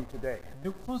ask you from today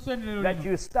ndikufunseni lero that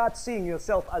lino you start seeing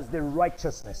yourself as the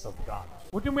righteousness of God.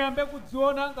 kuti muyambe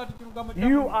kudziona ngati chilungamo cha You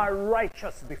Mulungu. are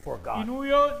righteous before God.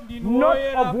 inuyo ndinu Not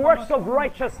oyera of works pamaso of pa Mulungu.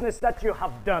 righteousness that you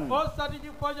have done, osati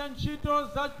chifukwa cha ntchito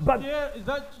But-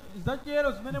 za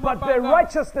chiyero zimene but the mwapanga.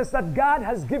 righteousness that God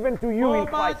has given to you in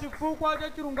koma Christ. chifukwa cha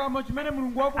chilungamo chimene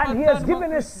mulungu And He has wakupatsani given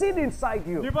mwa a Khristu. seed inside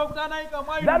you ndipo kuti anayika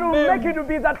mwa that inu will make you mbewu to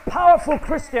be that powerful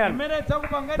Christian imene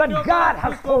idzakupangani that ndiyo God khala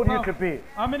has Khristu called you wamphamvu. to be.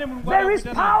 amene mulungu There is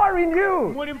anakuitana. power in you.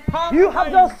 muli mphamvu You mwa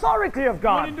have the inu. authority of muli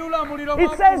God. ndi ulamuliro It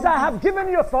mwa says, Mulungu. I have given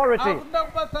you authority Akuti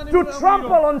to ulamuliro.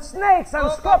 trample on snakes and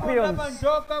Okaponda scorpions, pa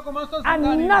njoka komanso and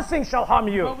zingali. nothing shall harm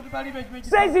you. Pakuti palibe chimene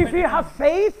Says if you have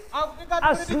faith Akuti ngati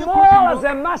as muli ndi small chikhulupiriro, as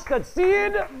a mustard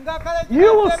seed, ngakhale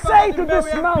you will chipepe say ngati to mbewu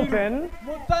this ya mountain,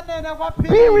 phiru, mudzanena kwa be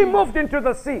phiri, removed into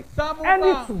the sea, and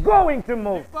it's going to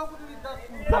move. pakuti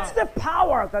lidzasuntha. That's the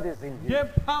power that is in you. ndiye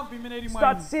mphamvu imene ili mwa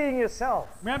Start inu. seeing yourself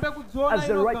muyambe kudziona as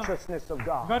the inoka righteousness of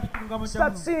God. ngati chilungamo cha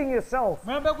Start Mulungu. seeing yourself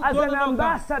muyambe as kudziona an inoka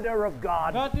ambassador of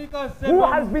God ngati who kasemba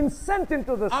has been sent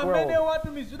into this amene world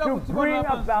watumizidwa to kudziko bring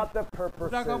lapansi about the kuti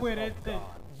purposes of akabweretse God.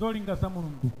 zolinga za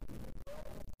mulungu.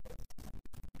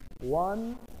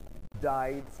 One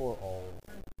died for all,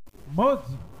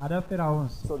 mmodzi adafera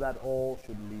onse so that all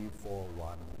should live for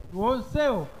one.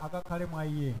 onsewo akakhale mwa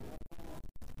iye.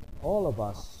 All of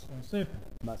us onsefe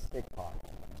must take part.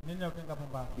 tinenera kutengapo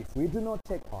mbali. If we do not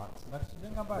take part, ngati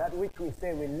titenga mbali that which we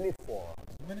say we live for,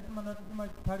 zimene timanati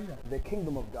timachiphalira the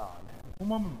kingdom of God,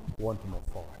 kumwa mulungu won't move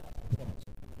forward.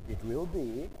 It will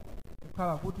be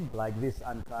kukhala kuti like this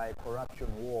anti-corruption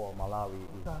war Malawi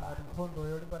is ngati having, nkhondo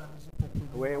yolimbana ndi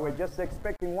ziphuphu where we're just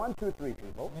expecting 1, 2, 3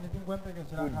 people imene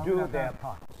tingoyembekezera to anthu do awiri their atatu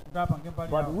part. kuti apange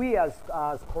mbali But yawo. we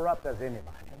as corrupt as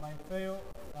anybody, koma ifeyo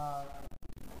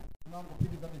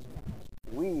tinangopitirizabe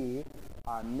ziphuphu. we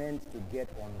are meant to get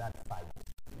on that fight.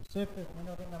 sefe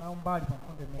tinenera kutenga nawo mbali pa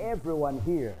nkhondo imene. Everyone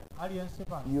here, aliyense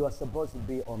pano you are supposed to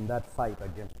be on that fight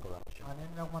against corruption.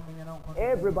 anenera kumamenya nawo nkhondo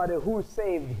imene. Everybody who's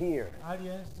saved here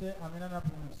aliyense amene is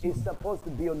anapulumutsidwa supposed to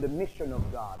be on the mission of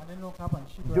God, anenera kukhala pa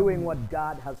ntchito ya doing Mulungu. what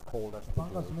God has called us to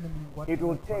panga do. zimene mulungu It will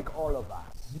watipanga. take all of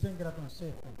us zitengera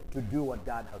tonsefe to do what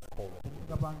God has called us. kuti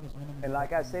tikapange zimene And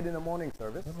like I said in the morning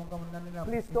service, monga munanena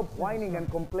please stop whining and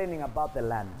complaining about the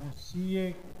land.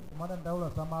 musiye kumadandaula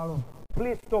za malo.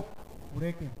 Please stop.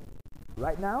 uleke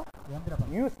Right now, kuyambira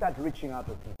pano you start reaching out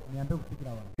to people. muyambe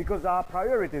kufikira wano. Because our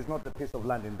priority is not the piece of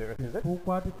land in the earth, is it?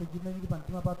 kukwati chimene chili pa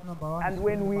mtima pathu namba 1. And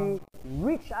when we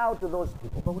reach out to those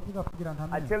people, pakuti tikafikira anthu I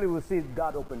amene tell you, we'll see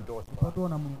God open doors for us.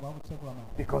 pationa mulungu akutsekula malo.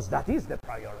 Because that is the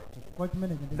priority. chifukwa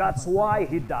chimene That's why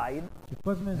He died.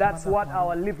 chifukwa zimene That's what zimanda-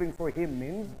 our living for Him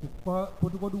means. chifukwa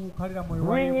kuti kodi kukhalira moyo wa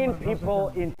Bringing Yesu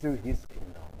people Khristu, into His kingdom.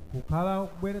 kukhala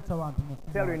kubweretsa wanthu mu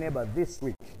Tell your ufumu neighbor this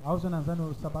week,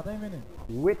 awuzananzani sabata imene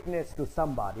witness to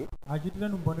somebody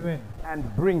achitireni umboni wenu and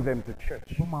bring them to church.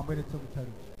 ndipo mwabweretse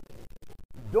kutchalichi.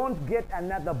 Don't get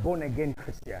another born again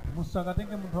Christian.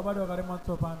 musakatenge munthu wabadwa kale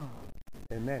mwatsopano.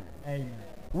 Amen. Amen.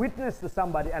 Witness to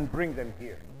somebody and bring them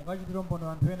here. mukachitira umboni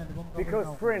wanthu ena ndipo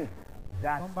Because, friend,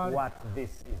 that's Somebody- what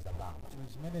this is about.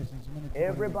 zimenezi zimene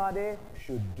Everybody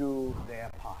should do their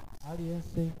part.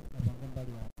 aliyense apange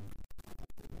mbali yake.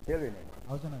 Tell your neighbor,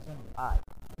 awuzananzani I.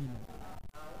 ine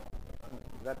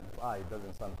That I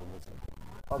doesn't sound convincing.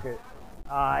 Okay.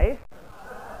 I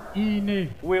ine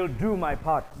will do my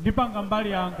part. ndipanga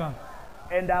mbali yanga.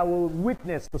 And I will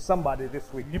witness to somebody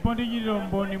this week. ndipo ndichitira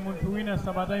umboni munthu wina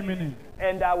sabata imeneyi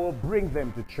And I will bring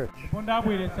them to church. ndipo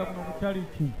ndabweretsa kuno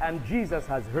kuchalichi And Jesus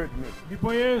has heard me.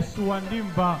 ndipo Yesu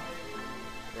wandimva.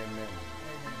 Amen.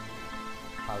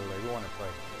 Hallelujah. We want to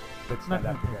pray. Let's stand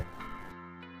up together.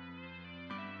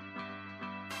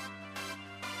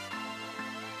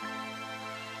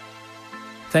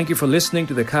 Thank you for listening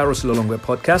to the Kairos Lilongwe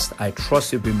podcast. I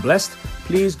trust you've been blessed.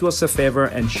 Please do us a favor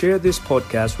and share this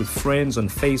podcast with friends on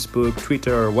Facebook,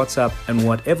 Twitter, or WhatsApp, and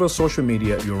whatever social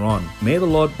media you're on. May the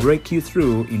Lord break you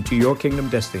through into your kingdom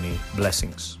destiny.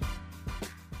 Blessings.